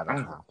I don't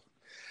I, know.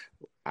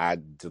 I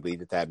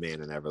deleted that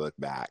man and never looked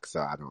back,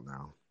 so I don't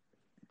know.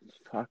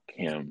 fuck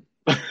him.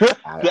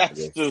 I That's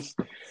just, just.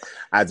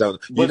 I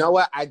don't. You But know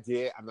what I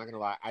did? I'm not gonna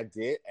lie. I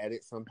did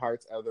edit some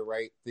parts of the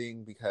right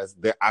thing because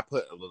I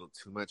put a little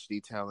too much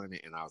detail in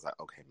it, and I was like,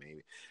 okay,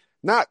 maybe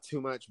not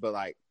too much, but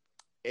like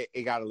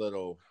it got a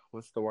little.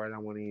 What's the word I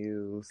want to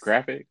use?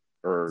 graphic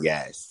or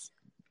Yes.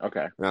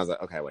 okay. And I was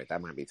like, okay, wait,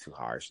 that might be too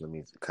harsh. Let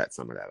me cut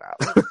some of that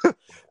out. Let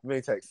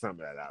me take some of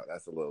that out.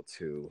 That's a little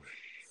too.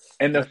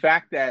 And the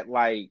fact that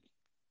like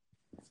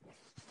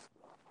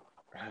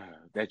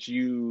that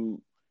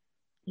you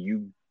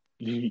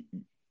he,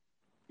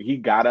 he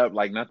got up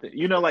like nothing.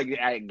 Like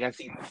I guess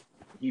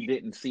he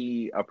didn't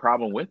see a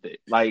problem with it.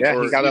 Like Yeah, he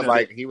or got up that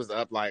like he was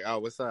up like, oh,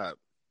 what's up?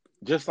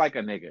 just like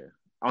a nigga.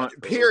 He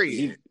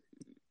Period.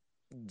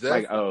 like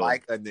Just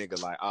like a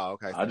nigga, like, oh,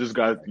 okay. I So just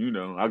got,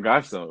 I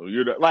got some,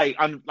 like,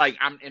 I'm,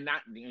 and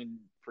not, and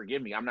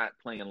forgive me, I'm not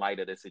playing light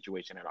of the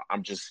situation at all.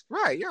 I'm just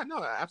right, yeah,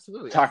 no,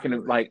 absolutely, talking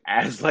absolutely. like,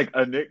 as like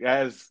a Nick,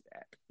 as,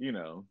 you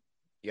know.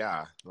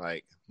 Yeah,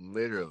 like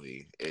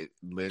literally, it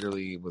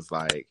literally was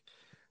like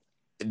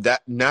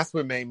that. And that's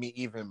what made me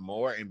even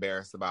more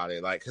embarrassed about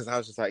it. Like, because I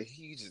was just like,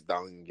 he just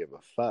don't even give a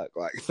fuck.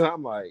 Like, so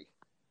I'm like,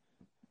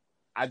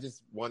 I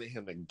just wanted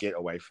him to get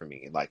away from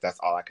me. Like, that's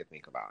all I could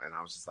think about. And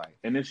I was just like,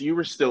 And this, you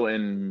were still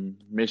in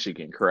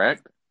Michigan,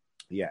 correct?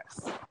 yes,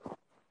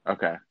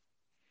 Okay.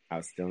 I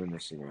was still in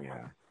Michigan.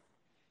 Yeah,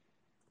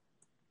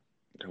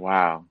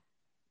 Wow.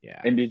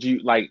 yeah. And did you,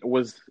 like,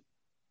 was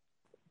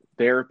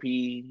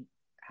therapy,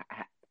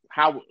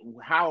 how,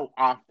 how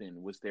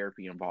often was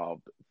therapy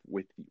involved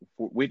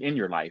within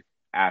your life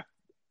after,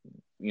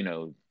 you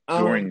know,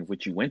 during Um,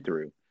 what you went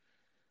through?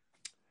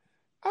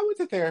 I went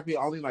to therapy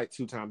only like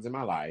 2 times in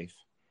my life.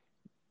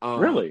 Um,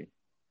 Really?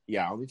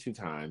 yeah, only 2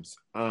 times.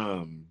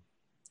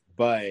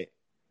 But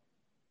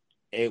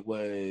it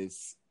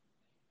was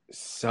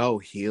so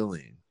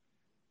healing.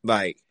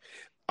 Like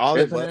all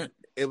it Isn't was, it?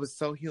 it was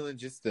so healing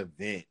just to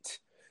vent.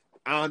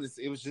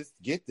 Honestly, it was just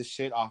get the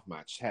shit off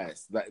my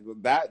chest.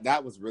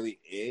 That was really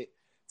it.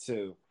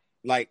 To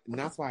like, and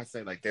that's why I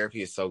say like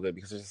therapy is so good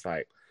because it's just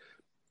like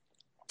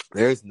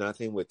there's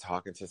nothing with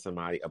talking to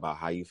somebody about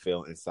how you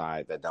feel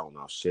inside that don't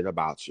know shit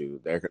about you.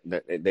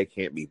 They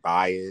can't be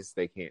biased.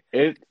 They can't.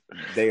 It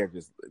They are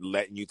just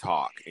letting you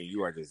talk, and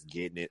you are just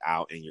getting it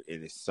out, and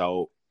it's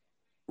so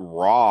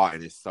raw,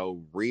 and it's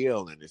so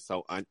real, and it's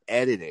so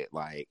unedited.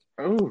 Like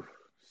oh,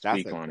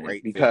 that's speak a on it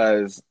great feeling.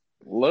 because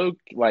look,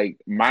 like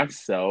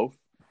myself,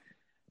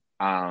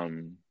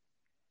 um,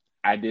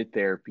 I did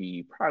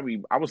therapy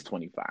probably I was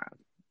 25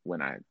 when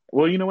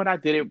well, you know what? I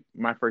did it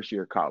my first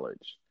year of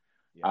college.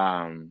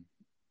 Yeah, Um,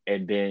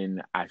 and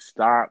then I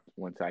stopped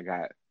once I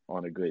got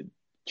on a good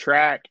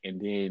track, and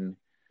then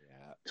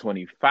yeah.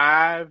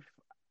 25,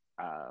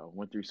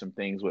 went through some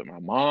things with my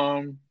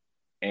mom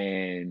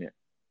and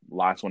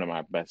lost one of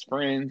my best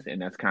friends,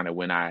 and that's kind of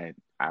when I,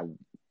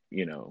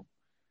 you know,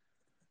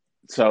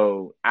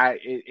 so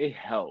it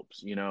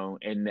helps,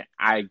 and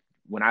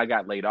when I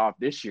got laid off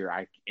this year,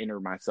 I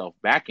entered myself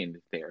back into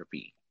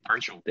therapy,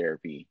 virtual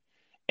therapy,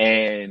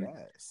 and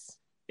Yes.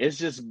 it's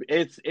just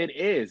it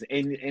is,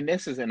 and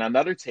this is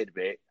another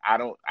tidbit. I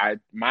don't I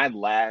my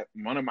lab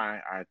one of my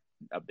I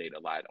update a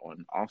lot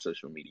on all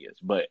social medias,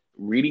 but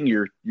reading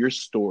your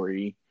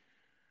story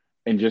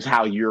and just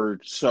how you're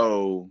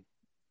so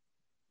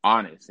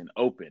honest and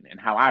open and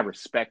how I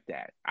respect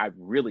that. I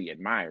really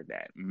admire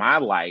that. My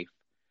life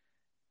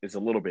is a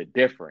little bit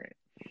different.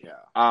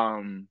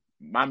 Yeah.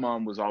 My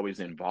mom was always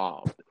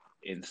involved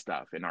in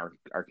stuff in our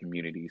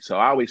community, so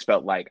I always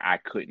felt like I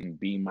couldn't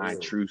be my Ooh.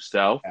 true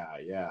self Yeah.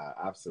 Yeah.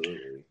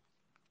 Absolutely.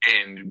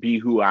 and be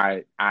who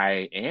I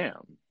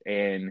am,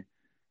 and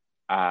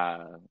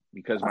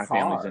because my That's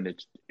family's hard.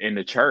 in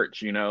the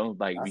church,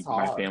 like That's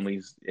my hard.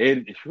 family's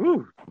That's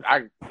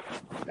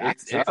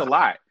it's a tough.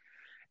 lot,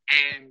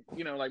 and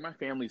like my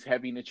family's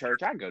heavy in the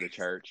church. I go to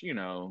church,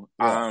 Yeah.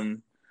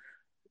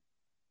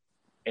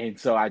 and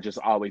so I just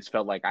always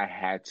felt like I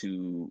had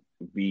to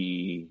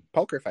be,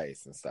 Poker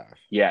face and stuff.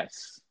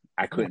 yes,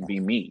 I couldn't Yeah. be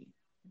me.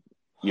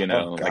 Oh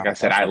Like God, I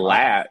said, that's I a lot.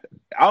 laugh.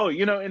 Oh,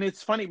 and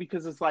it's funny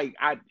because it's like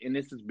and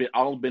this has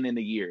been in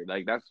the year.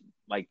 Like that's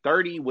like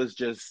 30 was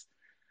just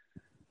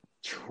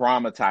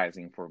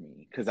traumatizing for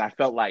me because I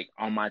felt like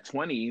on my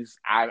 20s,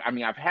 I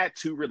mean I've had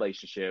two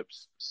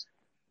relationships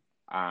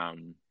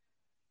um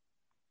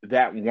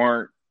that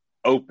weren't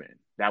open,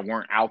 that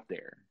weren't out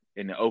there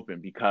in the open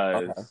Okay.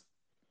 because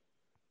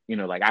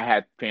like I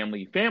had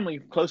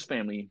close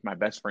family, my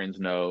best friends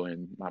know,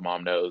 and my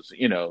mom knows,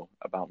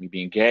 about me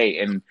being gay.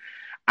 And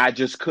I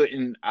just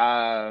couldn't,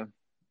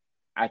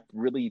 I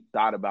really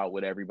thought about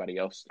what everybody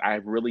else. I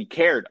really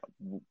cared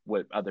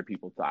what other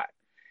people thought,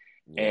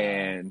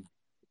 Yeah.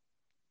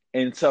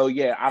 and so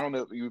yeah, I don't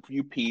know if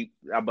you peep,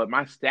 but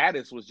my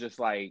status was just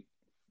like,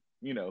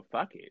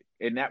 fuck it,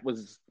 and that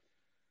was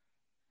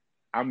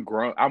I'm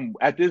grown. I'm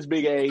at this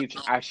big age.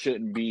 I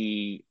shouldn't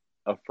be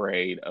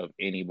afraid of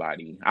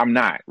anybody. I'm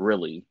not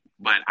really,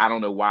 but I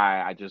don't know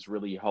why. I just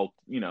really hope,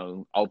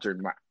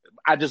 altered my.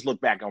 I just look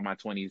back on my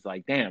 20s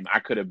like, damn, I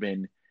could have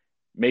been.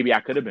 Maybe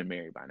I could have been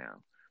married by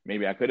now.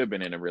 Maybe I could have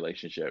been in a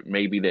relationship.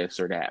 Maybe this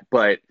or that.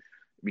 But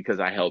because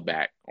I held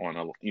back on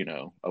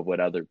of what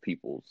other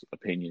people's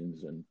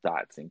opinions and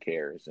thoughts and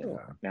cares, and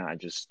Yeah. now I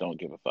just don't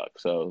give a fuck.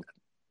 So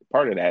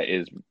part of that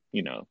is,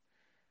 you know,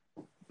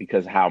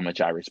 because how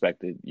much I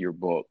respected your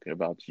book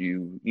about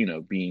you,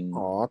 being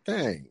Oh,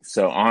 thanks.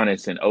 so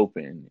honest and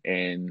open.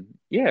 And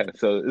yeah,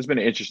 so it's been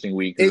an interesting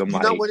week because I'm You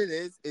know like, what it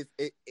is?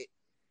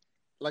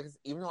 Like,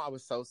 even though I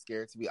was so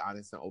scared to be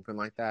honest and open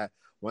like that,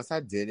 once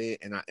I did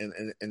it, and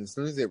as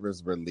soon as it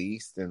was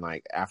released, and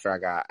like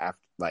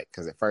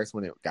because at first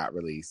when it got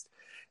released,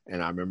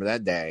 and I remember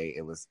that day,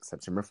 it was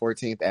September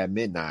 14th at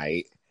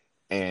midnight,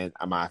 and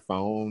my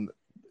phone,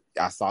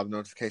 I saw the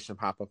notification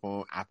pop up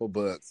on Apple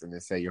Books, and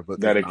it said your book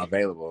is that, now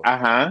available.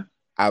 uh-huh.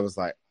 I was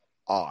like,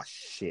 oh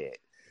shit!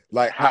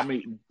 Like How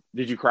many,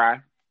 did you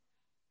cry?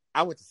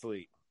 I went to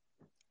sleep.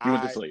 You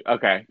went to I sleep.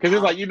 Okay. Because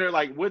it's I like,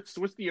 like, what's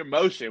the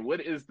emotion?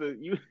 What is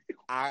you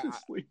I, to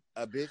sleep?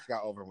 a bitch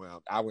got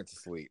overwhelmed. I went to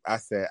sleep. I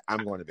said,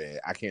 I'm going to bed.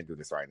 I can't do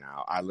this right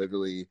now. I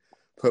literally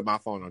put my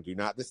phone on do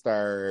not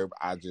disturb.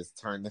 I just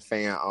turned the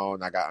fan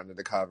on. I got under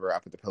the cover. I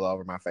put the pillow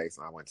over my face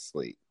and I went to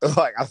sleep.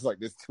 Like, I was like,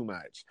 this is too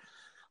much.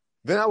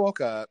 Then I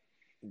woke up,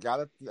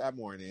 got up that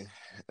morning,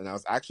 and I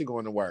was actually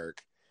going to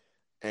work.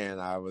 And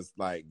I was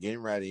like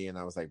getting ready, and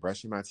I was like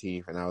brushing my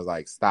teeth, and I was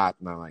like stopped,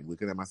 and I'm like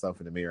looking at myself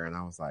in the mirror, and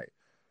I was like,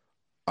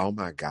 oh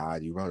my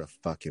God, you wrote a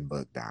fucking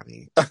book,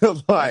 Donnie.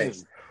 Like,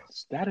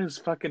 that is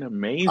fucking oh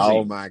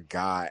amazing. my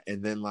God.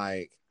 And then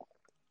like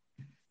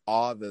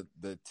all the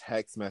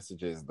text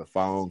messages, the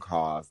phone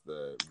calls,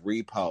 the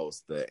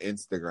reposts, the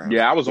Instagram, the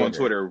Yeah, I was on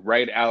Twitter.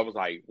 Twitter I was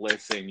like,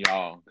 listen,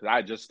 y'all, because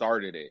I just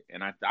started it,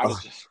 and I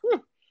was just,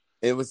 whew.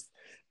 It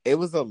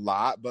was a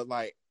lot, but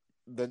like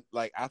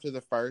after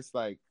the first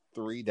like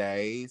 3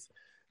 days,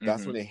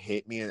 that's when Mm-hmm. it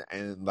hit me,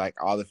 and like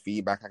all the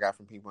feedback I got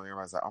from people, and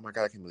everyone was like, oh my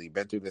God, I can't believe you've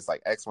been through this,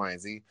 like X, Y,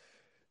 and Z.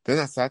 Then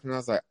I sat there and I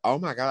was like, oh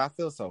my God, I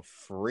feel so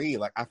free.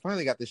 Like I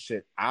finally got this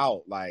shit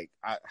out. Like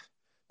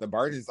the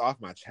burden's off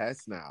my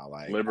chest now.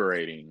 Like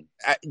Liberating.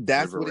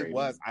 that's what it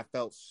was. Liberating. I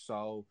felt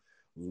so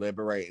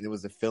liberated. It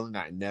was a feeling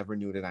that I never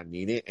knew that I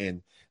needed.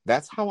 And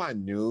that's how I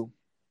knew.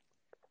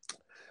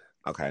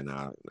 Okay,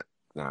 now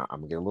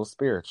I'm getting a little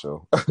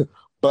spiritual.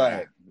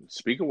 But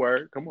Speak a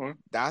word. Come on.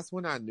 that's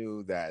when I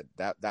knew that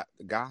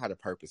God had a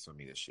purpose for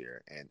me this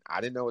year. And I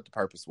didn't know what the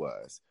purpose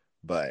was,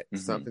 but Mm-hmm.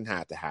 something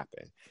had to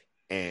happen.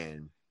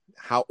 And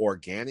how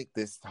organic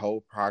this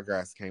whole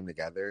progress came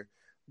together,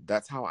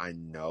 that's how I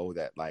know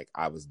that like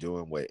I was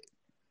doing what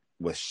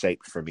was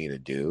shaped for me to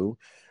do.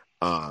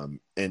 And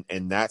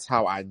that's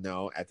how I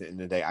know at the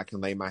end of the day I can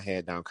lay my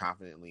head down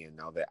confidently and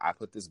know that I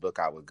put this book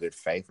out with good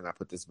faith, and I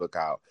put this book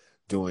out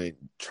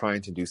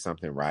trying to do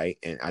something right,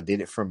 and I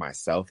did it for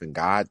myself, and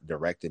God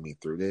directed me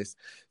through this.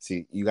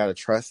 See, you got to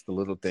trust the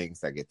little things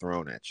that get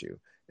thrown at you,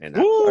 and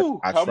I Come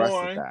trusted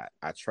on. that.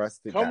 I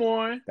trusted Come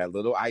on. that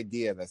little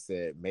idea that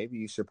said maybe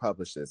you should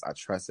publish this. I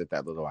trusted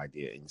that little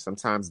idea, and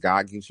sometimes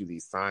God gives you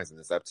these signs, and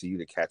it's up to you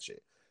to catch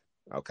it.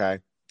 Okay,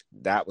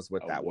 that was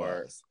what A that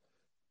word. was,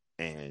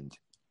 and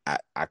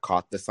I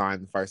caught the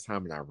sign the first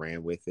time, and I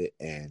ran with it,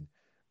 and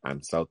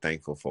I'm so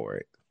thankful for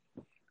it.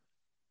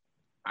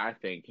 I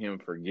thank him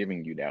for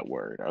giving you that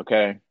word.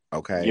 Okay.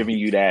 Okay. Giving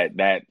you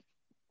that.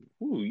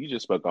 Ooh, you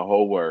just spoke a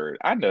whole word.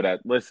 I know that.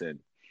 Listen,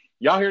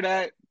 y'all hear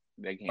that?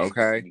 They can't.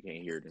 Okay. You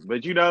can't hear them,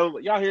 but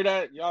y'all hear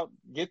that? Y'all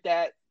get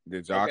that?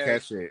 Did y'all Okay.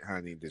 catch it,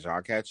 honey? Did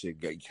y'all catch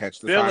it? Catch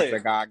the Feel signs it.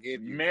 that God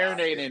gives you.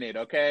 Marinate in it.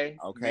 Okay.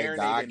 Okay, Marinate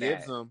God in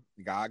gives that. them.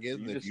 God gives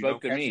You them. If just you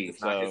spoke don't to catch it, me.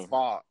 it's not His So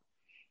fault.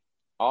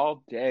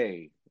 all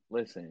day,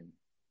 listen.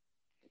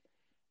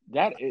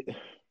 That is.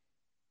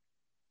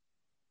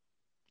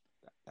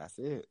 That's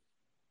it.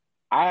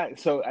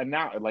 And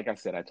now, like I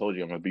said, I told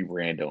you I'm gonna be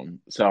random.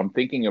 So I'm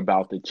thinking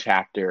about the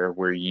chapter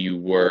where you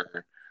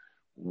were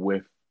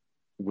with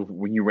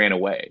when you ran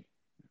away.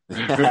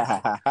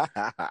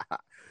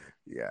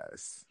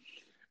 Yes.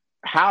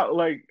 How,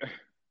 like,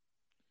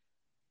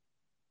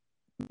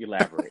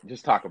 elaborate?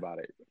 Just talk about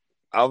it.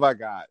 Oh my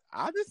God.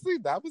 Honestly,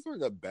 that was one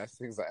of the best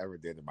things I ever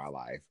did in my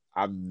life.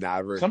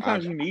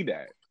 Sometimes you need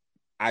that.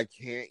 I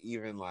can't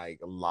even like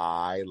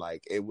lie.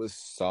 Like it was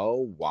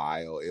so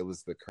wild. It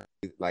was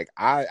like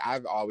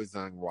I've always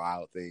done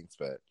wild things,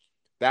 but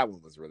that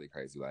one was really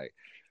crazy. Like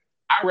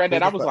I read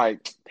that. I the was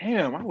like,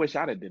 damn, I wish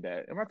I'd have did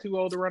that. Am I too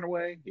old to run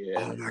away? Yeah,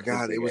 oh my it's this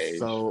God, big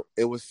age.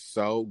 it was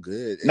so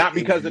good. Not It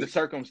was because of the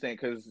circumstance,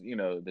 because the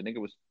nigga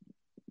was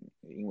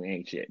he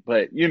ain't shit.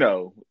 But you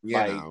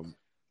like know,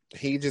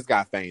 he just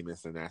got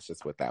famous, and that's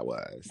just what that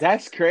was.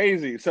 that's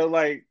crazy. So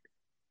like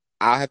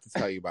I'll have to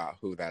tell you about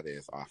who that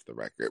is off the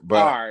record. All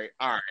But right,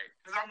 all right.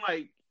 Because I'm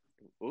like,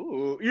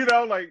 ooh, you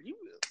know, like you,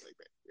 like,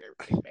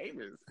 everybody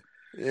famous.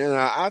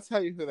 I'll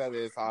tell you who that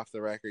is off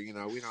the record. We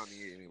don't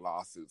need any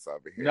lawsuits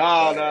over here.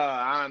 No, But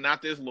no,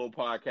 not this little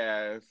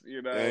podcast.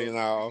 You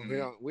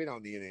know, we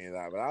don't need any of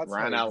that. But I'll tell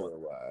Ryan you who Allen. it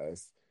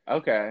was.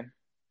 Okay,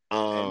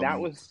 and that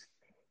Um, was,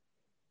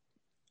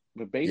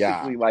 but yeah,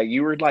 basically, like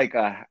you were like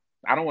a.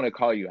 I don't want to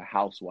call you a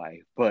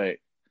housewife, but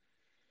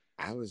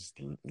I was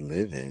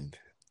living.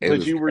 It but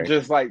was you were crazy.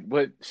 just like,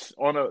 but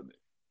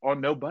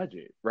on no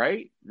budget,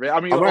 right? I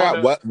mean, Oh my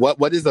on god, a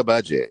what is the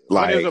budget?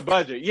 what is a Like,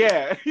 budget?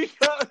 Yeah,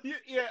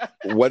 yeah.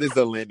 what is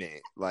the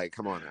limit? Like,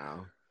 come on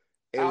now.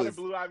 It Out of was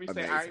blue, I be saying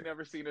I ain't amazing.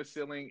 never seen a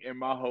ceiling in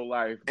my whole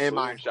life. In Boom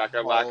my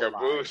shakalaka, whole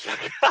boom life.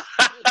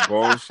 shaka.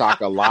 Boom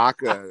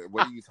shakalaka.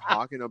 What are you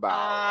talking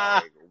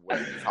about? Like, what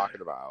are you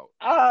talking about?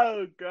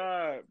 Oh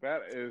God,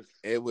 that is.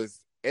 It was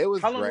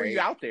How long were you great.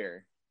 out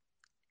there?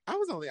 I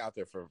was only out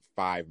there for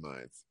 5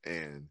 months,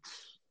 and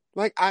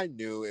like I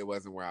knew it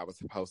wasn't where I was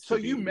supposed So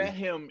to you be. met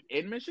him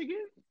in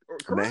Michigan, I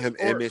met correct? him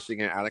in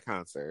Michigan at a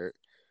concert,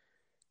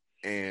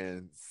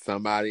 and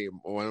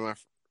one of my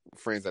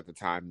friends at the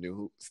time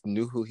knew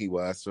who he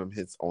was from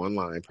his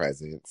online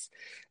presence,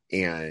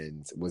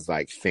 and was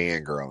like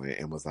fangirling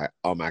and was like,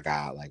 "Oh my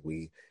god, like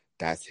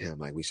that's him.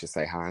 Like we should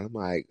say hi." I'm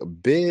like,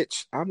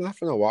 "Bitch, I'm not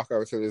gonna walk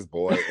over to this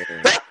boy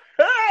and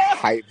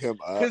hype him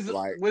up." Because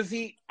Like, was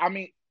he? I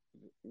mean,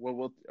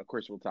 well, of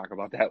course we'll talk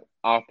about that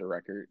off the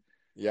record.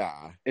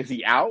 yeah, Is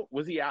he out?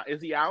 Was he out?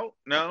 Is he out?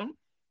 No.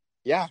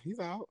 yeah, he's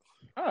out.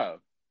 Oh.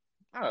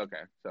 Oh,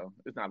 okay. So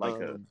it's not like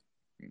a.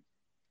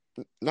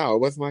 No, it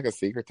wasn't like a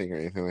secret thing or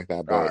anything like that.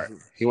 All But right.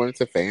 he wanted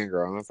to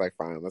fangirl, and I was like,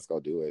 "Fine, let's go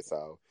do it."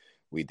 So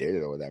we did it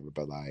or whatever.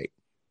 But like,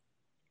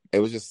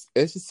 it's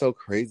just so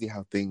crazy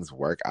how things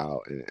work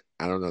out, and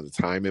I don't know. The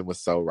timing was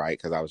so right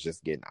because I was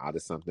just getting out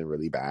of something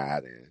really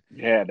bad, and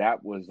Yeah,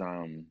 that was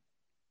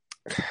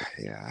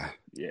yeah,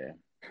 yeah.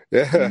 You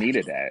yeah,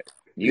 needed that.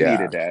 You yeah.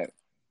 needed that.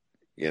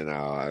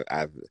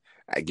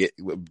 I get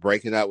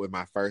breaking up with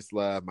my first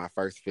love, my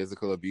first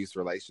physical abuse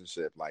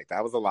relationship. Like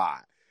that was a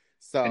lot.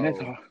 And that's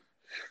So all.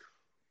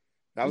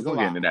 that We're was a gonna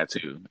get lot. into that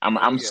too. I'm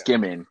Yeah,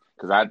 skimming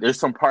because there's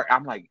some part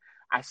I'm like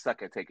I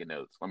suck at taking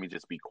notes. Let me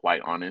just be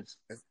quite honest.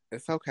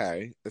 it's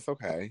okay. It's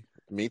okay.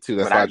 Me too.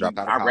 That's But why I dropped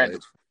out of I read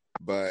college.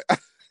 But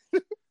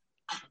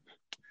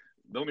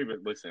don't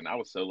even listen. I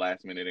was so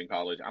last minute in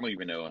college. I don't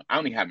even know. I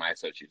only had my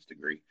associate's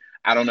degree.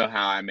 I don't know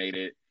how I made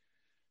it.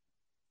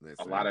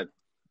 A lot listen, of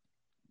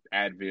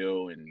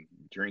Advil and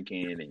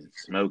drinking and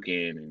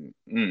smoking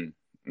and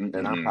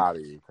and I'm proud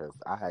of you because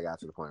I had got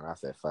to the point where I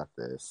said, "Fuck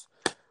this."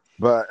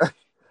 But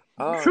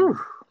Whew.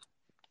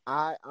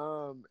 I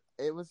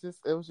it was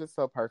just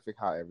so perfect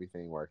how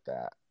everything worked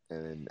out,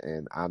 and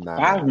I'm not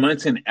 5 mad.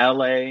 months in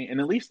LA, and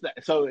at least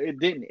so it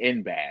didn't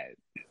end bad.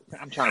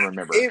 I'm trying to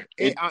remember.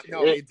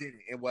 No, it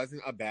didn't. It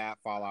wasn't a bad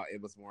fallout.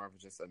 It was more of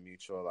just a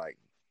mutual like,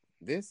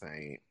 this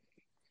ain't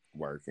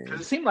working.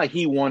 It seemed like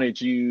he wanted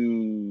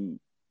you.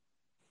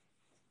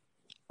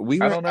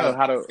 We I were. don't know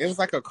how to. It was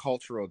like a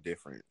cultural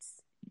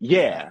difference.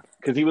 Yeah,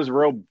 because he was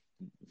real.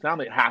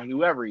 Sounded how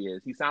whoever he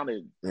is. He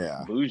sounded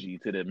Yeah. bougie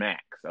to the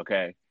max.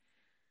 Okay,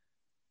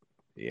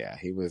 Yeah,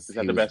 he was. is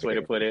that the best way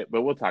to put it?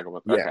 But we'll talk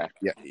about that.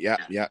 Yeah, Okay. yeah.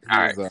 He All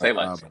was right. Say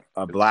less.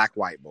 a black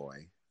white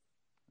boy.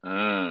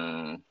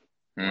 Mm.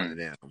 One of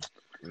them.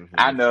 Mm-hmm.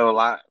 I know a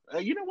lot.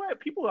 You know what?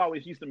 People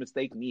always used to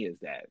mistake me as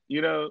that.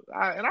 You know,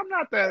 and I'm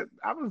not that.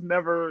 I was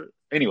never.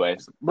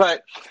 Anyways,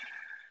 but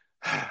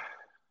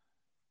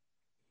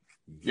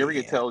you ever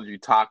get told you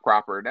talk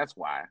proper? That's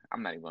why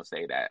I'm not even gonna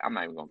say that. I'm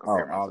not even gonna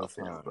compare myself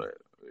to him. But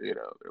they're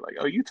like,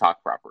 "Oh, you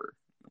talk proper."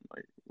 I'm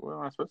like, "Well,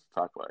 I'm supposed to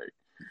talk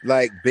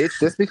like, bitch,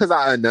 just because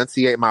I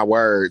enunciate my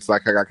words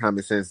like I got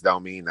common sense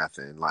don't mean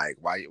nothing. Like,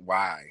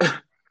 why?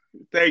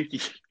 Thank you.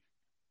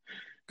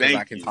 Because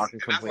I can talk in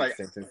complete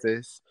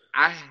sentences.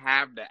 I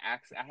have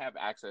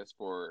access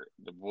for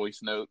the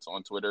voice notes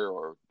on Twitter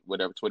or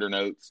whatever, Twitter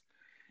notes.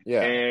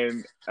 Yeah.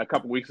 And a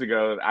couple weeks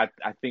ago, I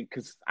think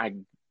because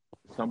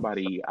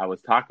somebody I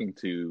was talking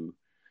to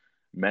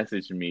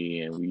messaged me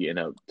and we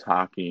ended up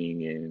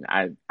talking,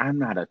 and I'm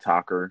not a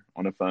talker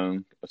on the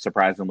phone.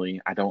 Surprisingly,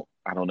 I don't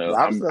know.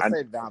 I was gonna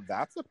say now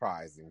that's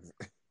surprising.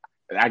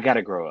 I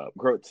gotta grow up.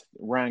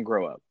 Ryan,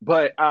 grow up.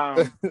 But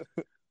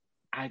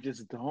I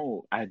just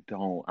don't. I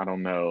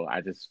don't know.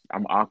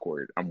 I'm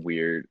awkward. I'm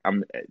weird.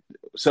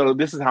 So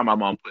this is how my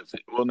mom puts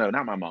it. Well, no,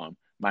 not my mom.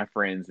 My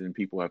friends and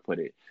people have put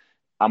it.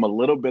 I'm a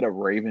little bit of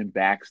Raven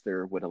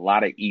Baxter with a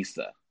lot of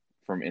Issa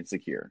from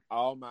Insecure.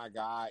 Oh my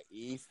God,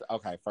 Issa.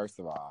 Okay, first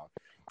of all,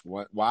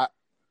 why?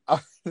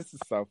 Oh, this is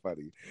so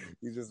funny.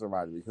 You just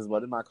reminded me because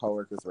one of my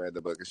coworkers read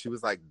the book and she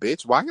was like,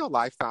 "Bitch, why your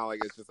life sound like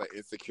it's just an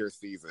Insecure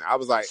season?" I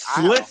was like,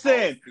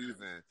 "Listen,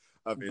 season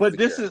of Insecure." But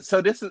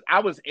this is I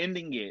was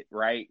ending it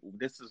right.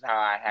 This is how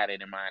I had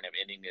it in mind of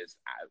ending this.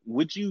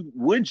 Would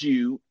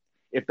you,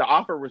 if the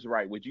offer was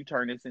right, would you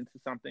turn this into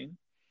something?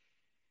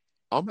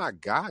 Oh my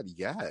God,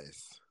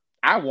 yes.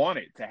 I want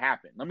it to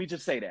happen. Let me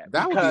just say that.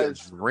 That would be a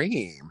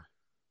dream.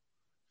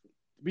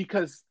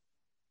 Because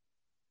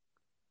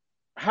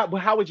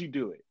how would you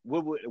do it?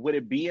 Would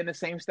it be in the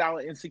same style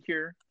of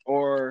Insecure,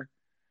 or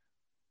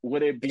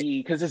would it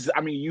be because it's?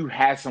 I mean, you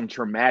had some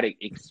traumatic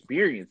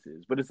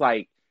experiences, but it's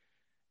like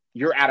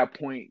you're at a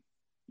point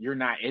you're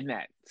not in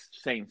that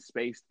same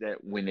space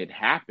that when it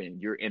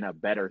happened, you're in a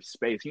better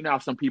space. You know how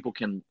some people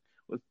can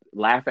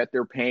laugh at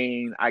their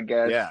pain, I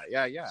guess,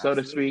 Yeah, so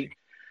to speak, absolutely.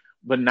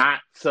 but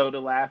not so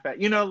to laugh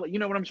at. You know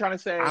what I'm trying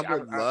to I say.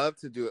 would love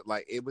to do it.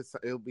 Like it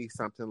would be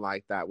something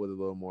like that with a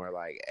little more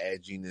like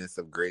edginess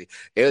of gritty.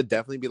 It would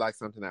definitely be like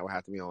something that would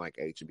have to be on like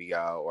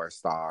HBO or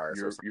Stars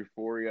or Your something.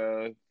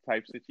 Euphoria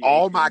type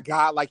Oh my situation.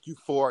 God, like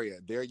Euphoria.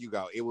 There you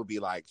go. It would be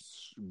like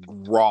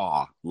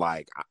raw,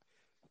 like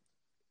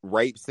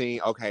rape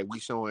scene. Okay, we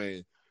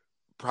showing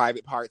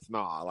private parts.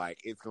 Nah, like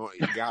it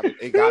gotta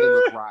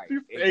look right.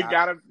 It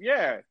gotta,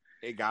 yeah.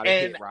 It gotta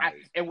hit And right.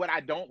 and what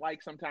I don't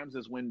like sometimes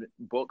is when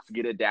books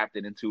get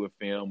adapted into a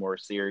film or a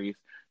series,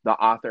 the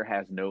author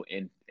has no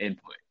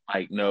input,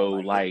 like No,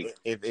 no like like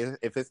if it's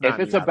if not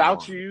me, it's I don't about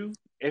want it. you,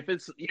 if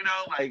it's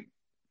like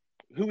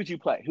who would you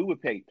play? Who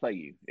would play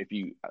you if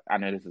you? I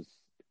know this is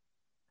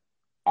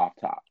off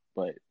top,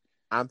 but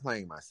I'm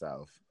playing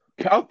myself.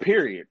 oh,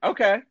 period.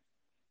 Okay, yeah,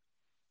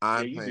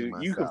 I'm you playing do.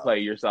 You can myself. play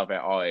yourself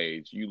at all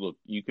age.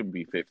 You can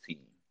be 15.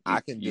 I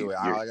can do it.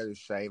 All You're I gotta do is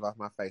shave off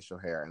my facial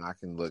hair and I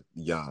can look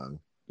young.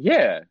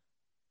 yeah.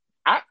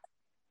 I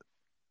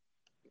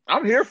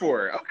I'm here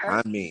for it. Okay,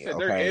 I'm you me, said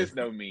there okay? is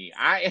no me.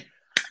 I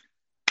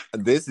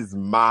This is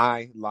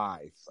my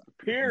life.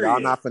 Y'all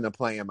period. not finna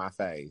play in my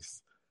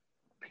face.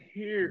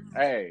 Period.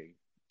 Hey,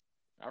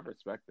 I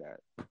respect that.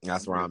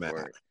 That's I'm where here I'm for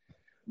at. it.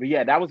 But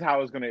yeah, that was how I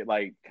was gonna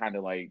like kind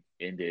of like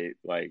end it.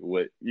 Like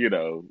what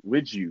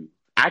with you,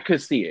 I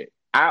could see it.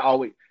 I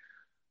always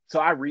so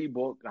I read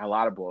a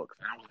lot of books,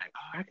 and I was like,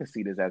 oh, I can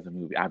see this as a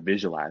movie. I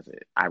visualize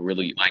it. I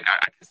really like.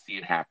 I can see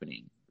it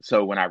happening.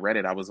 So when I read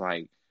it, I was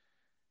like,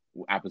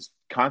 I was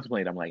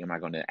contemplating. I'm like, am I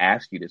going to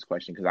ask you this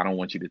question? Because I don't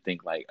want you to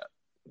think like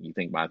you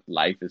think my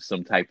life is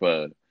some type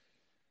of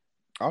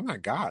Oh my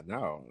God,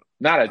 no.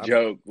 not a I,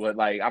 joke, but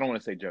like I don't want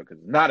to say joke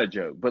because it's not a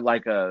joke, but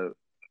like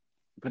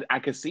but I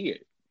could see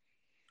it.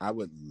 I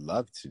would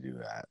love to do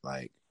that.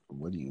 Like,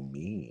 what do you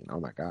mean? Oh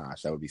my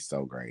gosh, that would be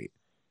so great.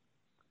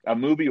 A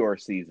movie or a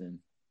season.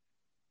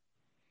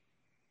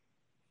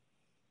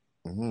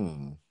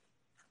 Mm.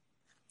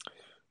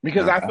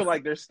 Because Now I feel that's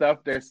like there's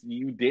stuff that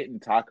you didn't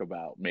talk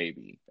about.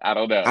 Maybe I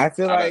don't know. I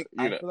feel I don't. like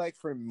I feel like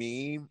for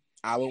me,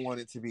 I would want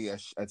it to be a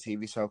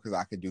TV show because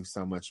I could do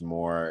so much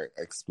more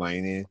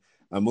explaining.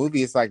 A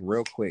movie is like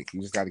real quick.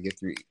 You just got to get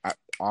through.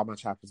 All my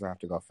chapters have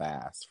to go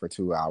fast for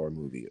 2 hour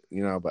movie,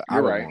 But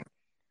You're right.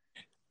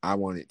 I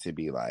want it to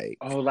be like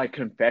Oh, like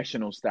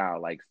confessional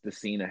style, like the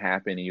scene to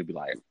happen, and you'd be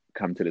like,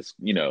 come to this.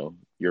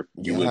 You would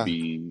yeah.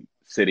 be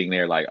sitting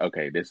there like,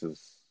 okay, this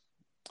is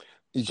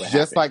It's what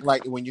just happened.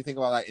 like when you think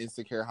about like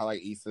Insecure, how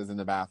like Issa's in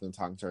the bathroom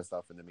talking to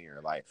herself in the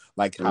mirror,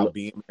 like how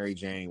being Mary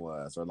Jane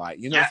was, or like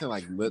what Yeah. I'm saying,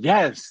 like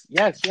Yes.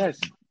 that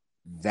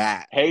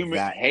that Hey,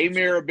 energy.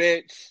 mirror,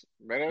 bitch.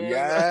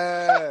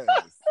 Yes,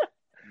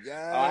 Oh,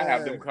 I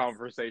have them yes.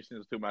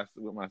 conversations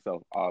with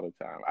myself all the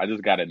time. I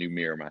just got a new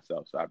mirror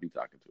myself, so I be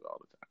talking to it all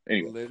the time.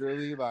 Anyway,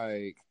 Literally,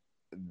 like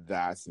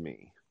that's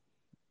me.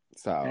 that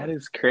So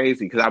is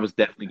crazy because I was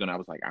definitely gonna. I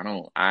was like,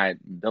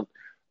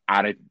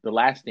 the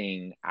last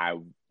thing I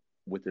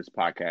with this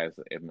podcast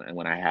and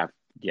when I have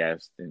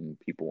guests and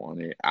people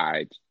on it,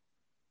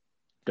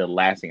 the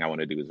last thing I want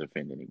to do is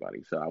offend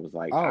anybody. So I was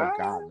like, oh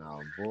God, no,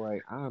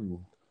 boy,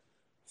 I'm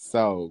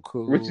so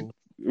which cool.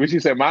 which you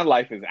said, my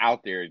life is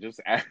out there, just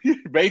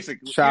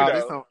basically,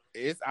 Child,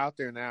 it's out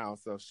there now.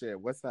 So shit,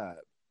 what's up?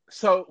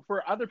 So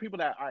for other people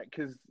that,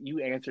 because you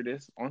answer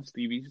this on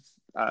Stevie's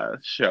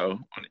show,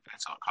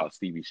 that's all called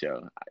Stevie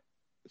Show.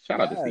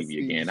 Shout out to Yes, Stevie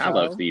Stevie again. I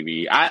love Show.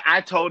 Stevie.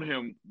 I told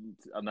him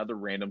another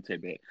random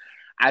tidbit.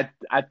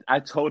 I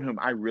told him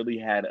I really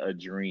had a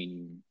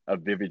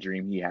vivid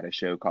dream. He had a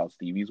show called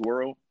Stevie's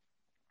World.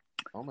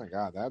 Oh my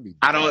God, that'd be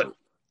I don't. dope.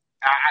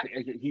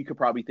 He could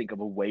probably think of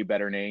a way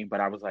better name, but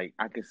I was like,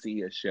 I could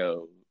see a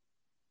show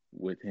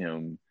with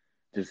him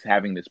just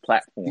having this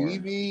platform.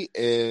 Stevie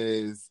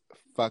is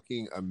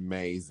fucking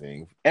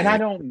amazing, And I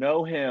and don't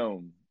know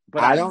him,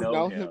 but I I don't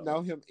know him.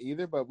 know him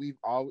either. But we've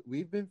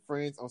been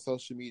friends on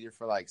social media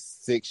for like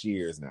 6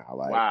 years now.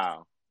 Like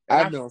Wow. And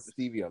I've known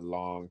Stevie a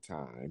long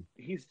time.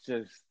 he's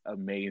just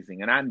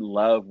amazing. And I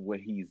love what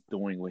he's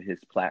doing with his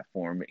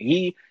platform.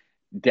 He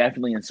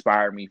definitely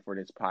inspired me for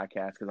this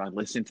podcast because I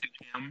listened to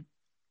him,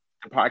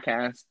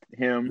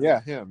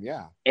 Yeah, him.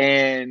 Yeah,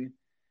 and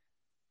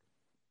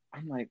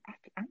I'm like,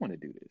 I want to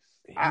do this.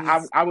 he's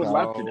I would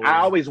love to. I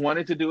so. always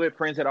wanted to do it.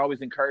 Friends had always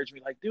encouraged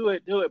me, like, do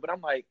it. But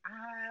I'm like,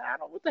 I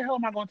don't. What the hell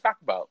am I going to talk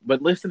about?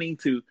 But listening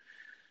to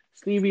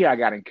Stevie, I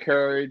got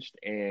encouraged,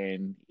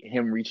 and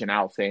him reaching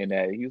out saying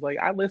that he was like,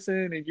 I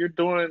listen, and you're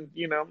doing,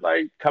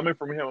 like coming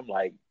from him, I'm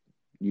like,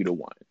 you the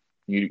one.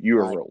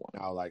 You're a I real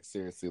one. know, like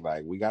seriously,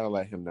 like we got to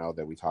let him know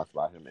that we talked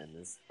about him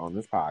on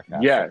this podcast,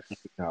 so Yes. he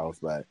knows.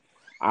 But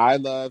I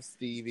love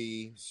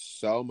Stevie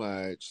so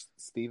much.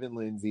 Stephen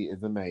Lindsay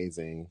is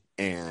amazing,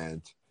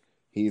 and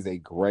he's a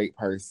great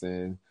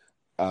person.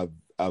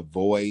 a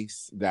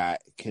voice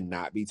that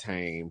cannot be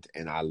tamed,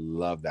 and I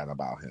love that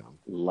about him.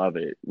 Love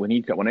it. When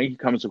he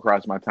comes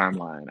across my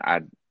timeline,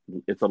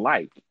 it's a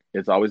like.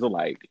 It's always a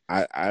like.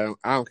 I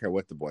don't care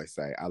what the boys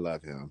say. I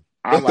love him.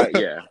 I'm like,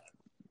 yeah.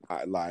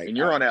 And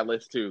you're on that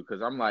list too,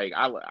 because I'm like,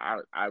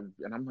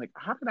 and I'm like,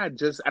 how did I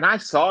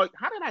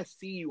how did I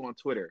see you on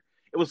Twitter?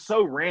 It was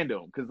so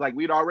random because like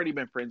we'd already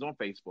been friends on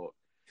Facebook,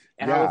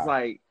 and I was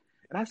like,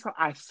 and I was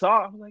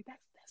like,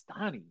 that's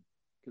Donnie,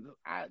 because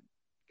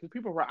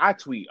I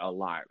tweet a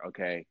lot.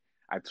 Okay,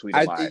 I tweet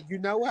a lot. You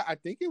know what? I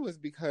think it was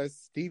because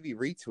Stevie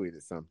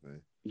retweeted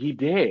something. He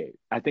did.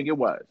 I think it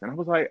was, and I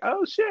was like,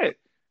 oh shit.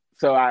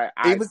 So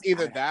it was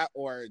either that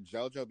or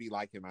JoJo be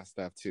liking my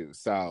stuff too.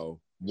 So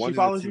one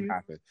of the two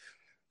happened.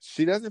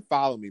 She doesn't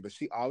follow me, but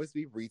she always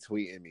be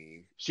retweeting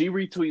me. She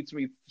retweets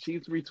me.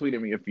 She's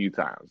retweeted me a few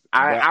times.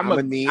 I'm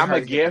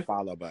a gift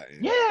follow button.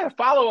 Yeah,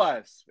 follow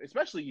us,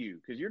 especially you,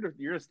 because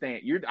you're a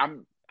stand.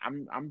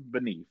 I'm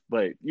beneath,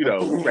 but you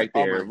know, right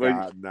there. Oh my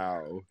God,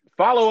 no.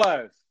 Follow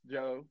us,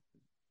 Joe.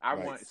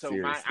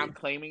 Seriously. I'm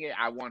claiming it.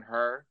 I want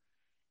her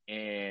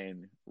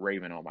and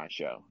Raven on my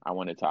show. I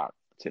want to talk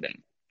to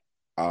them.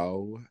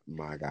 Oh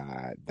my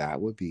God, that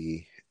would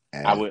be.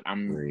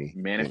 I'm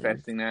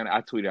manifesting that. I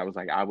tweeted. I was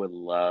like, I would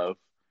love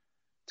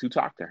to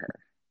talk to her.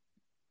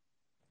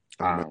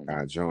 Oh my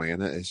God,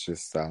 Joanna is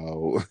just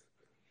so.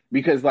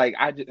 Because like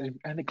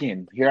and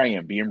again, here I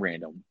am being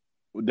random.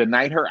 The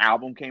night her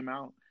album came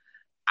out,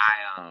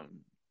 I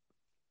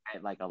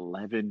at like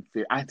 11,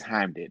 I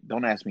timed it.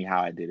 Don't ask me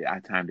how I did it. I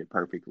timed it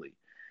perfectly.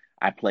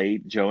 I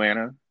played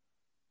Joanna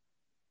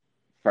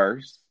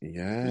first,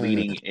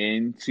 leading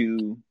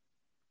into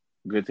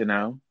Good to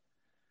Know.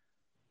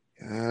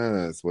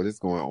 Yes, what is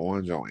going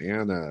on,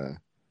 Joanna?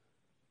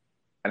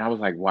 And I was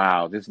like,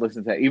 wow, just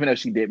listen to that. Even though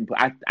she didn't put,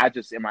 I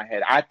just in my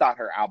head, I thought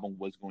her album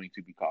was going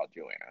to be called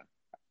Joanna.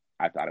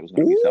 I thought it was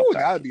going to be self-titled.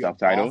 That would be a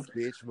boss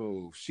bitch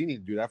move. She need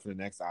to do that for the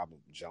next album,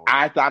 Joanna.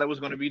 I thought it was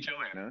going to be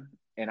Joanna,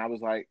 and I was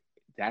like,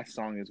 that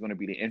song is going to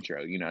be the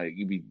intro. You know,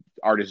 you be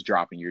artist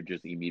dropping, you're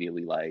just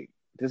immediately like,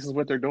 this is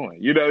what they're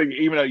doing. You know,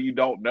 even though you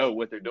don't know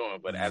what they're doing,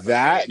 but as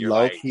that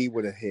low key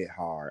would have hit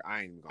hard.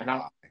 I ain't even gonna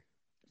lie.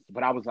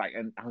 But I was like,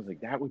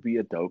 that would be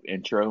a dope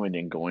intro, and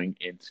then going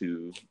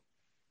into,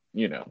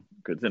 you know,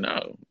 Good to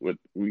Know.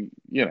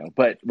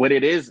 But what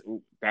it is,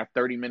 that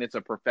 30 minutes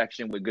of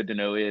perfection with Good to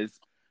Know is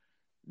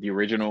the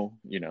original,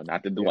 you know,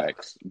 not the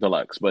deluxe,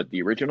 but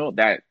the original,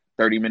 that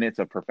 30 minutes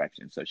of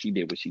perfection. So she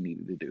did what she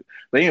needed to do.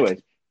 But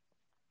anyways,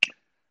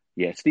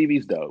 yeah,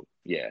 Stevie's dope.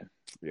 Yeah.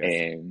 Yes.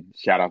 And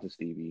shout out to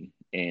Stevie.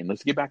 And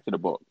let's get back to the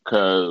book.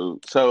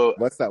 So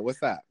what's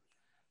that?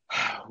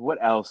 Who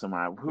else am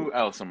I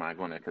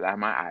going to? Because I have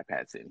my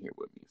iPad sitting here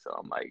with me, so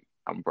I'm like,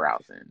 I'm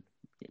browsing.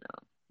 You know,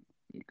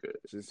 you could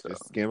just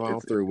skim on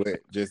through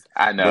it. Just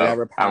I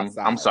know.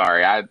 I'm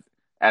sorry.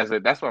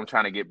 That's what I'm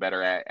trying to get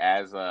better at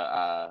as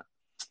a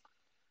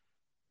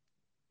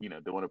you know,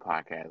 doing a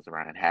podcast,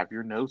 Ryan. Have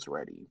your notes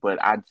ready. But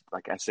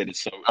like I said,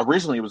 it's so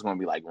originally it was going to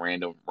be like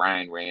random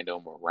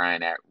or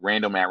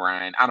random at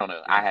Ryan. I don't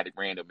know. I had it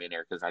random in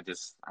there because I'm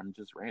just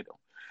random.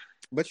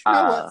 But you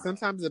know what?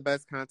 Sometimes the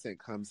best content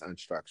comes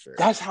unstructured.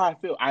 That's how I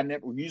feel.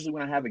 Usually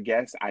when I have a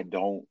guest, I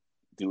don't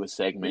do a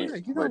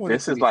segment. Yeah, but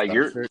this is like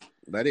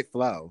let it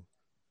flow.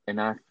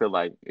 And I feel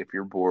like if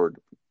you're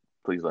bored,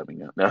 please let me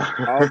know. No.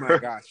 Oh my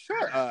gosh,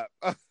 shut up.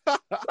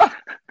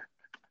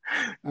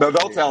 No,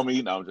 don't tell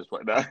me. No, I'm just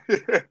playing. No.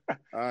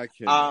 I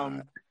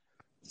cannot.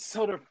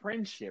 So the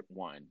friendship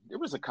one, there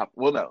was a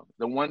couple. Well, no,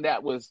 the one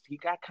that was he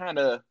got kind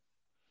of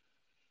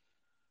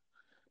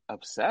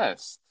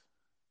obsessed.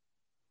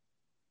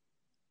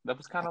 That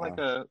was kind of like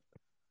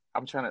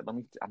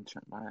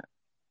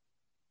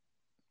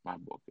my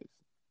book is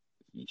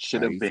You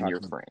Should Have Been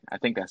Your Friend. I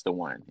think that's the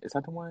one. Is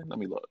that the one? Let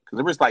me look. Because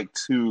there was like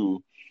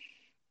two.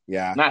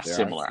 Yeah. Not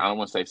similar. I don't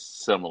want to say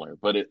similar,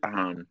 but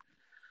the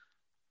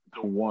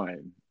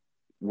one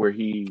where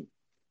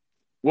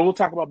we'll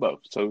talk about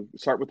both. So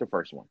start with the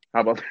first one.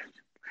 How about,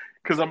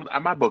 because my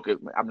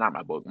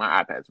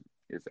iPad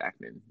is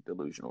acting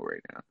delusional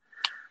right now.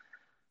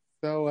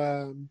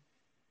 So,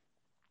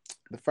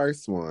 the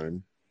first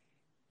one,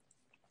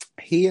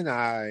 he and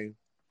I,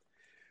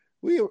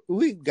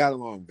 we got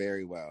along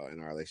very well in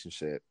our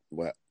relationship.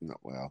 Let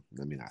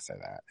me not say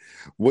that.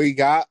 We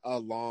got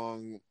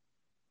along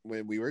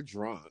when we were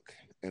drunk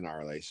in our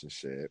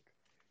relationship,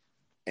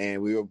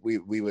 and we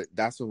would.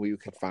 That's when we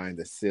could find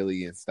the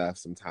silly and stuff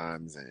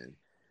sometimes, and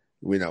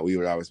we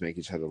would always make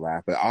each other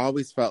laugh. But I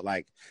always felt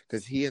like,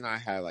 because he and I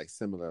had like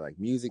similar like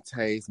music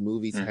taste,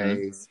 movie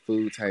taste,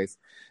 food taste,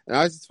 and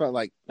I just felt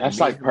like that's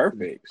like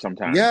perfect.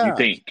 Sometimes you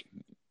think.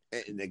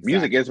 Exactly.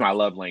 Music is my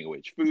love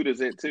language. Food is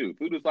it too.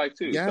 Food is like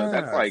too. Yeah, so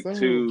that's like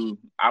two.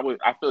 I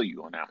feel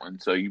you on that one.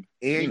 So you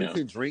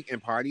can drink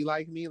and party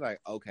like me.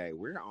 Like, okay,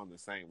 we're on the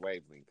same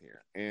wavelength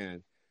here,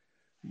 and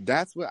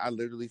that's what I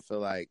literally feel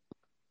like.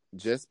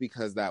 Just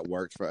because that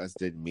worked for us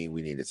didn't mean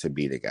we needed to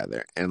be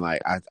together. And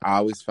like I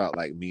always felt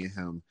like me and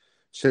him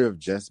should have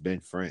just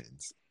been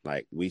friends.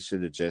 Like we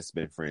should have just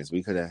been friends.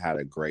 We could have had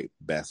a great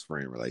best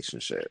friend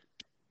relationship.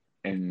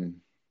 And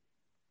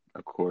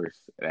of course,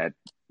 that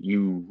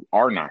you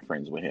are not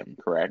friends with him,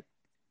 correct?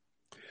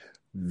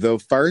 The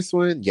first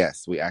one,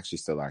 yes, we actually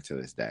still are to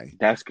this day.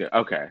 That's good.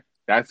 Okay.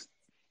 That's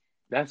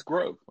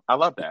growth. I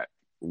love that.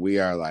 We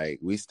are like,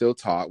 we still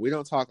talk. We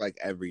don't talk like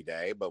every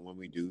day, but when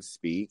we do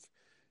speak,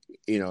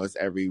 it's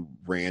every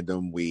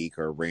random week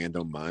or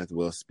random month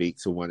we'll speak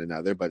to one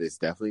another, but it's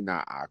definitely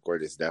not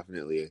awkward. It's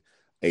definitely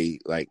a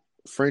like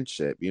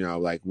friendship,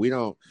 like we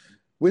don't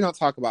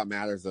talk about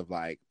matters of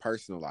like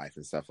personal life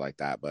and stuff like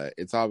that, but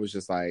it's always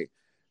just like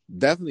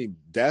definitely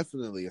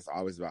it's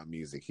always about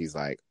music. He's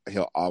like,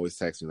 he'll always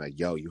text me like,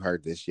 yo, you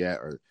heard this yet?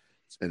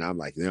 And I'm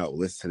like, no,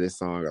 listen to this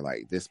song or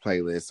like this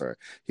playlist, or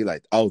he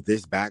like, oh,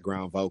 this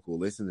background vocal,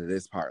 listen to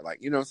this part, like,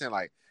 what I'm saying,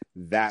 like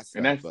that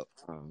And stuff.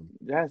 But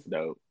that's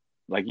dope.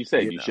 Like you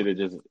said, you you know,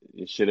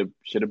 should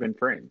have been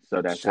friends.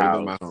 So that's should have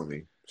been how. my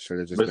homie. Should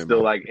have just But been my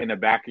still, like homie. in the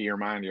back of your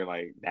mind, you're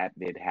like, that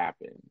did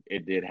happen.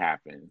 It did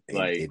happen.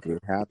 Like, It did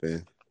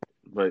happen.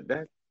 but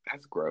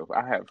that's growth.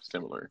 I have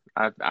similar.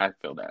 I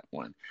feel that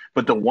one.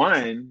 But the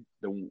one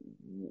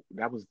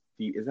that was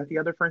the is that the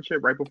other friendship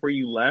right before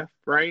you left?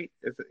 Right?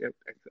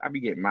 I be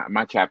getting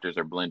my chapters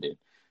are blended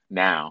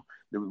now.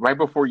 Right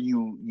before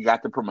you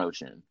got the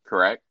promotion,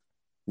 correct?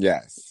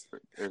 Yes. Or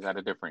is that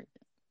a different?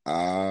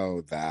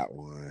 Oh, that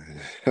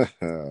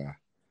one.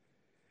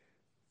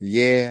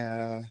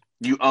 Yeah.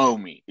 You owe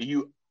me.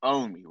 You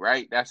own me,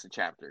 right? That's the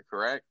chapter,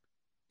 correct?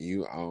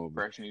 You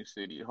Fresh new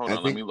city. Hold I on,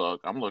 let think me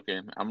look. I'm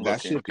looking. I'm that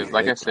looking should be because,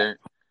 like I it. said,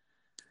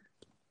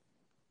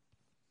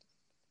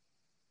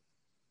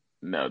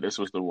 no, this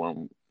was the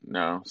one.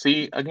 No,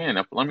 see again.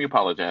 Let me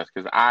apologize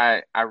because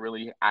I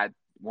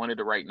wanted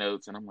to write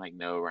notes and I'm like,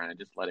 no, Ryan,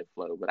 just let it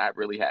flow. But I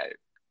really had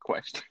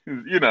questions,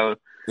 you know.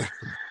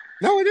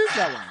 No, it is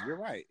that one. You're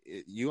right.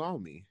 You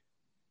own me.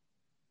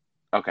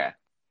 Okay,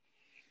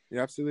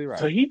 You're absolutely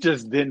so right. he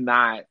just did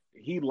not.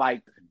 He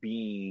liked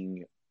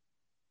being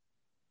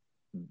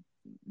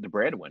the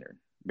breadwinner,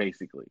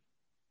 basically.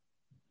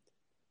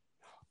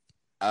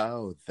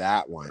 Oh,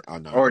 that one. Oh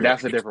no, Or you're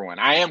that's a right. different one.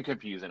 I am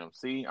confusing them.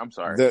 See, I'm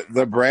sorry.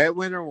 The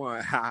breadwinner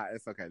one.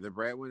 It's okay. The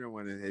breadwinner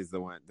one is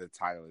the one. The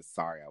title is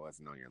 "Sorry I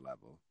Wasn't on Your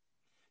Level."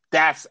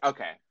 That's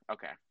okay.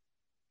 Okay,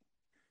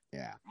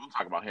 Yeah. we'll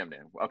talk about him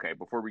then. Okay,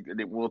 before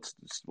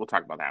we'll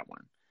talk about that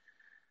one.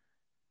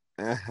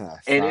 And Sorry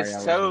it's I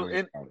wasn't so on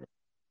your level.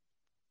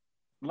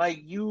 like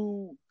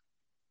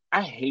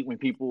I hate when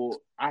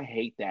people. I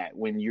hate that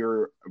when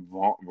you're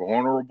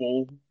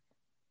vulnerable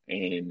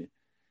and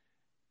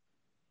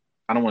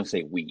I don't want to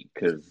say weak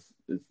because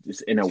it's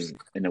just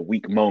in a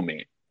weak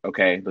moment.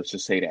 Okay, let's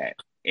just say that.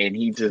 And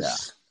Yeah.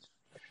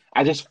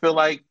 I just feel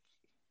like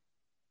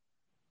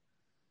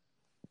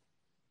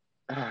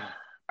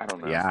I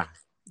don't know. Yeah.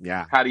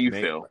 Yeah. How do you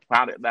feel?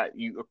 How did that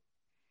you?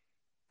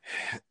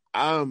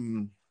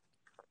 Um.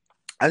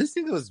 I just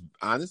think it was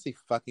honestly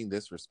fucking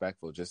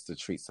disrespectful just to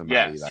treat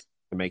somebody like Yes.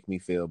 to make me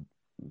feel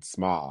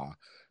small,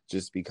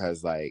 just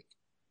because like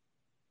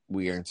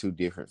we are in two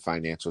different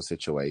financial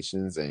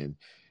situations, and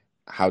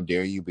how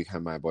dare you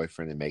become my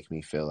boyfriend and make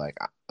me feel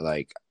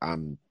like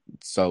I'm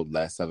so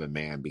less of a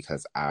man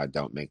because I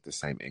don't make the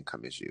same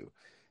income as you,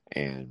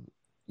 and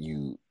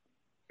you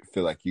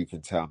feel like you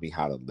can tell me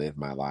how to live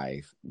my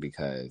life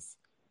because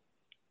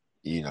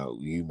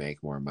you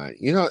make more money.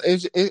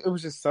 It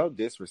was just so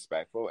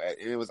disrespectful, and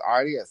it was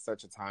already at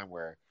such a time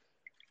where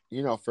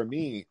for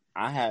me,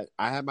 I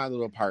had my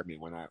little apartment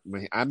when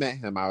I met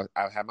him. I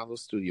had my little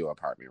studio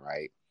apartment,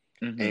 right?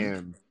 Mm-hmm.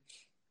 And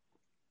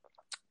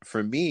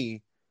for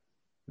me,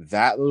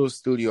 that little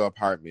studio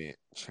apartment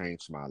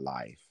changed my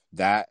life.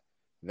 That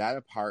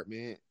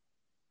apartment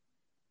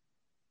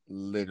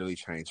literally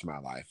changed my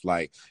life.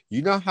 Like,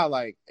 how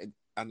like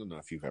I don't know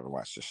if you've ever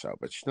watched the show,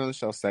 but the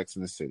show Sex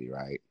in the City,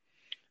 right?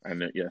 I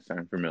know. Yes,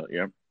 I'm familiar.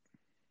 Yep.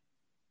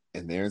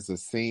 And there's a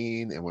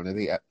scene in one of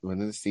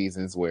the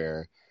seasons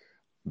where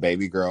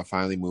baby girl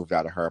finally moved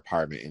out of her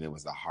apartment, and it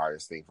was the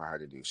hardest thing for her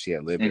to do. She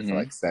had lived there for Mm-hmm.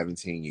 like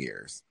 17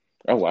 years.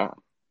 Oh wow.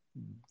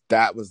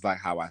 That was like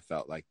how I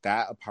felt. Like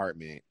that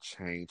apartment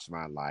changed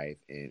my life,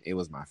 and it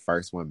was my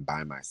first one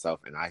by myself,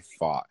 and I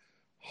fought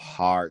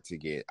hard to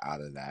get out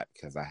of that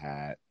because I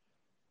had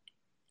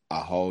a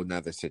whole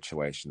nother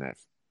situation that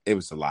it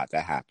was a lot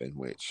that happened,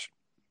 which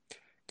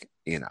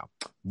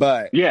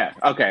but Yeah.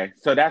 Okay.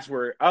 So that's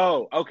where.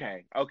 Oh.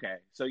 Okay. Okay.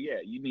 So yeah,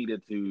 you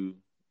needed to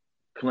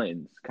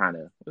cleanse, kind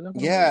of. Is that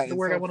yeah. the And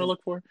word I so want to for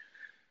look for?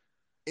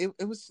 it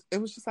was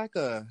just like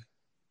a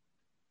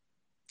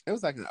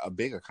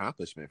big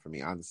accomplishment for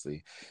me,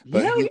 honestly.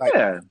 But Hell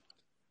yeah.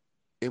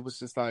 it was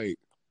just like,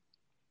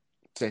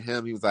 to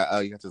him, he was like, oh,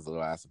 you got this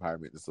little ass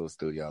apartment, this little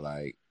studio,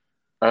 like,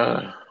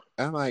 Uh,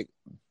 I'm like,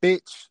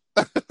 bitch,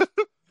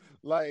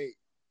 like,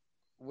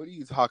 what are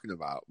you talking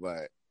about?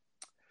 But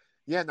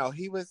yeah, no,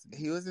 he was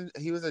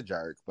a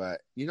jerk,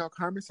 but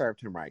Carmen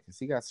served him right because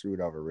he got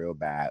screwed over real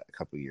bad a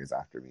couple of years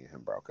after me and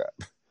him broke up.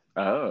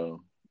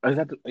 oh. Is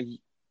that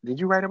did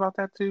you write about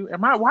that too?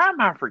 Why am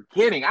I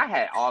forgetting? I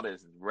had all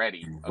this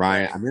ready.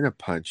 Ryan, Okay. I'm gonna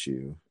punch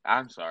you.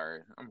 I'm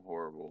sorry. I'm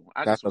horrible.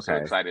 I That's just was so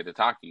okay. excited to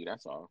talk to you.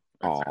 That's all.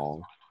 That's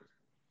Oh,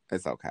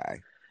 it's okay.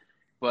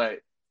 but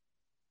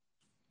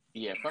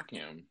Yeah, fuck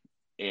him.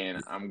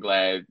 And I'm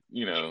glad,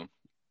 you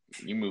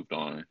moved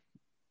on.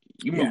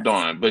 You moved Yes.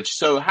 on. But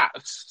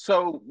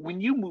so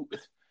when you move,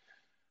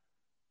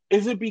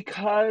 is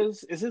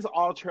this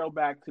all trail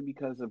back to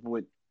because of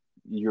what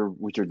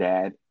with your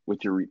dad,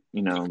 with your,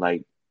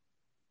 like,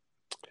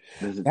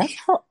 does it, That's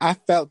how I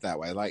felt that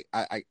way. Like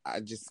I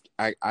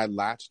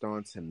latched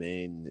on to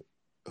men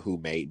who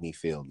made me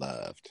feel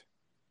loved.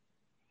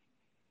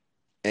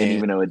 and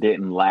even And though it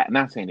didn't last,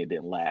 not saying it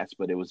didn't last,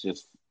 but see, it the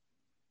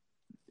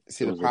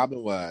was a,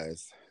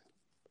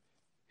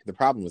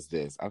 problem was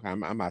this. Okay,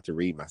 I'm about to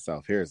read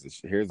myself. Here's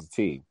the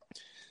tea.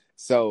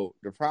 So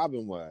the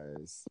problem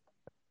was,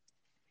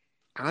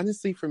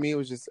 honestly, for me, it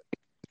was just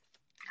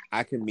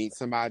I could meet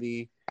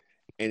somebody,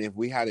 and if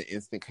we had an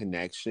instant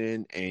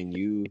connection, and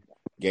you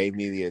gave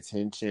me the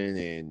attention,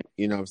 and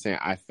you know what I'm saying,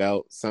 I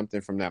felt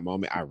something from that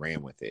moment. I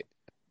ran with it.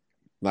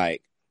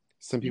 Like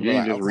some you people are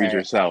didn't like, just read okay,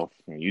 yourself,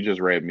 you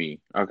just read me.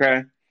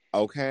 Okay.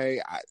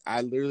 okay.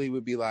 I literally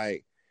would be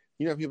like,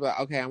 people are like,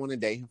 okay, I want to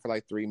date him for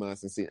like 3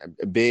 months and see.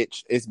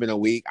 Bitch, it's been a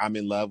week. I'm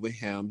in love with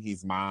him.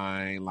 He's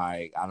mine.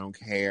 Like, I don't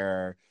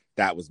care.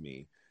 That was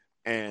me.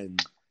 And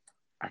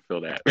I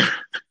feel that.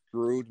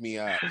 screwed me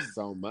up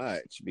so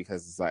much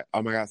because it's like,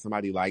 oh my God,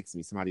 somebody likes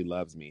me. Somebody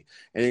loves me.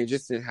 And it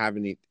just didn't have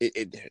any.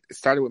 It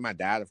started with my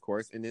dad, of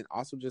course. And then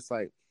also just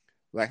like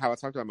how I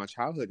talked about my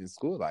childhood in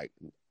school. Like,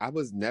 I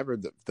was never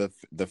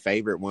the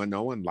favorite one.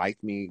 No one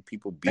liked me.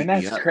 People And beat me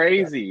that's up.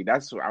 crazy.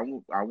 That's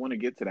I want to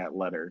get to that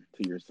letter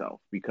to yourself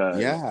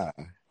because Yeah.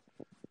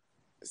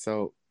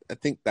 So I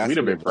think we'd that's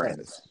have what been it friends,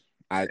 was.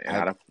 I, and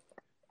I I'd have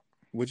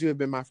would you have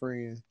been my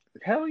friend?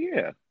 hell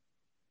yeah.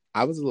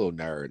 I was a little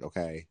nerd,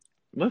 okay?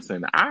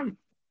 Listen, I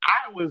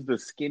was the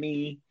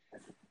skinny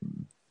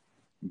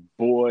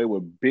boy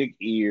with big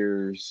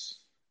ears,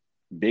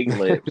 big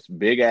lips,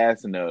 big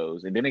ass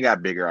nose, and then it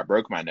got bigger. I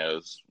broke my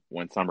nose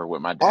one summer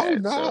with my Oh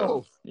dad. So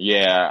no.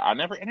 yeah, I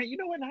never. And you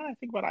know what? Now that I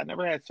think about it, I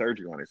never had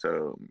surgery on it.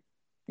 So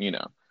you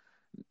know,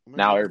 Oh my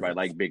now everybody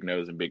goodness. like big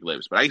nose and big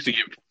lips. But I used to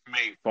get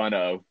made fun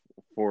of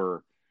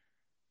for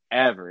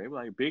ever. It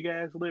was like big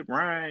ass lip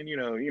Ryan,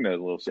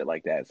 little shit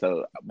like that.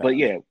 So, but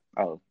Yeah. yeah,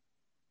 oh,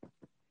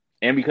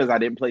 and because I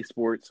didn't play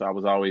sports, so I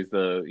was always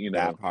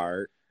That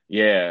part.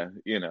 yeah,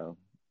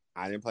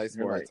 I didn't play you're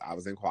sports. like I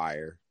was in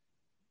choir.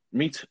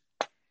 me too.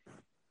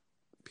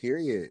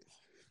 Period.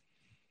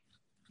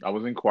 I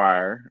was in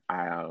choir.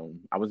 I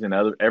was in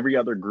every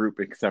other group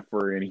except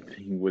for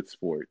anything with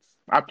sports.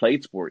 I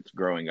played sports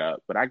growing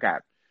up, but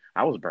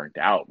I was burnt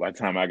out by the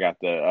time I got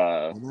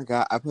the Oh my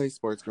God. I played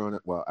sports growing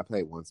up. Well, I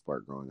played one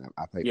sport growing up.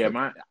 I played yeah,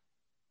 football. my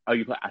oh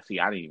you play I see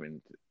I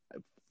didn't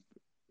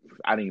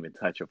even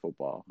touch a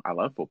football. I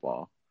love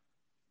football,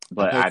 I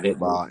but played I didn't.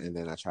 football and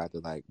then I tried to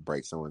like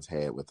break someone's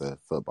head with a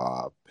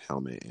football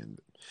helmet, and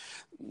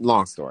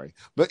long story.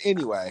 But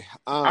anyway,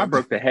 I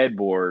broke the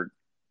headboard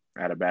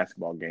at a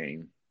basketball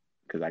game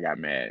because I got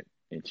mad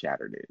and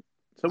shattered it.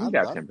 So I we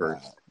got love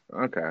tempers. that.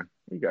 Okay,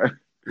 we got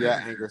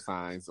Yeah, anger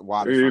signs,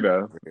 water you signs know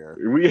over here.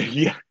 we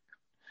yeah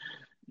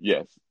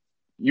yes.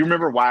 You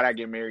remember why I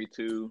get married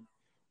too?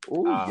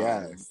 Oh Um,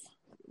 yes.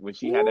 when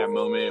she had that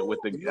moment Ooh, with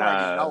the you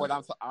already know what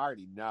I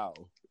already know.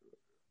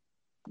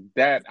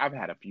 that I've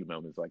had a few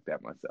moments like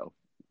that myself.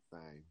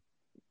 Same.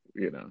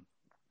 You know,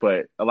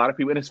 but a lot of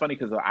people and it's funny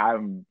because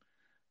I'm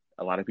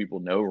a lot of people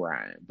know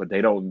Ryan, but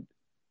they don't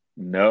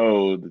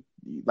know.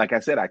 Like I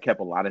said, I kept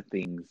a lot of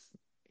things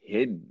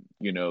hidden,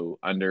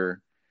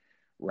 under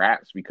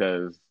wraps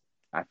because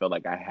I felt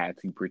like I had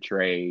to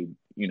portray,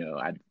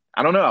 I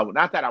don't know,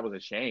 not that I was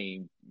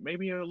ashamed,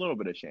 maybe a little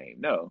bit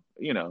ashamed. No,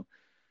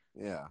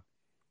 Yeah.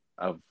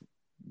 of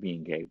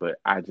being gay, but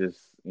I just,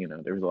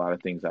 there was a lot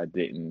of things I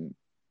didn't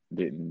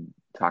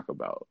talk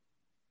about,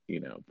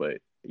 but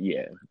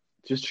yeah,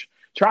 just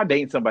try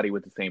dating somebody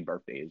with the same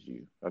birthday as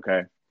you,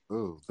 okay?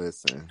 Ooh,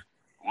 listen.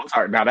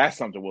 Now that's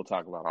something we'll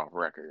talk about off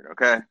record,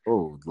 okay?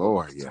 Oh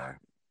Lord, yeah.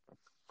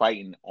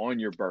 Fighting on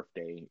your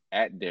birthday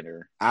at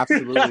dinner.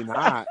 Absolutely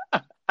not.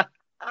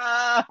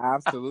 Ah,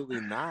 Absolutely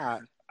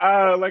not.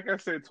 like I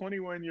said,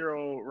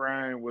 21-year-old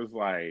Ryan was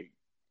like,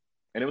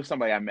 and it was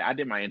somebody I met. I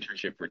did my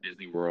internship for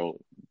Disney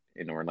World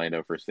in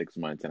Orlando for 6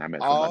 months, and I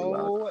met somebody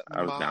while Oh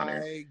I was down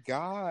there. my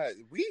God.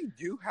 We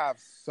do have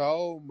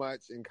so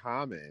much in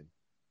common.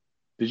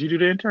 Did you do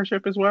the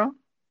internship as well?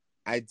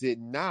 I did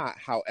not.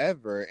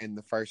 However, in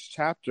the first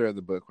chapter of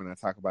the book, when I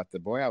talk about the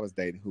boy I was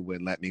dating who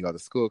wouldn't let me go to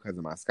school because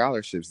of my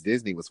scholarships,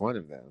 Disney was one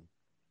of them.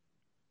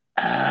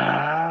 Oh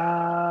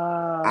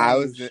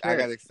I shit!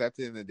 got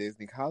accepted in the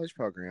Disney college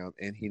program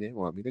and he didn't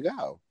want me to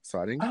go. So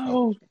I didn't go.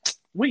 Oh,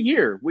 what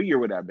year? What year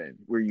would that have been?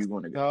 Where you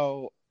going to go?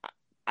 So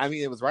I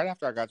mean, it was right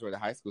after I graduated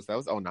high school, so that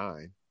was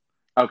 '09.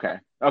 Okay,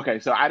 okay.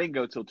 So I didn't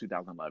go till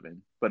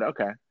 2011, but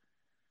okay.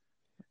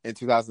 And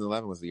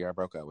 2011 was the year I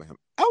broke up with him.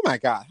 Oh my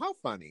God, how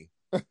funny.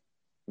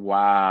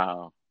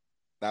 Wow,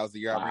 That was the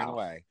year I ran wow.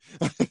 away.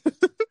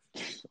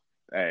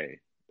 Hey,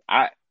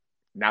 I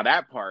now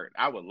that part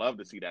I would love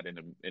to see that in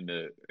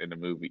the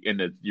movie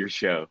your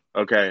show.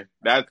 Okay,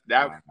 that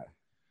God.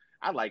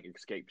 I like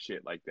escape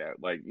shit like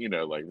that, like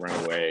like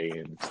run away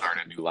and start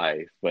a new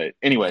life. But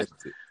anyways,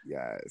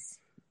 Yes,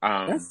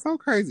 um, that's so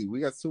crazy.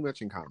 We got too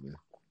much in common.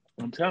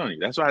 I'm telling you,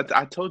 that's why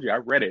I told you I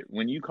read it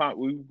when we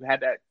had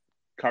that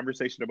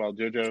conversation about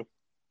JoJo.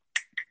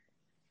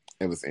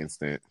 It was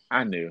instant.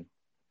 I knew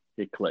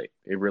it clicked.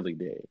 It really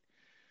did.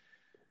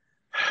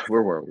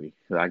 Where were we?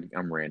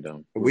 I'm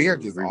random. We are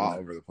just all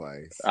over the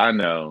place. I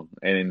know,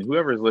 and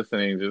whoever's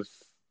listening,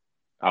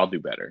 I'll do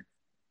better.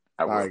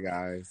 Sorry,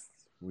 guys.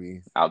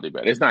 I'll do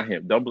better. It's not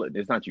him.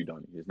 It's not you,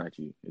 Donnie. It's not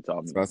you. It's all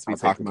me. It's supposed to be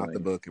talking about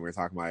the book, and we're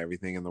talking about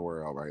everything in the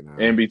world right now.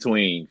 In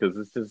between, because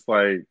it's just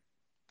like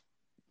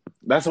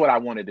that's what I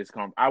wanted.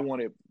 I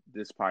wanted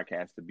this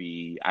podcast to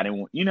be. I didn't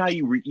want how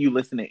you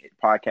listen to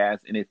podcasts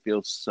and it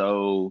feels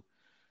so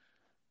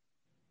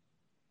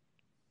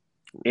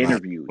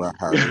interviewing.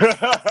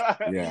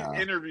 Yeah,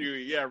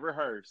 interviewing. Yeah,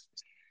 rehearsed.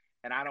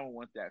 And I don't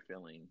want that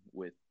feeling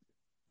with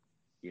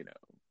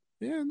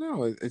Yeah,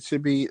 no, it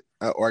should be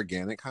an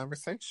organic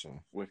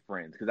conversation with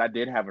friends, because I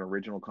did have an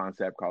original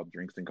concept called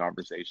Drinks and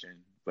Conversation,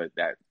 but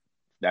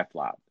that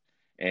flopped,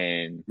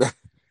 and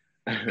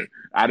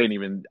I didn't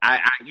even how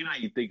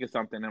you think of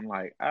something, I'm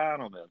like, I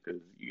don't know,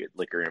 because you get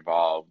liquor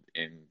involved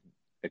in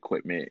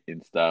equipment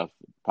and stuff,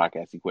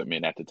 podcast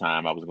equipment. At the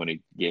time I was going to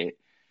get,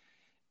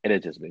 it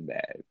had just been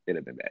bad. It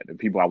had been bad. The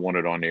people I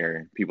wanted on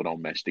there, people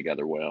don't mesh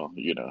together well.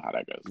 You know how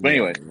that goes. But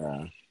anyway.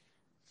 Yeah.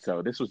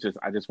 So this was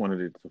I just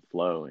wanted it to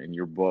flow. In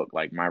your book,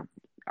 like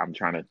I'm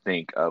trying to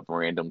think of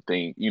random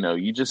things.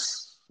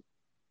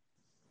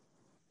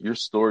 Your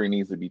story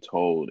needs to be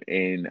told.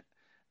 And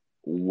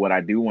what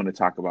I do want to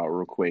talk about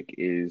real quick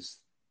is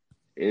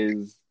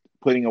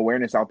putting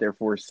awareness out there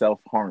for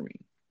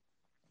self-harming.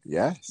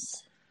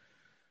 Yes.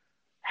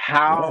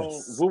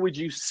 What would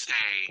you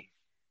say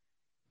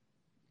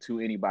to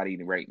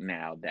anybody right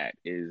now that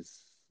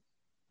is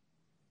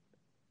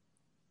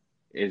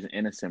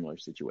in a similar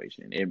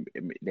situation?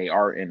 They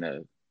are in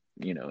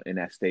in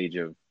that stage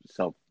of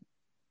self,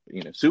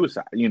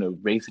 suicide,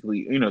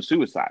 basically,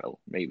 suicidal,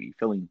 maybe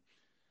feeling.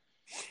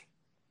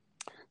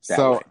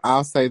 So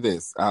I'll say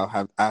this.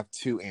 I have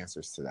two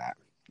answers to that.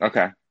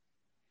 Okay.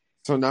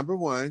 So number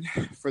one,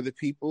 for the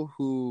people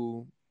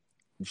who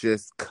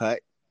just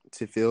cut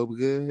to feel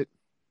good,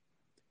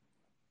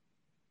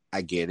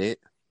 I get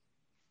it.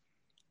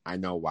 I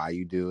know why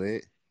you do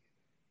it.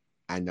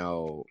 I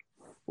know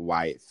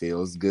why it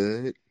feels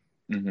good.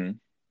 Mm-hmm.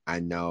 I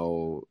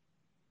know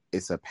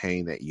it's a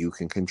pain that you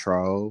can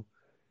control.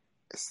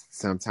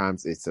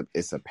 Sometimes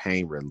it's a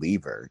pain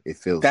reliever. It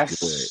feels good.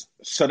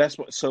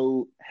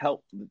 So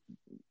help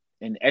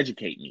and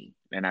educate me.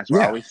 And that's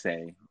what I always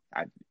say.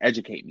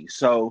 Educate me.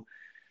 So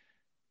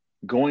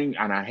and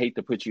I hate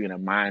to put you in a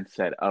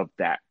mindset of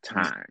that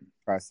time.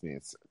 Trust me,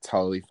 it's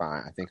totally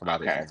fine. I think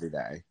about it every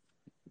day.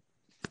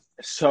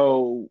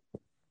 So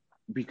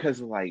because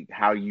of like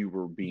how you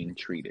were being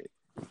treated.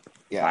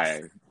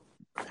 Yes.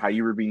 How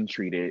you were being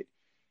treated,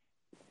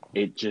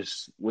 it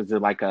just was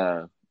it like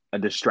a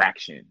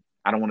distraction.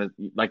 I don't want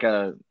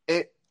to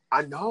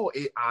I know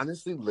it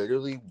honestly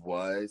literally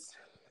was.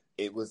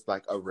 It was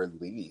like a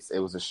release. It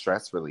was a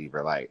stress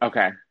reliever. Like,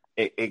 okay,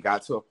 it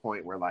got to a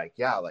point where like,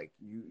 yeah, like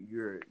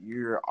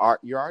you're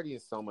already in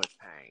so much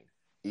pain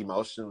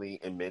emotionally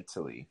and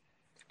mentally.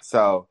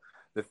 So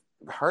the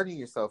hurting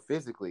yourself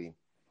physically,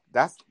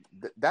 that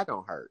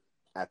don't hurt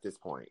at this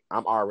point.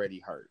 I'm already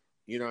hurt.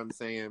 You know what I'm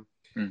saying?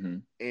 Mm-hmm.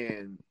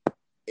 And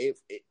it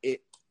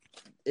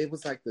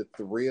was like the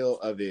thrill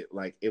of it.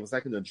 Like it was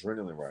like an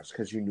adrenaline rush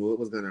because you knew it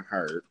was going to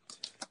hurt.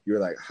 You were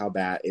like, how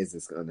bad is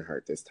this going to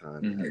hurt this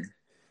time? Mm-hmm. Like,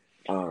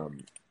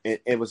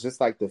 it was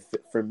just like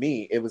for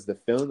me, it was the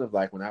feeling of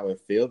like when I would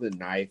feel the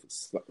knife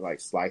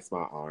like slice my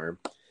arm,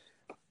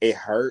 it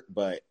hurt,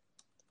 but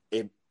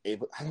it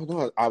I don't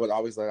know. I would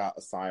always let out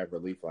a sigh of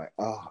relief, like,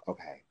 oh,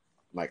 okay,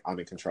 like I'm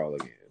in control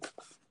again.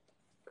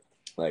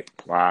 Like,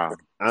 wow,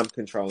 I'm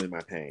controlling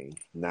my pain,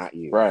 not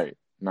you. Right,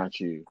 not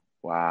you.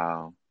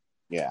 Wow.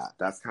 Yeah,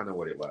 that's kind of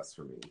what it was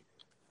for me.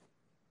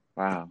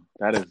 Wow,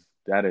 that's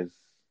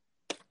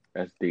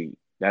deep.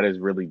 That is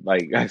really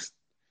like that's.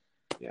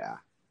 Yeah.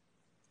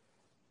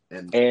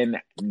 And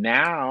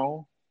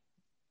now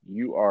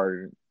you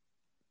are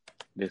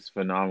this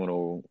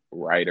phenomenal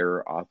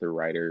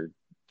author,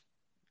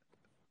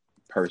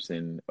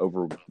 person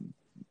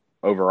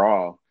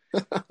overall.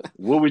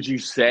 What would you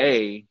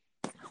say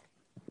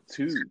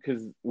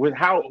because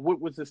what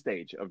was the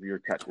stage of your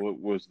cut? What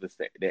was the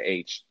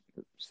age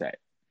set?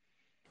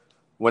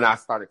 When I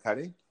started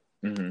cutting?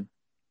 Mm-hmm.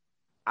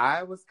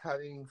 I was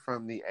cutting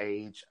from the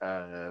age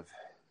of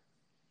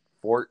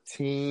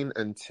 14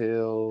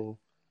 until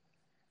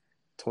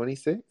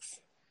 26.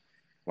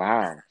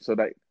 Wow. So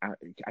that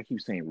I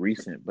keep saying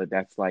recent, but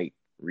that's like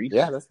recent.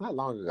 Yeah, that's not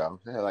long ago.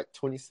 Yeah, like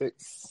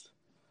 26.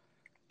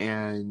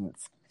 And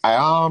I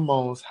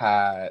almost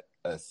had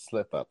a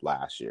slip up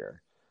last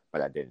year,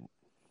 but I didn't.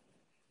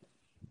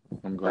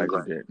 I'm glad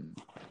you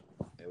didn't.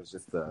 It was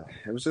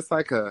just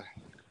like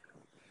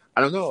I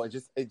don't know. It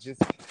just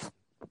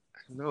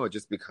No, it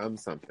just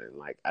becomes something.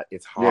 Like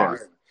it's Yeah. hard.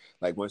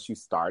 Like once you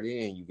start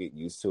it and you get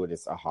used to it,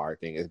 it's a hard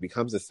thing. It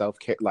becomes a self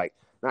care, like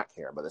not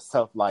care, but a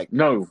self like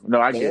No, no,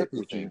 I get therapy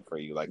what thing you. for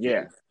you. Like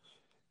Yeah.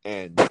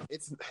 and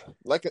it's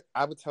like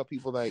I would tell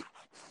people like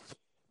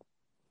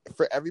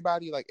for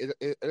everybody, like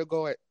it'll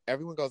go at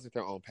everyone goes at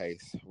their own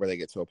pace where they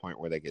get to a point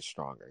where they get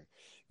stronger.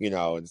 You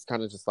know, and it's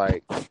kind of just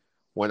like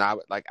when I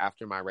like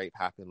after my rape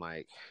happened,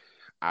 like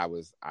I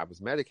was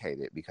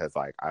medicated because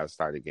like I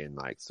started getting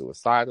like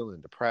suicidal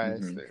and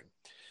depressed Hmm. and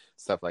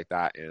stuff like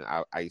that, and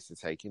I used to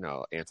take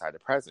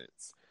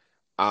antidepressants,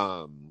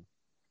 um,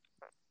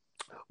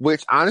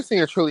 which honestly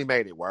and truly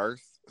made it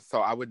worse. So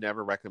I would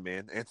never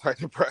recommend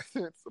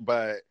antidepressants,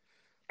 but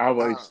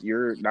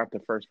You're not the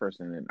first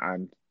person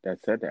that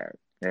said that.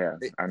 Yeah,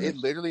 I it understand.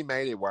 literally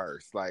made it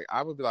worse. Like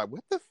I would be like,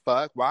 "What the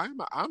fuck? Why am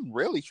I'm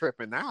really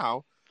tripping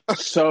now?"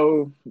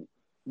 So,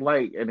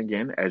 like, and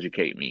again,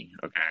 educate me,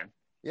 okay?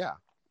 Yeah.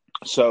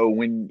 So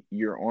when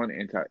you're on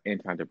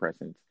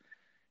antidepressants,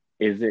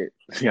 is it?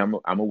 See, I'm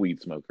a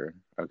weed smoker,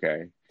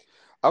 okay?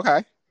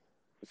 Okay.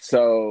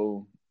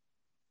 So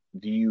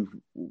do you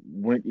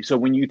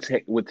when you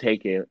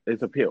take it,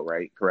 it's a pill,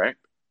 right? Correct?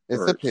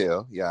 It's a Or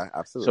pill. Yeah, so would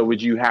absolutely.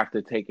 you have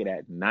to take it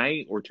at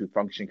night or to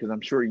function? Because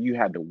I'm sure you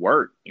had to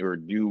work or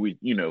do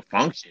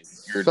function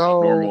your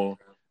So normal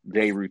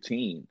day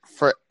routine.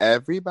 for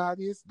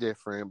everybody, it's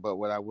different. But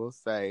what I will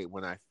say,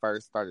 when I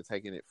first started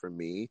taking it for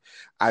me,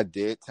 I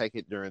did take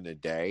it during the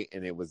day,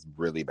 and it was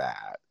really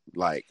bad.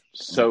 Like,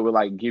 So it would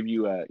like give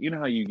you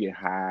how you get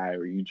high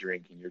or you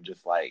drink and you're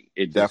just like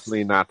it just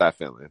definitely not that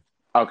feeling.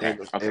 okay,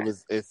 okay.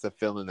 It's a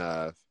feeling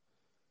of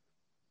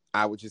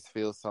I would just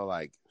feel so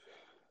like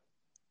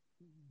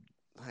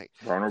think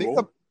Vulnerable?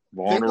 of think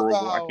Vulnerable.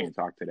 I about can't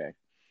talk today.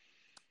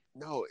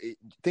 no,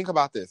 think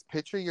about this.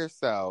 Picture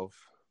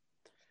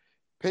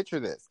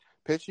this.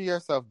 Picture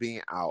yourself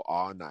being out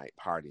all night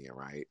partying,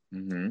 right?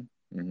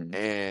 Mm-hmm. Mm-hmm.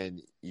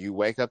 And you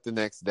wake up the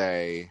next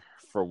day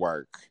for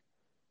work,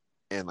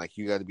 and like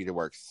you got to be to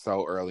work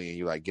so early, and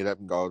you like get up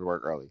and go to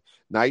work early.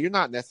 Now you're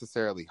not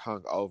necessarily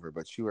hung over,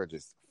 but you are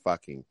just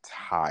fucking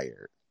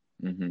tired.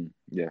 Mm-hmm.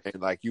 Yes.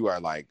 And like you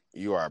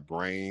are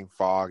brain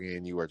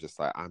fogging. You are just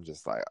like I'm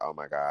just like, oh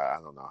my god,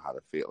 I don't know how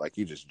to feel. Like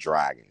you just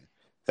dragging.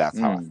 That's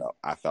how I Mm. felt.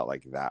 I felt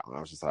like that when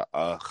I was just like,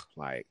 ugh,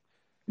 like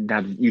Now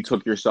you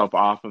took yourself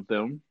off of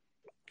them.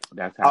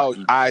 That's how oh,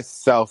 you. I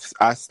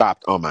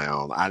stopped on my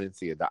own. I didn't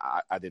see it.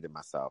 I did it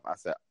myself. I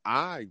said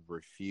I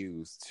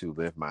refuse to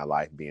live my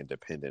life being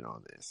dependent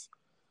on this.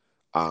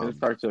 It Um,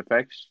 starts to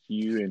affect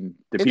you and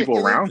the and people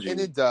around and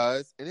you it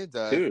does,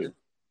 too.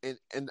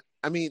 and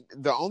I mean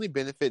the only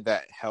benefit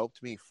that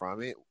helped me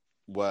from it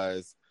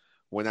was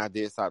when I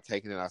did stop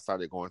taking it. I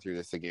started going through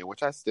this again,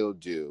 which I still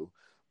do,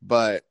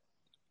 but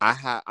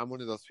I'm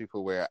one of those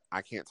people where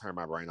I can't turn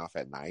my brain off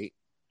at night.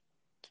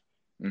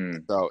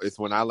 Mm. So it's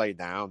when I lay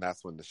down,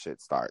 that's when the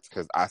shit starts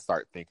because I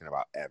start thinking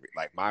about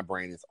like my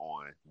brain is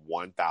on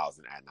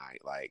 1,000 at night.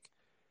 Like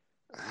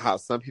how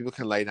some people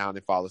can lay down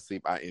and fall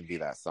asleep. I envy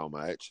that so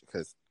much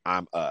because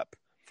I'm up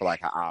for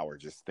like an hour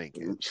just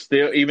thinking.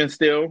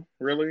 Still,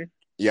 really.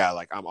 Yeah,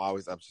 like I'm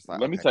always up, just like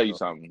Let me okay, tell you so,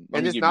 something. Let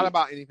and me it's give not you.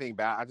 about anything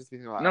bad. I just be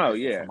thinking like, No,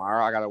 okay, so yeah,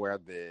 tomorrow I gotta wear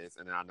this,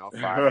 and then I know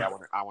Friday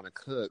I want to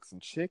cook some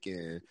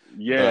chicken, but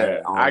yeah.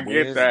 I on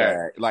get that.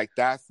 Wednesday, like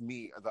that's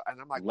me, and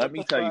I'm like, Let what me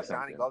the tell you fuck,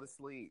 Johnny, something. go to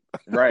sleep.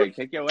 Right,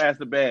 take your ass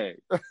to bed.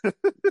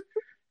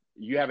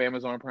 You have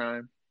Amazon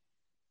Prime.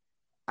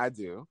 I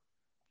do.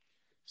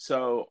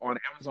 So on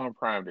Amazon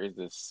Prime, there's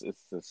this.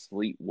 It's the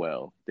Sleep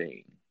Well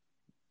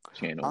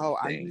channel Oh,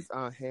 I thing. use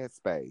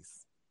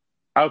Headspace.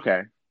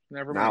 Okay,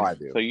 never Now I mind.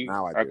 So do. you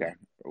Now I do. okay?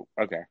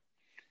 Okay.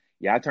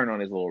 Yeah, I turn on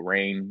this little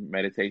rain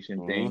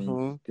meditation thing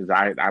Mm-hmm. because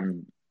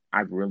I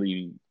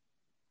really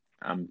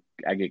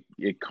I get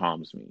it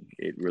calms me.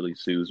 It really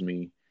soothes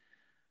me.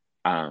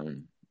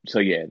 Um, so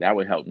yeah, that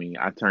would help me.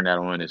 I turn that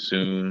on as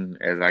soon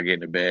as I get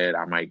into bed.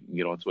 I might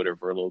get on Twitter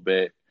for a little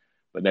bit,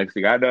 but next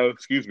thing I know,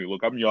 excuse me,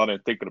 look, I'm yawning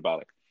thinking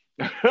about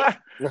it.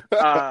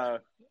 uh,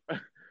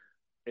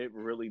 it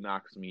really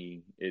knocks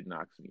me. It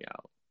knocks me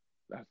out.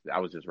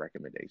 That was just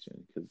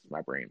recommendation because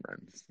my brain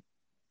runs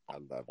I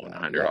love on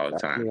that. 100 Yep, all the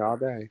that's me time. all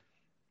day.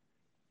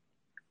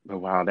 But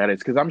wow, that is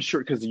because I'm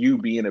sure because you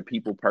being a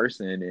people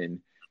person and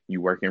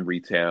you work in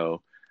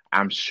retail,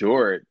 I'm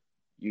sure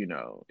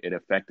it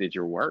affected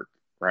your work,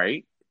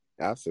 right?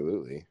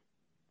 Absolutely.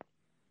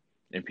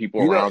 And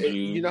people around You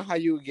you know how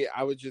you would get.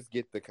 I would just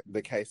get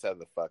the case of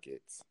the fuck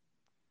it's.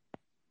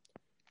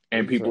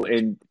 and people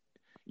and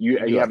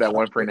You'd be you have like, that fuck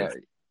one friend this.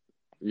 that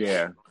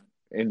yeah,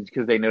 and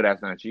because they know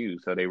that's not you,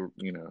 so they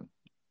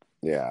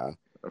Yeah.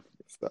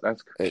 So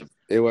that's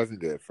it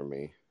wasn't good for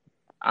me.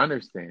 I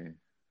understand,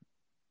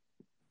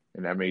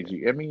 and that made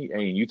you. I mean,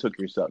 and you took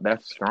yourself.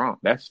 That's strong.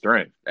 That's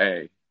strength.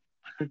 Hey,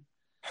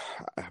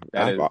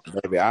 that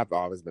is I've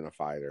always been a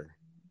fighter.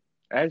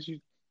 as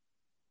you.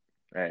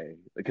 Hey,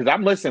 because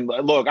I'm listening.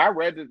 Look, I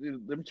read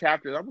them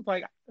chapters. I was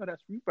like, oh,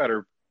 that's you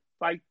better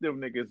fight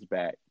them niggas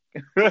back.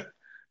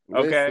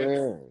 Okay,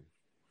 Listen.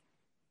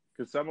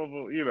 Because some of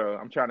them, you know,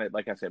 I'm trying to,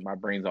 like I said, my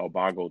brain's all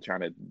boggled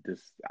trying to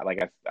just, like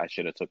I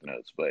should have took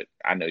notes, but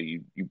I know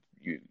you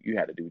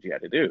had to do what you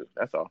had to do.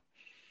 That's all.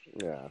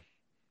 Yeah.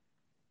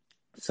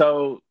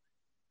 So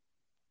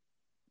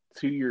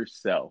to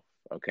yourself,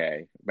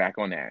 okay, back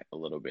on that a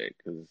little bit,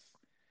 because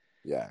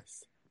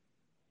Yes.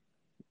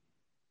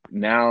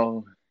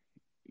 now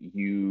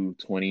you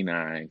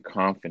 29,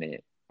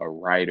 confident, a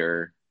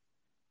writer,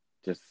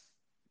 just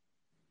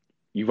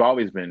you've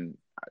always been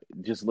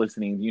just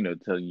listening, you know,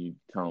 telling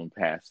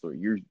past story.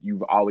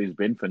 You've always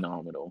been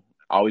phenomenal,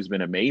 always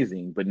been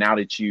amazing. But now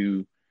that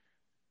you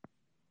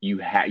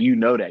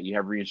know that you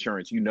have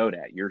reinsurance, you know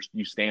that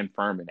you stand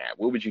firm in that.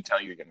 What would you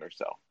tell your younger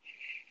self?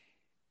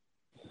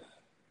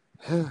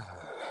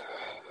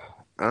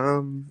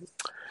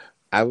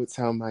 I would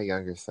tell my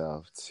younger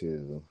self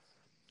to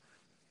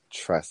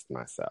trust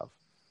myself,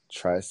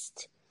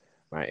 trust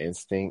my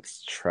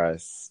instincts,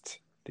 trust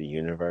the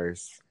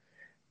universe,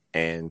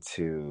 and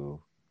to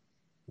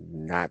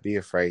not be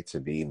afraid to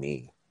be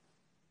me.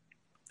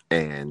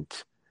 And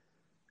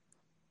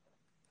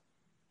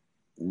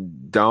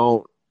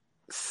don't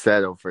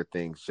settle for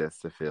things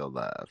just to feel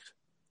loved.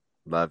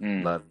 Love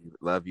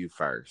you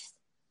first,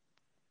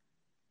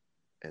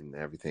 and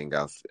everything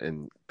else.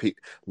 And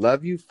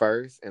love you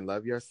first, and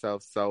love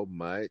yourself so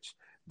much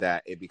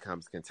that it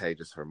becomes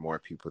contagious for more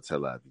people to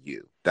love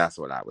you. That's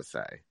what I would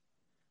say.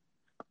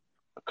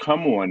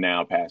 Come on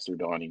now, Pastor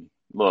Donnie.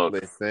 Look,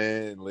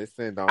 listen.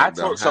 Don't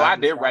so have I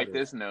me did write started.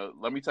 this note.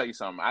 Let me tell you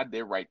something. I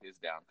did write this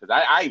down because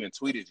I even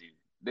tweeted you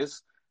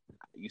this.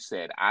 You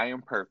said, "I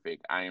am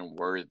perfect. I am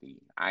worthy.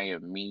 I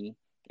am me,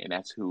 and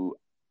that's who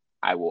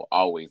I will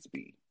always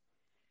be."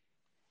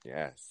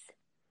 Yes.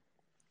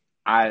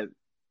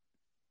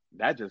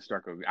 That just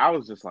struck a. I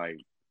was just like,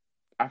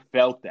 I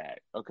felt that.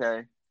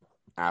 Okay.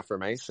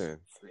 Affirmations.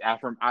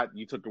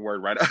 You took the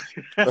word right up.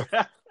 I was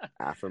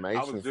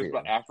Affirmations just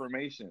about here.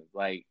 affirmations.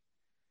 Like,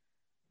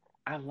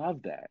 I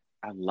love that.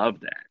 I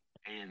love that.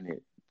 And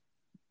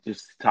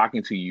just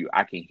talking to you,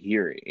 I can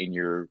hear it in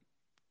your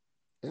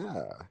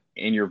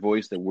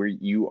voice that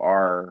you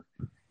are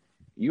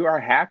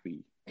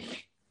happy.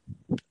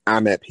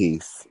 I'm at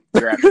peace.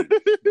 You're at peace.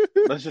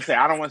 Let's just say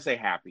I don't want to say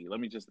happy. Let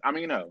me just. I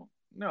mean, no.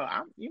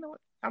 I'm. You know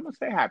what? I'm gonna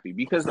say happy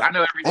because I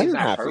know every I day's am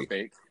not happy.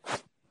 perfect.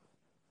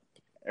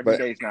 Every But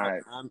day's not.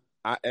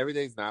 every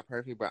day's not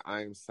perfect, but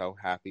I am so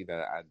happy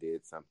that I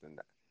did something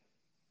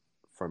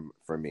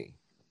for me,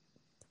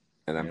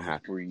 and I'm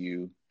happy for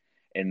you,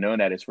 and knowing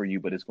that it's for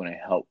you, but it's going to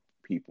help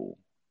people.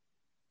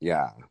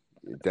 Yeah,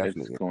 It's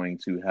definitely. going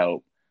to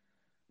help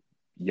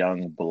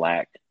young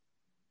Black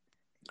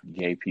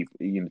gay people,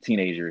 you know,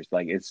 teenagers.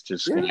 Like it's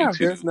just going Yeah, to.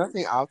 there's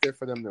nothing out there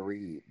for them to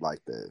read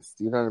like this.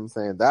 You know what I'm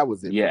saying? That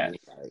was it for Yes. me.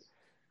 Like,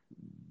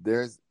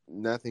 there's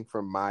nothing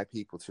for my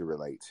people to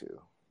relate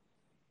to.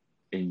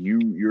 And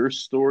your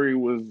story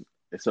was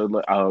so.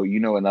 Oh, you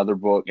know, another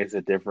book is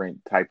a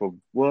different type of.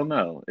 Well,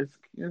 no, it's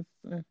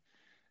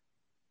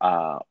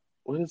uh,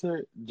 what is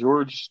it?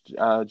 George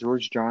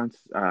John's.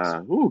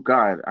 Oh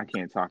God, I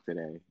can't talk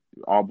today.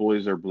 All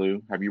Boys Are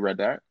Blue. Have you read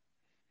that?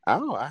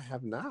 Oh, I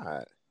have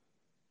not.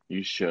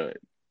 You should.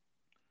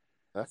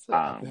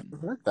 I've never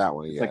heard that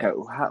one It's like yet.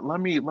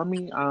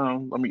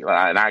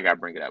 and I gotta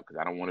bring it up because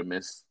I don't want to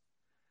miss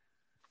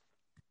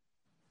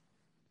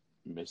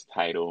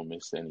title,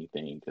 miss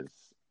anything because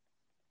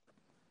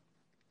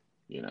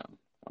you know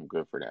I'm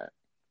good for that.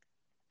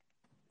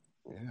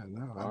 Yeah,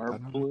 no, I Our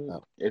don't know Blue.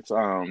 that. It's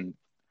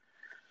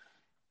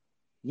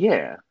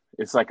yeah,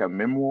 it's like a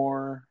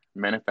memoir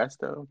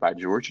manifesto by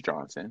George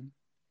Johnson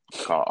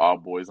called All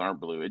Boys Aren't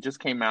Blue. It just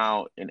came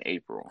out in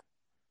April,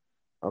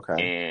 Okay.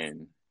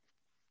 and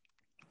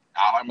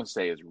all I'm gonna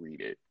say is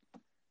read it.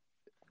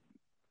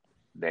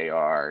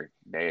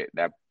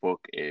 That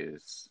book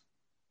is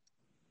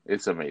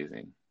it's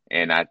amazing,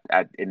 and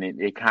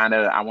it kind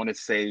of I want to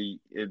say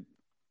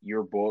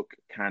your book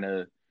kind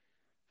of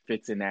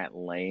fits in that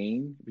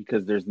lane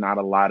because there's not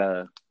a lot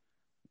of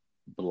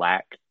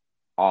Black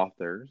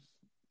authors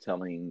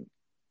telling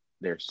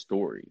their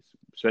stories,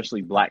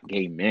 especially Black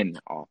gay men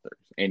authors.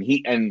 And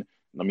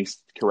let me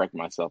correct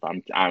myself.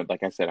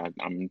 Like I said,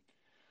 I'm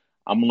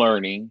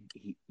learning.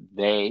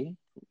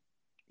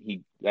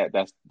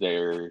 That's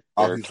their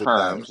Oh, he's a they.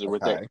 terms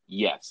with their Okay.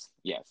 yes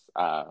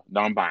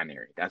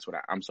non-binary. That's what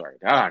I'm sorry.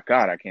 Ah,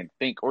 God, I can't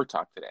think or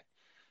talk today.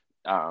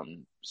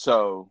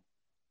 So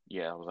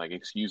yeah, I was like,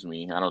 excuse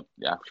me. I don't.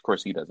 Yeah, of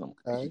course he doesn't.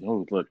 Okay.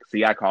 Oh, look,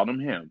 see, I called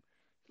him.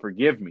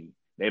 Forgive me.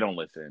 They don't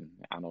listen.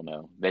 I don't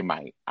know. They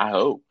might. I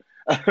hope.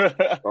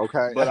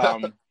 Okay.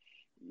 But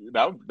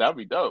that'd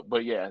be dope.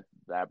 But yeah,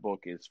 that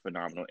book is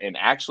phenomenal. And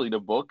actually, the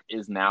book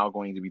is now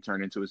going to be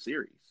turned into a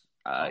series.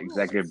 Oh, a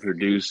Executive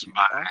produced series.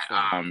 by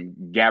Awesome.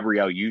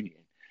 Gabrielle Union.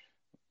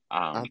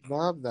 I Um,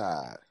 love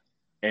that.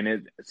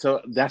 and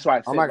so that's why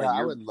I Oh said my like God, I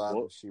your would love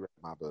book. if she read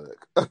my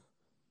book.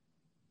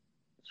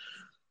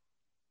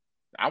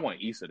 I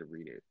want Issa to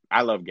read it.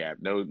 I love Gab.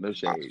 No, no I,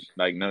 shade.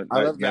 Like no, I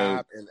like love no.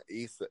 Gab and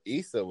Issa.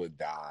 Issa would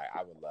die.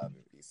 I would love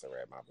if Issa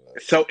read my book.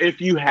 So if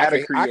you had a I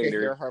can hear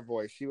creator, her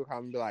voice. She would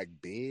come and be like,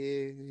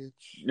 "Bitch."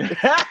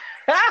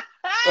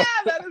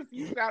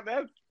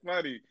 That's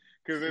funny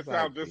because it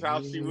sounds just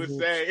how she would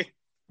say.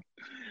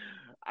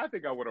 I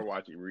think I want to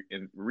watch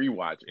and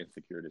rewatch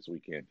Insecure this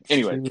weekend.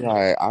 Anyway,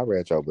 Right, I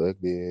read your book,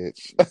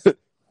 bitch.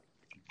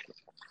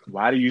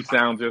 why do you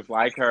sound just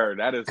like her?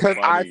 That is Because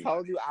I funny.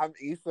 told you I'm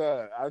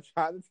Issa. I'm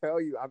trying to tell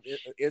you,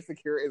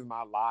 Insecure is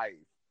my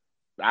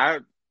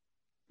life.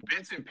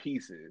 Bits and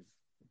pieces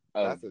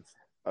That's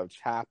a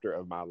chapter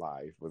of my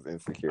life was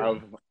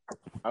Insecure.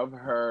 Of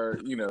her,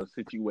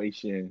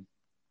 situation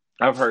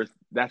of her,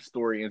 that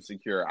story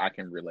Insecure. I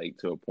can relate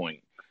to a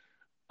point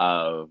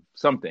of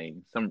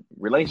something. Some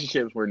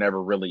relationships were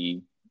never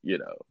really,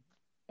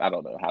 I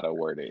don't know how to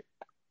word it.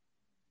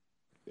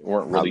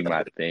 Weren't really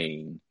my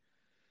thing.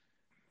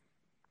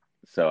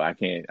 So I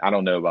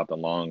don't know about the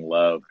long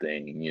love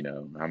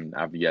thing,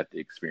 I've yet to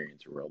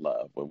experience real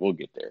love, but we'll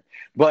get there.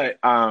 But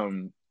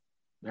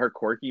her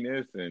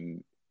quirkiness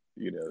and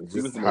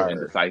she was a little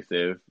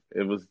indecisive.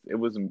 It was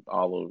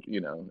all of,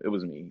 it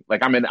was me.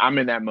 Like I'm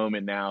in that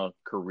moment now,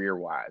 career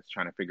wise,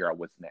 trying to figure out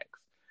what's next.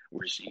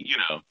 Where she,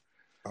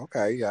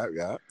 Okay,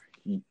 yeah.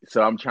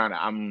 So I'm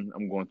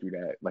going through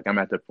that. Like I'm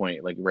at the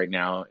point, like right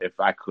now, if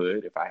I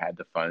had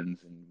the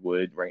funds and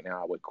right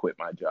now, I would quit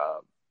my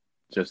job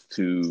just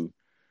to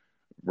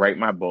write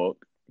my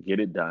book, get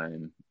it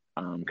done,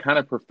 kind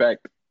of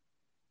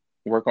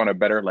work on a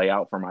better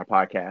layout for my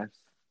podcast,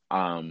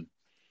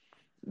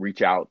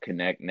 reach out,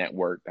 connect,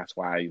 network. That's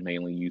why I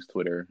mainly use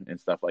Twitter and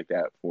stuff like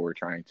that for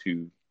trying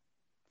to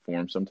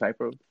form some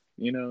type of,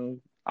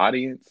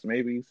 audience,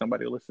 maybe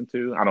somebody will listen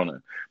to. I don't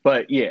know.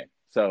 But yeah,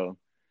 so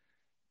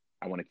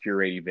I want to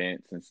curate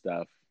events and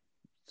stuff.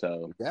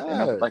 So, and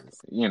I'm like,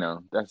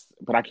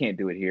 but I can't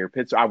do it here.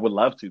 Pittsburgh, I would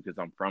love to because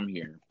I'm from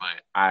here,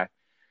 but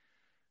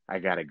I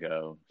gotta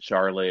go.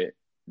 Charlotte,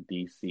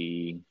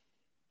 DC.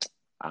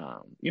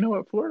 You know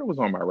what? Florida was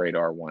on my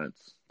radar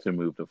once to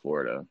move to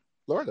Florida.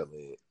 Florida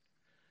lit.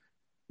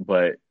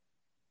 But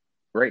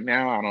right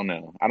now, I don't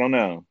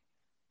know.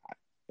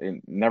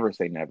 Never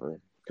say never.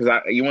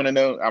 Because you want to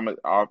know?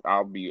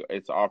 I'll be.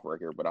 It's off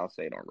record, but I'll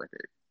say it on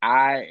record.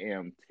 I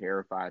am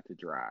terrified to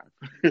drive.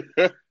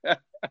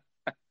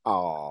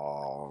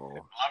 Oh,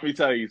 let me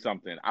tell you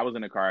something. I was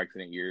in a car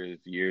accident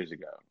years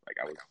ago. Like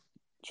I was.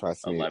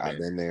 Trust me, 11. I've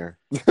been there.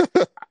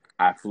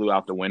 I flew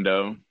out the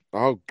window.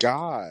 Oh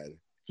God.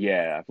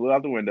 Yeah, I flew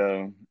out the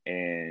window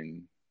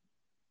and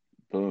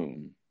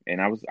boom. And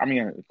of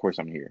course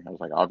I'm here. I was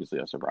like, obviously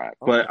I survived.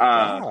 Oh but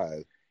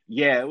God.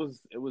 Yeah, it was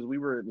we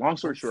were, long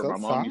story short, my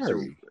mom used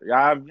to,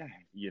 I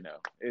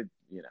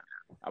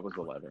was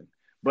 11.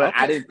 But okay,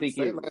 I didn't think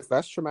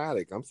that's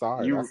traumatic. I'm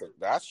sorry.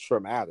 That's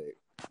traumatic.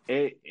 But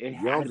I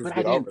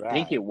didn't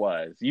think it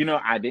was.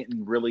 I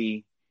didn't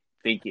really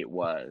think it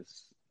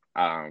was.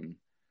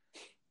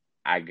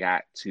 I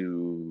got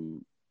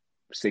to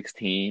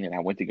 16 and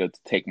I went to go to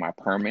take my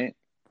permit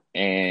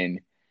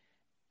and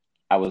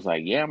I was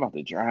like, yeah, I'm about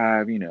to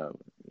drive, at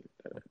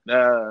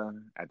the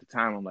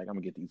time I'm like, I'm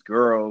gonna get these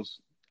girls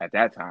at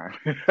that time.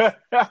 That's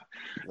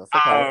okay.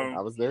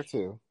 I was there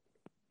too.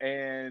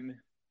 And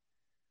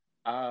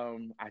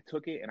I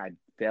took it and I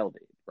failed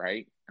it,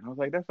 right? And I was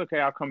like, that's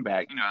okay, I'll come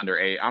back, under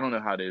I don't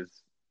know how it is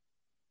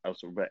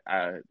elsewhere,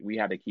 but we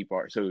had to keep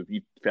so if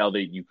you failed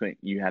it,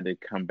 you had to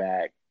come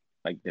back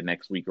like the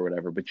next week or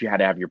whatever, but you had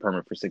to have your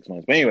permit for 6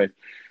 months. But anyways,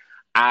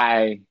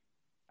 I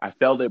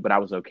failed it, but I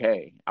was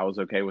okay. I was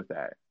okay with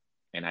that.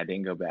 And I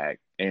didn't go back.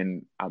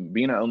 And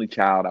being an only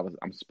child,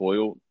 I'm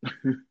spoiled.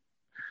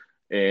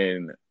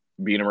 And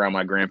being around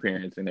my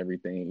grandparents and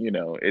everything,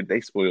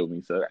 they spoiled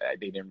me. So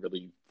they didn't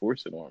really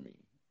force it on me.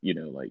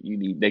 Like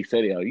they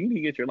said, oh, you need to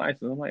get your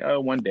license. I'm like,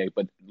 oh, one day.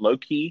 But low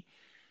key,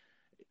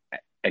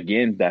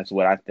 again, that's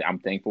what I'm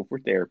thankful for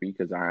therapy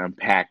because I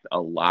unpacked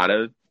a lot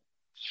of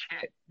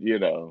shit,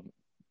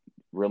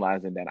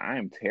 realizing that I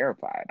am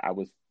terrified.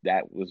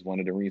 That was one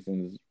of the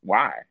reasons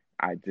why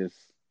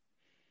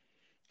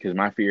because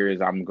my fear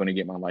is I'm going to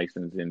get my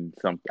license and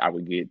I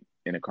would get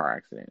in a car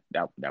accident.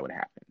 That would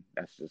happen.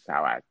 That's just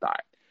how I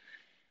thought.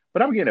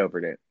 But I'm getting over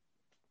it.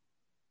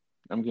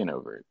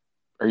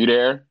 Are you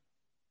there?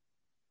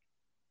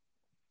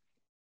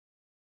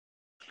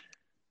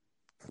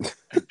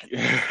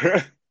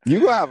 You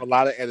gonna have a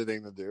lot of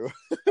editing to do.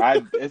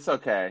 It's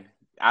okay.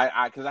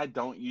 Because I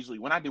don't usually,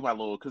 when I do my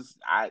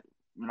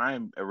my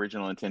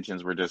original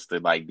intentions were just to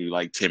do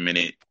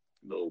 10-minute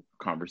little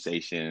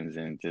conversations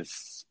and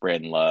just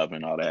spreading love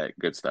and all that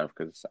good stuff.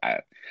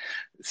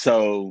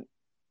 So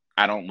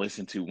I don't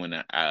listen to when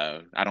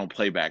I don't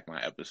play back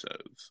my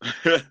episodes.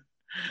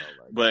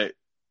 But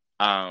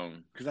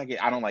because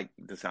I don't like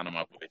the sound of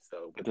my voice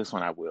though. But this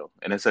one I will,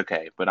 and it's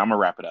okay. But I'm gonna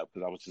wrap it up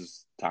because I was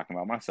just talking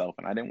about myself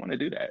and I didn't want to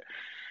do that.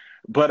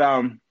 But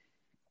I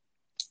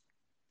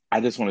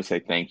just want to say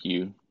thank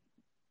you.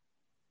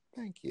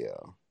 Thank you.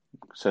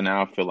 So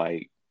now I feel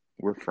like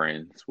we're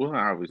friends. Well,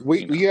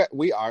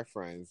 we are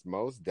friends,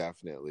 most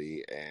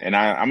definitely. And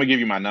I'm gonna give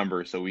you my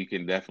number so we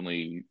can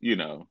definitely,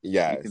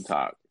 yes, we can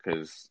talk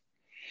because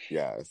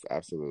yes,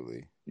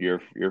 absolutely. You're a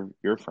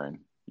friend.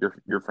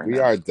 You're friend. We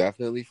are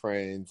definitely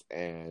friends,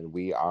 and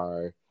we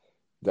are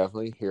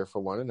Definitely here for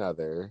one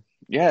another.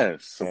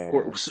 Yes, of And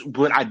course.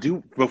 But I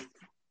do. But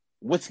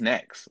what's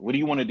next? What do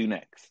you want to do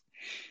next?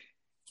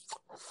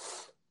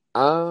 I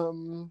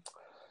almost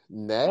let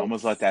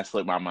next, that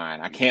slip my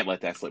mind. I can't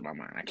let that slip my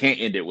mind. I can't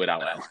end it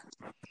without asking.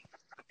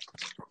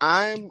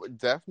 I'm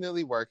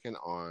definitely working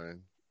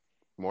on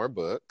more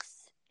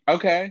books.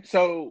 Okay,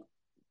 so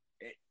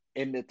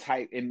in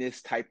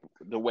this type,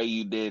 the way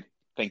you did,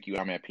 thank you,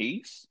 I'm at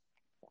peace,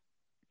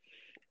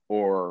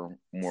 or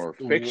more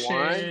One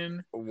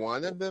fiction.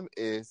 one of them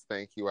is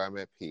Thank You, I'm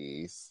at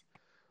Peace,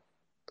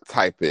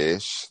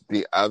 type-ish.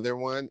 The other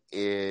one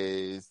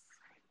is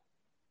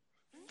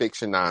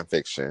fiction,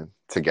 nonfiction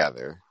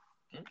together.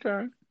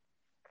 Okay,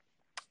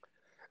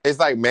 It's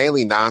like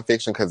mainly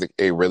nonfiction because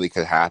it really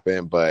could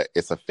happen, but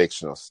it's a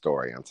fictional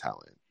story I'm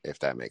telling, if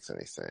that makes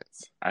any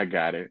sense. I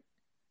got it.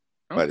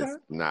 But Okay, it's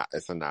not,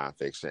 it's a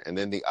nonfiction. And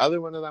then the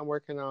other one that I'm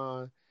working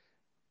on,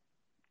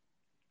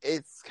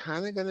 it's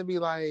kind of going to be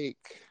like,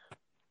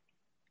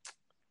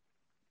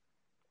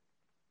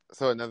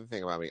 so another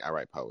thing about me, I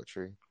write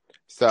poetry.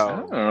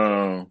 So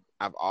oh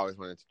I've always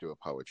wanted to do a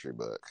poetry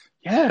book.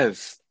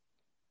 yes,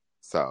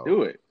 So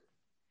do it.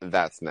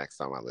 that's next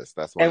on my list.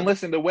 That's one And of the,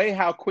 listen, the way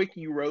how quick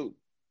you wrote,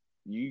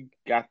 you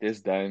got this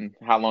done.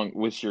 How long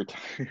was your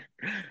time?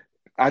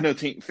 I know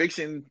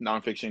fiction,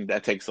 nonfiction,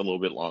 that takes a little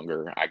bit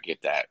longer. I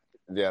get that.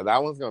 yeah,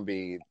 that one's gonna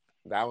be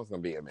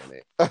a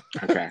minute.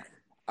 Okay.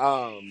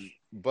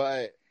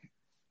 But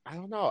I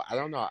don't know.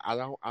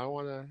 I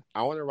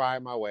wanna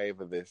ride my wave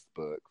of this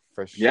book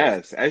for sure.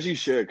 Yes, as you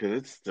should, because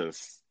it's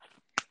just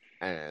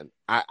And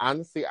I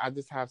honestly, I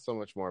just have so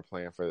much more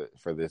planned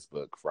for this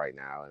book right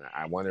now, and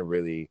I want to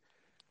really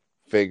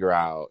figure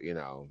out,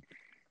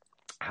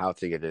 how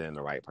to get it in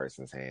the right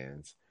person's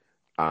hands.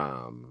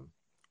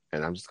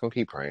 And I'm just gonna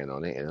keep praying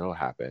on it, and it'll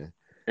happen.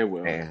 it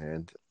will.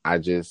 And I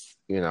just,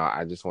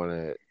 I just want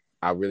to,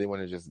 I really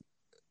want to just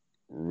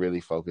really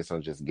focus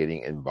on just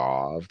getting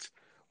involved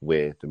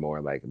with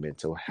more like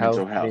mental health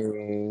Mental health.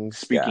 things.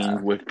 Speaking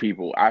Yeah. with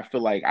people, I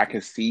feel like I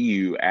could see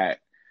you at,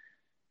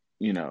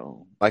 you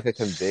know, Like a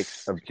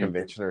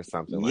convention or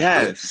something. Like, I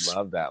would yes.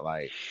 love that.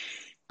 Like,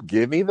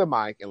 give me the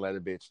mic and let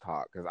a bitch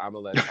talk, because I'm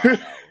going to let y'all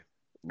know.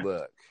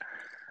 Look,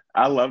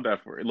 I love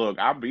that for it. Look,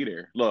 I'll be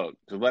there. Look,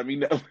 just let me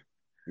know.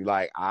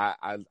 like, I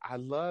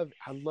love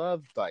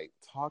like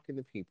talking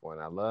to people,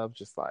 and I love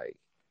just like,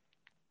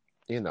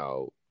 you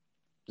know,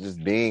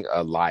 just being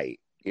a light.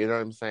 You know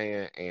what I'm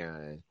saying?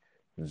 And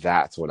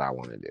that's what I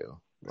want to do.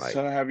 Like,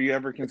 So, have you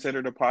ever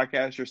considered a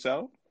podcast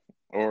yourself?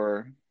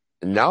 Or,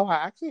 no, I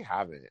actually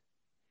haven't.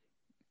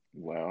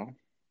 well,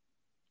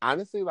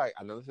 Honestly, like,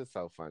 I know this is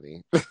so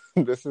funny.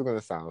 This is going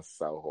to sound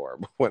so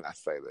horrible when I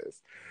say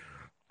this.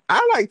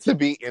 I like to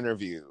be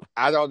interviewed.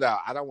 I don't know.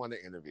 I don't want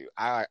to interview.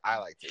 I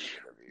like to be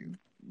interviewed.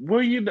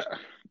 well,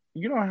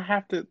 you don't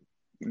have to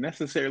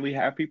necessarily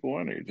have people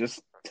on there.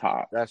 Just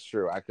talk. That's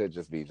true. I could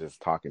just be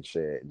just talking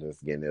shit and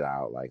just getting it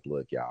out. Like,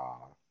 look,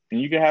 y'all. And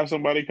you can have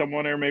somebody come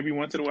on there maybe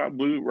once in a while,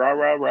 blue, rah,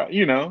 rah, rah.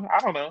 You know, I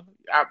don't know.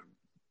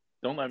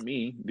 Don't let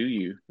me do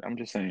you. I'm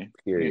just saying,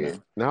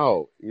 Period.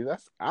 No,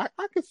 that's I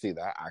could see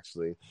that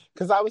actually,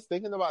 because I was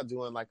thinking about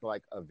doing like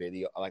a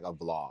video, like a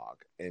vlog,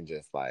 and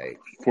just like,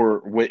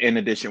 in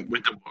addition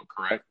with the book,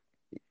 correct?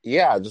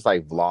 yeah, just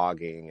like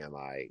vlogging and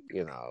like,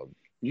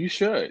 You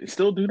should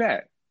still do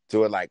that.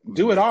 doing like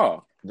Do it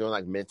all, doing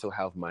like mental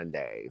health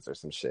Mondays or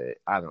some shit.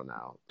 I don't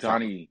know.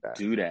 Johnny. Like that.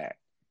 Do that.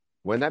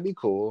 Wouldn't that be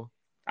cool?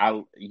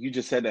 You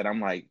just said that.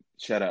 I'm like,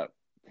 shut up,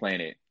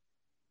 plan it.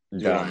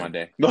 Do it on Done.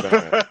 Monday.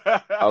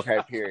 Okay,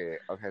 period.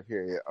 Okay,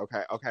 period.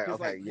 Okay.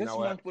 Like, You this know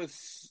month what?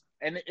 was,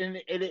 and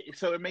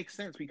so it makes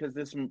sense because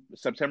this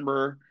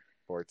September,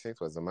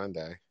 14th was a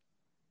Monday.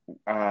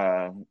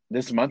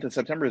 this month in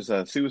September is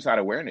a suicide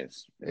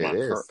awareness month. It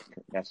is.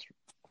 That's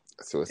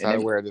Suicide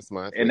Awareness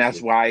Month. and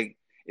that's why.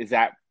 Is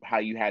that how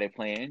you had it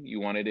planned? You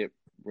wanted it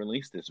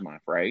released this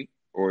month, right?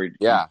 Or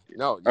yeah,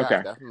 no, yeah,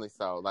 okay, definitely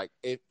so. Like,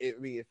 if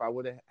I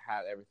would have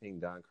had everything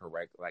done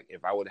correct, like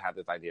if I would have had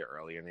this idea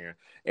earlier in there,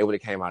 it would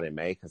have came out in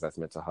May because that's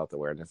Mental Health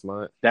Awareness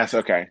Month. that's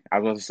okay. I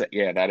was going to say,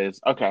 yeah, that is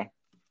okay.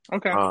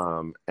 Okay.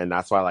 And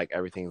that's why like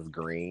everything's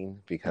green,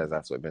 because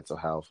that's what Mental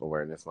Health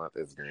Awareness Month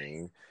is,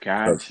 green.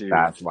 Got So you.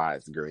 that's why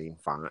it's green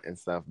font and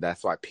stuff.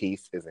 That's why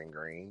peace is in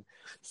green.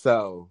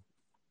 So,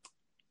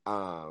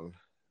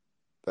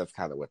 that's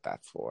kind of what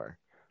that's for.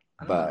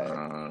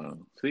 But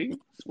see,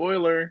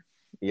 spoiler.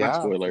 yeah,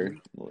 Not spoiler.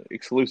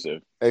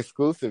 Exclusive.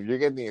 Exclusive. You're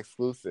getting the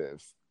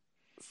exclusives.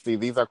 See,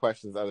 these are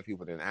questions other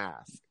people didn't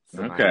ask.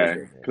 So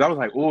Okay. Because I was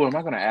like, oh, am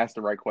I going to ask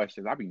the right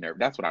questions? I'd be nervous.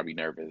 That's what I'd be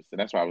nervous. And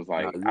that's why I was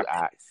like, no, you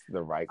asked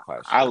the right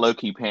question. I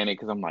low-key panic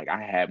because I'm like,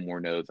 I had more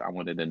notes. I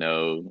wanted to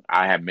know.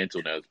 I have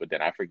mental notes, but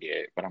then I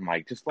forget. But I'm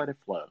like, just let it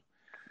flow.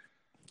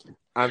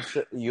 I'm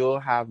sure you'll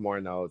have more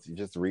notes. You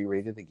just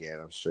reread it again.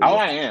 I'm sure. Oh,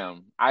 I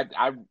am. I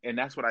and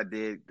that's what I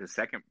did. The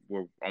second,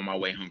 on my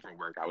way home from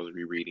work, I was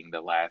rereading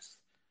the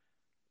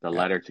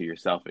letter to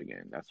yourself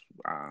again. That's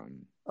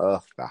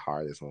the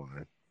hardest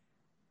one.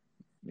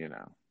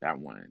 that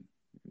one.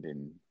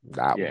 Then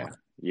that yeah, one.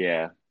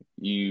 Yeah,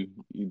 you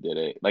did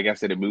it. Like I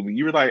said, it moved me.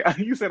 You were like,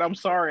 you said, I'm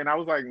sorry. And I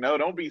was like, no,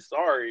 don't be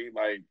sorry.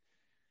 Like,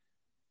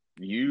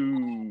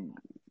 you,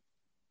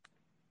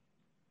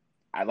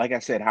 like I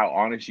said, how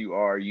honest you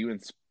are. You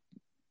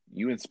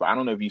inspire. I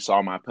don't know if you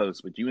saw my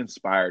post, but you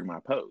inspired my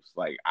post.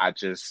 Like, Yeah.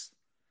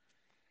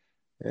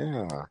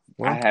 I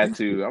Well, had thank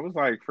you. to, I was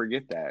like,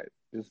 forget that.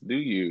 Just do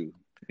you,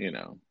 you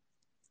know,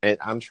 And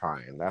I'm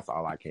trying. That's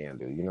all I can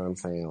do. You know what I'm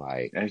saying?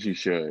 Like as you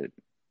should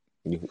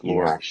you have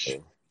flourish.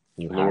 to.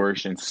 You have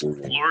Flourish and to.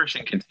 flourish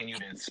and continue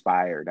to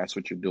inspire. That's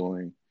what you're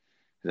doing.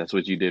 That's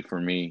what you did for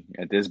me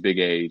at this big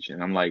age.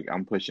 And I'm like,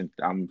 I'm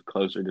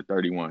closer to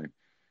 31. And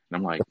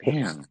I'm like,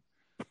 damn,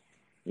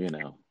 you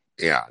know,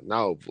 Yeah,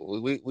 no,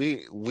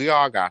 we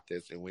all got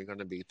this, and we're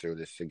gonna be through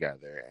this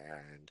together.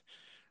 And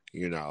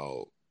you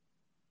know,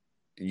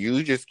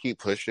 you just keep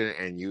pushing,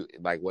 and you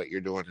like what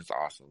you're doing is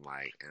awesome.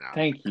 Like, and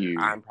thank you.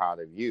 I'm proud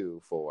of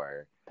you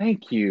for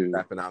Thank you.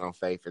 stepping out on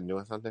faith and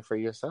doing something for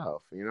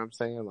yourself. You know what I'm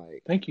saying?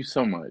 Like, Thank you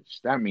so much.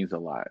 That means a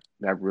lot.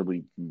 That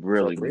really, for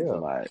really means a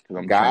real. lot because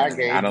I'm God trying. I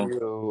gave don't.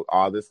 you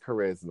all this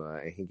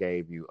charisma, and He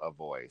gave you a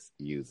voice.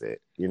 Use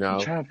it. You I'm know,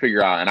 trying to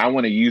figure out, and I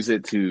want to use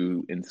it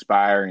to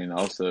inspire and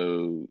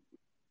also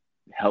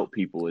help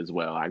people as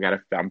well.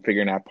 I'm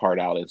figuring that part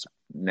out as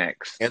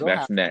next. it'll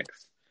That's happen.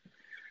 next.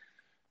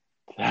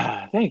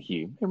 Thank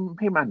you.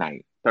 Pay my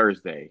night.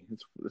 Thursday.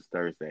 It's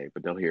Thursday,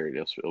 but they'll hear it.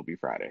 It'll be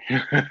Friday.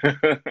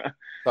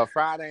 So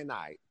Friday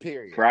night,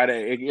 period.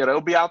 Friday.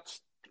 It'll be out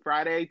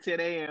Friday, 10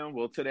 a.m.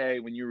 Well, today,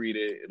 when you read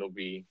it, it'll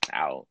be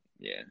out.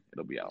 Yeah,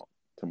 it'll be out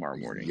tomorrow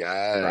morning,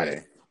 Yes.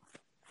 Friday.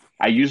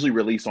 I usually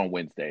release on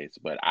Wednesdays,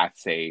 but I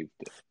saved.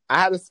 I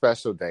had a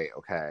special date.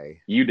 Okay.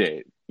 You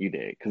did. You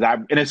did.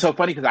 And it's so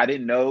funny because I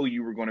didn't know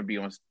you were going to be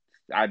on.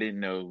 I didn't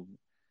know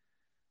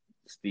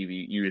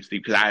Stevie, you and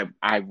Steve, because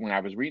when I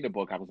was reading the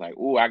book, I was like,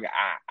 oh,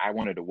 I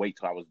wanted to wait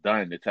till I was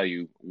done to tell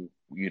you,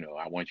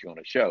 I want you on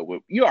the show. Well,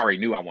 you already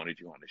knew I wanted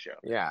you on the show,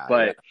 Yeah, yeah.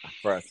 but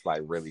First,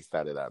 like really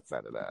set it up.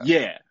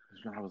 yeah,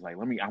 I was like,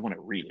 I want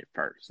to read it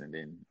first, and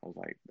then I was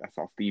like, I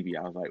saw Stevie,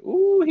 I was like,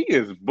 ooh, he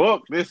is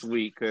booked this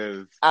week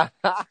because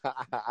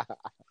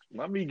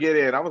let me get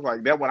in. I was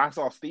like that when I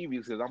saw Stevie,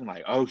 because I'm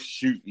like, oh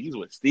shoot, he's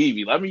with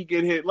Stevie. Let me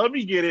get hit. Let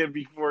me get in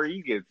before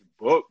he gets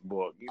booked.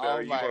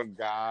 Oh my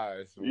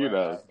gosh, you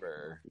know.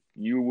 whatever.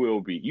 You will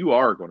be. You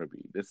are going to be.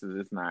 It's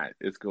not.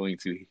 It's going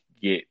to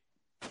get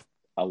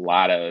a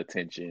lot of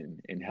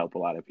attention and help a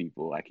lot of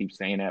people. I keep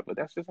saying that, but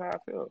that's just how I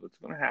feel. It's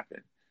going to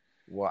happen.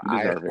 Well, You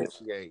I deserve it.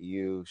 appreciate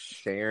you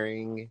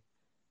sharing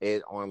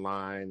it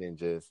online and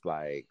just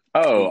like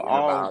Oh, tweeting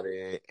all about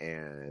it,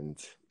 and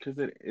because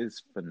it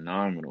is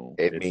phenomenal.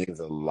 it means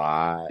a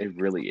lot. It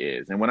really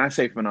is. And when I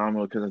say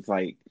phenomenal, because it's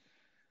like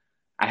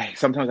I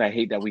sometimes I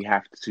hate that we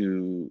have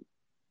to.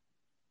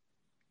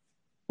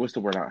 What's the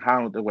word?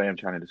 How the way I'm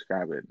trying to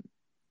describe it,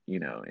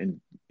 and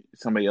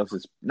somebody else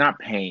is not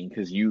paying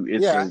because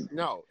it's Yeah, a,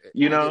 no,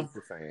 you I get know, what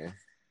you're saying.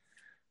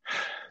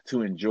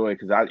 to enjoy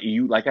because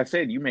like I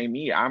said, you made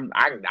me. I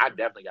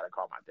definitely got to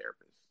call my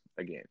therapist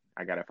again.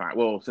 I got to find.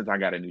 Well, since I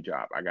got a new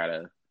job, I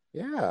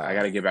Yeah.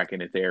 gotta get back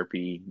into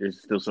therapy.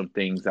 There's still some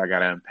things I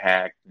gotta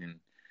unpack and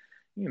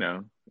you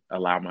know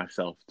allow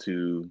myself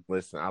to.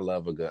 Listen, I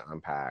love a good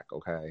unpack.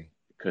 Okay.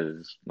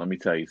 Because let me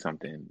tell you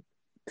something,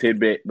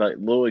 tidbit like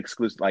little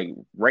exclusive. Like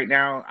right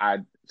now,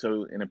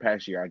 so in the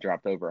past year I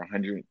dropped over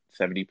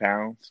 170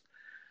 pounds,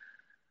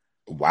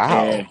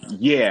 Wow. and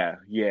yeah.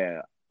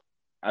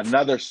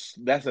 Another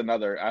that's an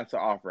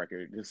off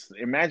record. Just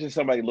imagine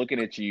somebody looking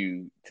at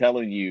you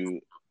telling you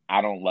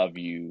I don't love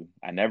you,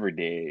 I never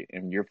did,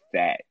 and you're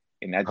fat.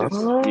 And that just,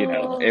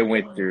 it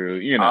went Oh,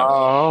 through,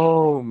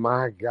 oh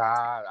my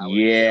God. I would kill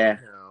yeah,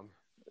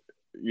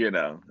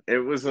 him. it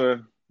was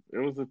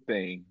a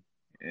thing.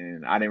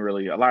 And I didn't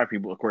really, a lot of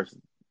people, of course,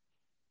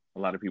 a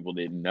lot of people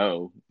didn't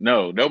know.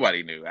 No,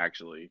 nobody knew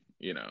actually,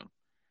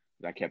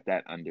 I kept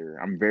that under.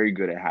 I'm very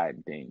good at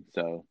hiding things.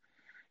 So,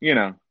 you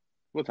know,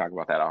 we'll talk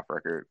about that off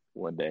record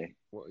one day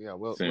Well, yeah,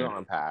 we'll soon.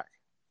 unpack.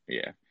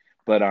 Yeah.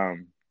 But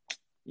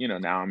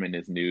now I'm in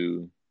this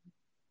new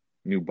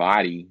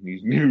body, new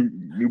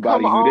Come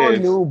body, new on, this,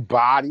 new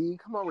body.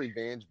 Come on,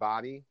 revenge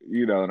body.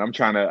 and I'm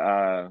trying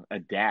to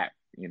adapt.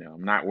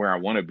 I'm not where I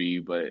want to be,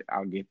 but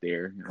I'll get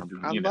there. I'll be,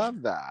 I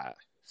love that.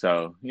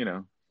 so,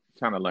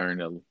 trying to learn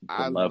to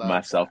I love love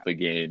myself that.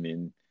 again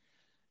and,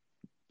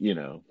 you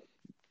know,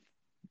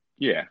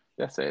 yeah,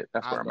 that's it.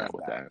 That's I where I'm at love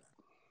with that. that.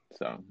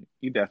 So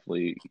you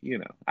definitely,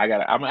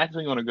 I'm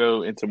actually going to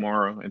go in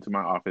tomorrow into my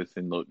office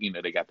and look,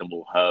 they got the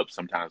little hubs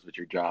sometimes with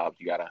your jobs.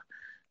 You got to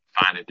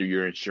find it through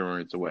your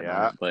insurance or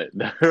Yeah. whatnot. But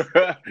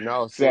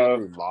No, so,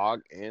 seriously,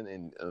 log in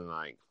and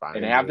like and they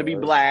find have to be your.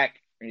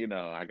 black,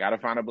 I got to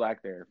find a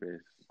black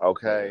therapist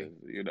Okay.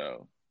 because,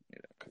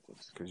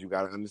 'cause Because you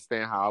got to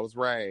understand how I was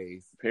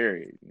raised.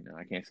 period.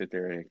 I can't sit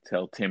there and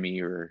tell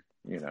Timmy or,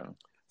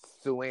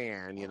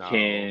 Suanne, you know.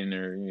 Ken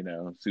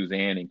or,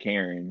 Suzanne and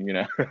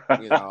Karen,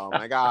 Oh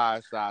my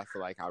gosh, that's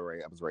like I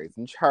was raised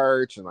in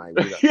church, and like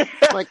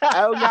like,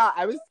 oh yeah,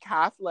 I was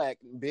Catholic,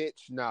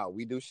 bitch. No,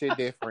 we do shit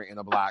different in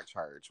a black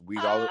church.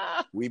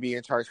 We be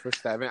in church for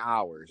 7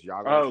 hours.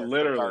 Y'all go to Oh, church for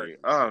literally.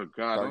 Oh,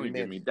 God, 30 don't even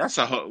get me. minutes. That's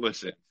a whole,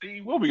 listen,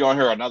 see, we'll be on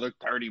here another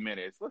 30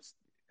 minutes.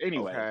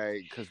 Anyway.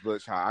 Okay, because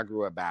look, child, I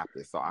grew up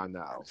Baptist, so I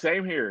know.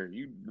 Same here.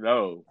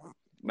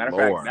 Matter of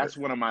fact, Lord. that's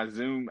one of my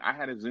I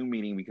had a Zoom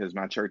meeting because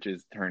my church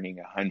is turning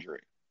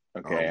 100. Oh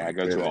Okay. my I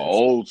go to an goodness.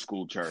 old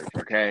school church.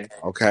 Okay.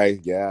 Okay,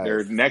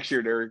 yes. Next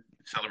year, they're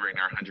celebrating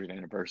our 100th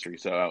anniversary.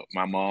 So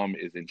my mom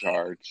is in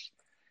charge.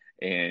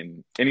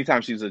 And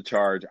anytime she's in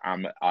charge,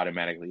 I'm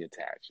automatically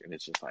attached. And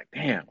it's just like,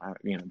 damn,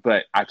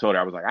 but I told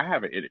her, I was like, I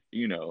have a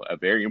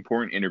very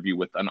important interview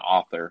with an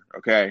author.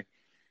 Okay.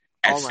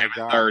 At Oh my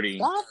God. 7:30.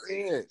 Stop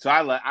it. So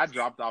I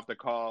dropped off the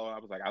call. I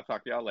was like, I'll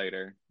talk to y'all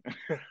later.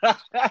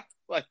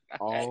 Like,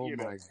 Oh my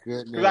because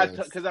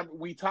goodness.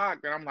 we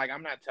talked, and I'm like,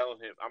 I'm not telling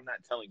you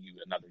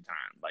another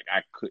time. Like,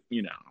 I could,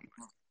 I'm like,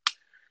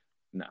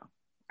 no,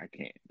 I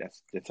can't.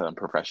 It's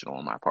unprofessional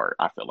on my part,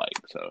 I feel like.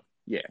 So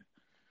yeah.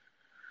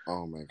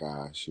 Oh my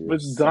gosh.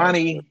 But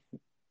Donnie,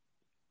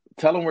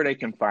 tell them where they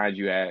can find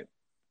you at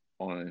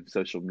on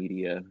social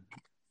media,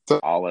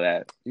 all of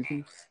that.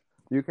 You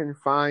can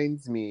find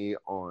me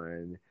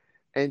on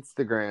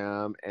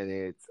Instagram, and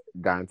it's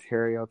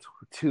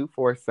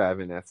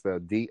Dontario247. That's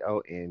spelled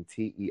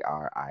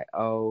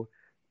Donterio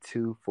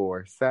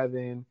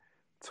 247.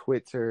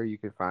 Twitter, you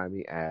can find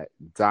me at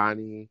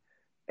Donnie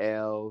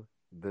L,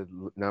 the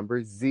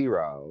number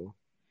 0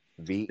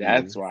 VE.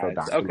 That's why. So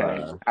It's, Donnie okay.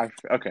 Love.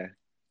 Okay.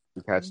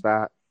 You catch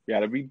that?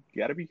 Gotta be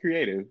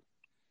creative.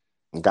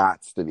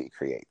 Gots to be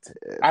creative.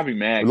 I'd be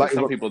mad because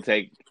some people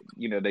take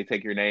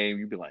your name.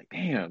 You'd be like,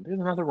 damn, there's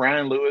another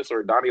Ryan Lewis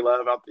or Donnie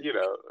Love out there, You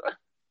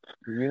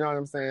know what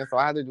I'm saying? So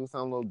I had to do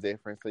something a little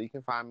different. So you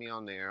can find me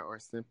on there or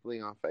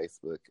simply on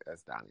Facebook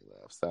as Donnie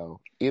Love. So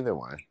either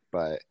one.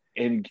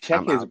 And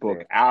check his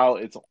book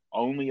out. It's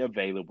only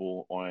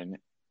available on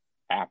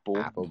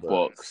Apple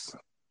Books.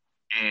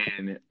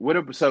 And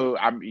so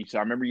I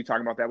remember you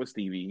talking about that with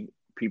Stevie.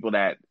 People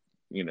that,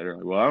 they're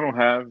like, well, I don't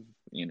have,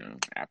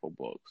 Apple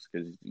Books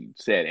because you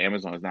said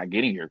Amazon's not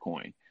getting your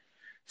coin.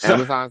 So,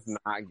 Amazon's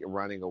not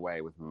running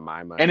away with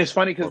my money. And it's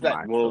funny because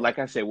like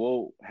I said,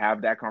 we'll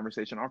have that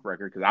conversation off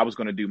record because I was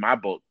going to do my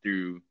book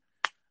through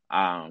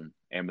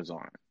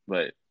Amazon,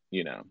 but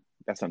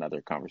that's another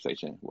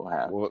conversation we'll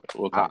have. We'll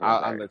talk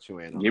about I'll let you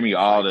in. Give me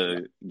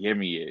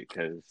it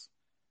because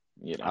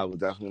I will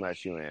definitely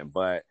let you in,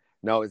 but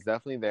no, it's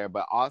definitely there.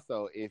 But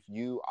also, if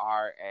you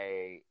are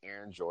a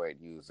Android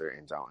user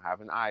and don't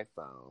have an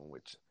iPhone,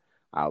 which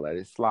I'll let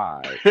it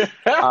slide.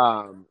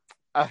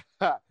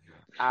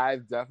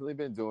 I've definitely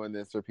been doing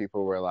this for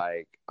people where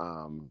like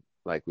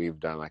we've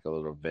done like a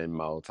little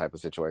Venmo type of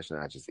situation.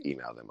 I just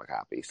email them a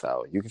copy,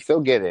 so you can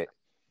still get it.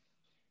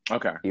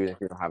 Okay. Even if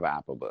you don't have an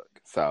Apple Book,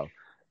 so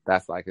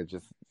that's like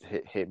just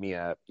hit me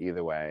up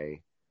either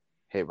way.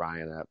 Hit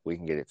Ryan up. We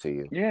can get it to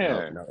you.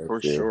 Yeah,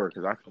 for sure.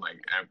 Because I feel like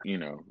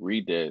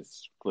read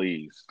this,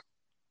 please.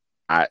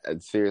 I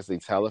seriously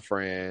tell a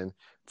friend,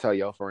 tell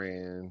your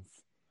friends,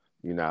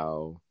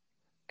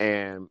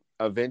 and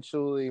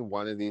eventually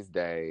one of these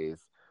days,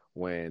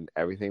 when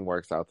everything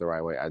works out the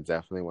right way, I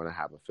definitely want to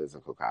have a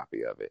physical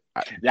copy of it.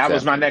 That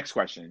was my next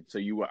question. So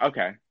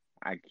okay,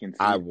 I can see.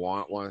 I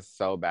want one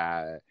so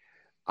bad.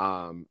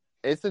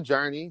 It's a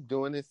journey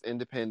doing this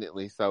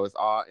independently, so it's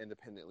all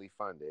independently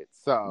funded.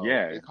 So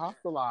yeah, it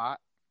costs a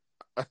lot.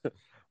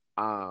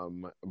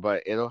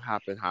 But it'll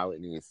happen how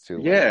it needs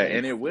to. Yeah,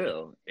 and it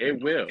will. It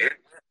will.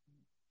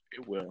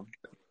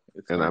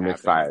 And I'm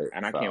excited.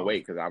 And I can't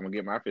wait because I'm gonna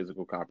get my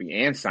physical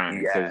copy and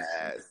signed. Yes.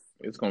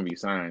 It's gonna be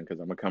signed because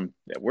I'm gonna come.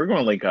 We're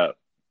gonna link up.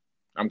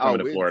 I'm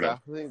coming to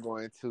Florida. We're definitely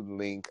going to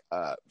link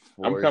up.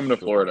 I'm coming to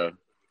Florida.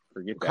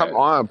 Forget that. Come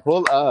on,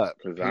 pull up.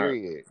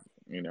 Period.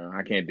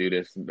 I can't do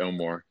this no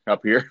more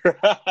up here.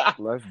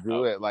 Let's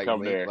do it. Let's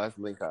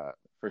link up.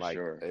 For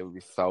sure. It would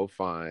be so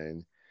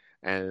fun.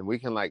 And we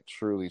can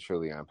truly,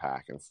 truly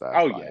unpack and stuff.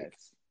 Oh yes.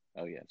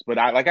 But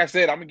like I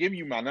said, I'm gonna give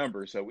you my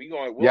number, so we'll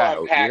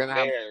unpack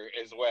there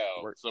as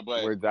well.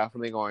 We're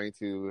definitely going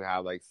to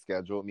have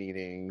scheduled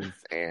meetings,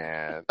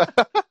 and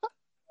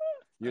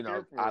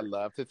I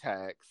love to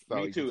text. So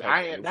me too.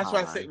 That's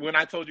why I said when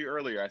I told you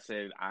earlier, I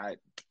said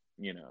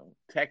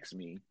text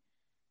me.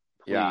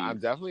 Please. Yeah, I'm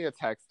definitely a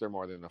texter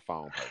more than a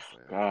phone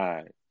person.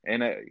 God.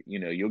 And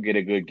you'll get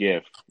a good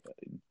GIF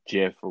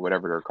or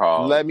whatever they're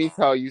called. Let me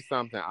tell you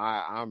something.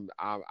 I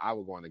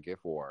would go on a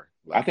GIF war.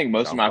 I think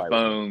most of my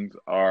phones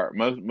are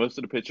most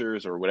of the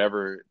pictures or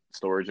whatever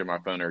storage in my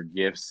phone are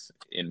GIFs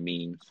and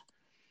memes.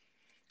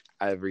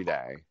 Every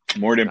day,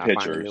 more than pictures.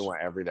 I find a new one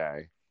every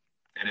day,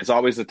 and it's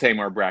always a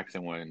Tamar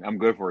Braxton one. I'm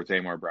good for a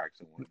Tamar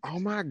Braxton one. Oh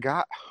my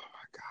god!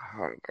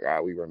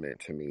 We were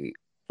meant to meet.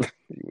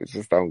 You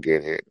just don't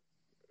get it.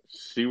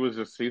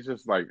 She's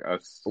just like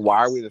us. Why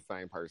are we the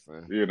same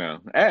person?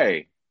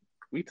 Hey,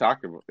 we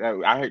talked about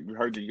that. I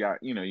heard you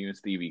got, you and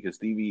Stevie, because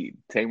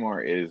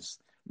Tamar is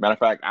Matter of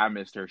fact, I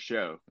missed her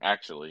show.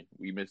 Actually,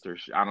 we missed her.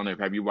 I don't know.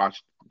 Have you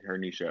watched her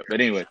new show?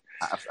 But anyway,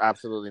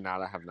 Absolutely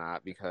not. I have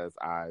not, because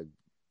I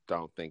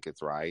don't think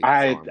it's right. So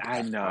I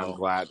I'm know.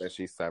 glad that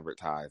she severed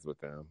ties with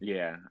them.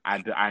 Yeah,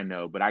 I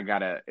know, but I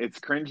gotta. It's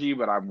cringy,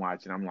 but I'm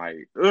watching. I'm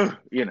like, ugh,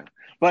 you know.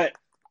 But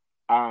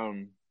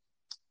um,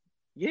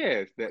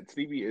 yes, that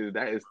Stevie is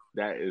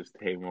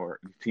Tamar.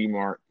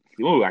 Tamar.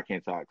 Ooh, I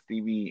can't talk.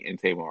 Stevie and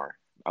Tamar.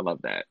 I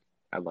love that.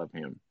 I love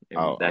him,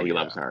 and that Oh he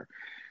loves yeah. her.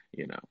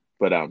 You know.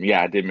 But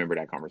yeah, I did remember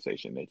that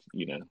conversation. That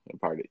a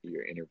part of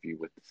your interview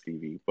with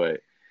Stevie. But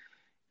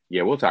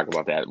yeah, we'll talk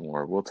about that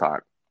more. We'll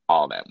talk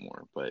all that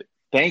more. But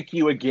thank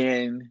you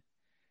again,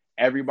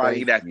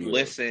 everybody Thank that's you.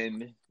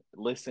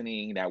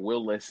 listening, that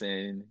will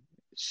listen,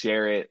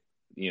 share it,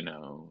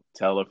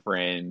 tell a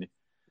friend,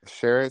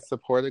 Share it,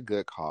 support a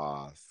good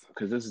cause.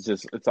 because this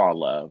is it's all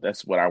love.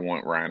 That's what I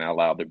want Ryan Out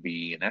Loud to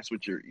be, and that's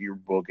what your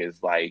book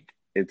is like.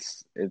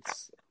 It's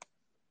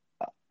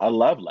a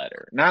love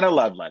letter, not a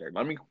love letter.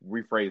 Let me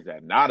rephrase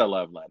that. Not a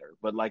love letter,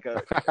 but like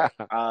a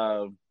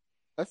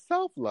A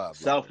self-love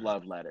self letter.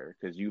 love letter,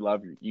 because you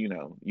love,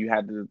 you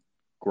had to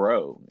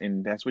grow,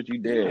 and that's what you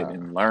did, Yeah.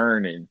 and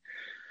learn. And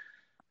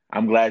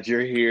I'm glad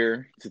you're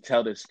here to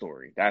tell this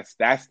story. That's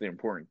the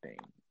important thing.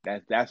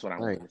 That's what I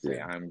Thank wanted to say.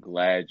 you. I'm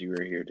glad you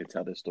were here to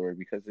tell this story,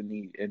 because it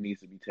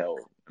needs to be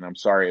told. And I'm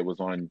sorry it was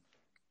on.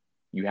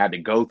 You had to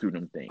go through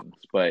them things,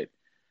 but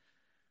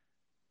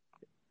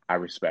I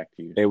respect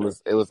you. So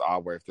It was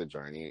all worth the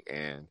journey,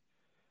 and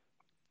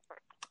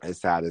as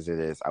sad as it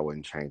is, I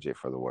wouldn't change it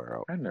for the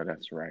world. I know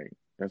that's right.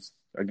 That's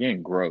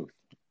again growth.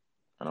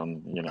 I I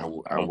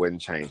don't.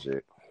 wouldn't change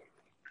it.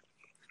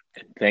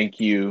 Thank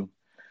you.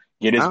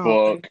 Get his Oh,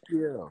 thank book.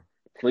 you.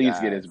 Please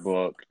get his Yes.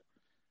 book.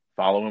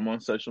 Follow him on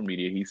social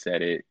media. He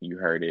said it. You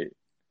heard it.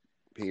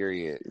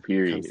 Period. Come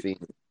Period. see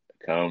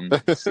Come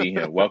me. see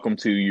him. Welcome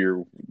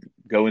to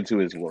go into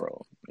his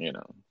world.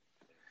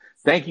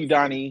 Thank you,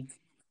 Donnie.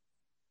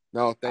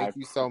 No, I thank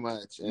you so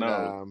much. And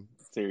no,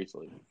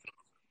 seriously.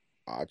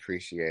 I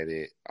appreciate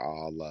it.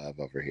 All love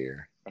over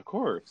here. Of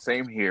course.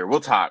 Same here. We'll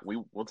talk.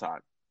 We'll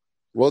talk.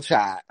 We'll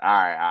chat. All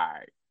right, all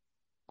right.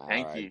 All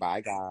Thank right. you.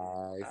 Bye,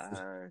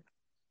 guys.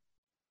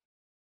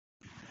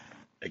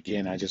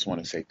 Again, I just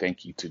want to say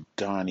thank you to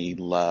Donnie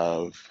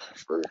Love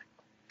for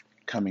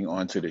coming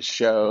onto the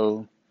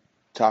show,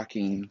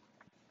 talking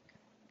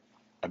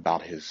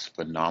about his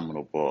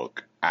phenomenal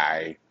book.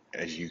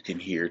 As you can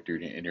hear through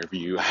the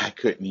interview, I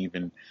couldn't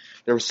even,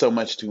 there was so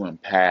much to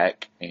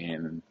unpack,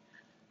 and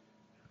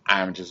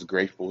I'm just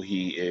grateful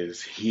he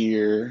is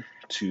here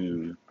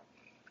to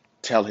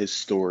tell his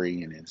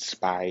story and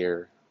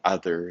inspire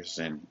others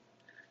and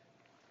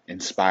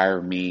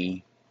inspire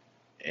me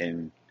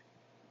in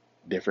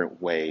different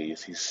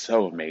ways. He's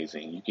so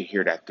amazing. You can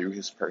hear that through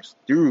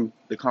through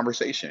the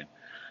conversation.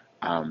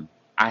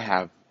 I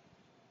have,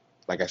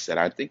 like I said,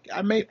 I think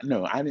I made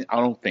no, I didn't. I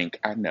don't think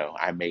I know.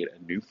 I made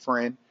a new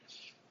friend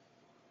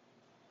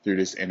through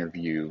this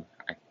interview.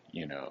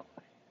 You know,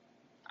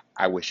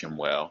 I wish him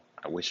well.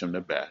 I wish him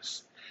the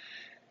best.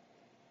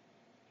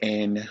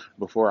 And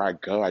before I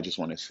go, I just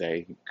want to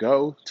say,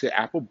 go to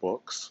Apple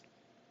Books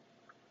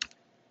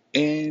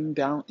and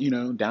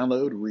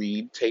download,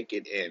 read, take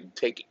it in,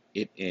 take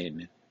it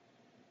in.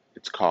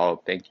 It's called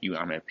Thank You,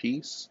 I'm at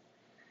Peace.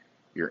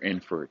 You're in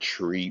for a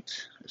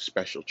treat, a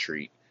special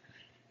treat.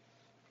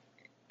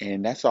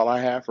 And that's all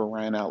I have for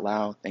Ryan Out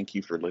Loud. Thank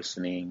you for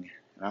listening.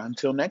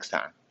 Until next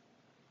time.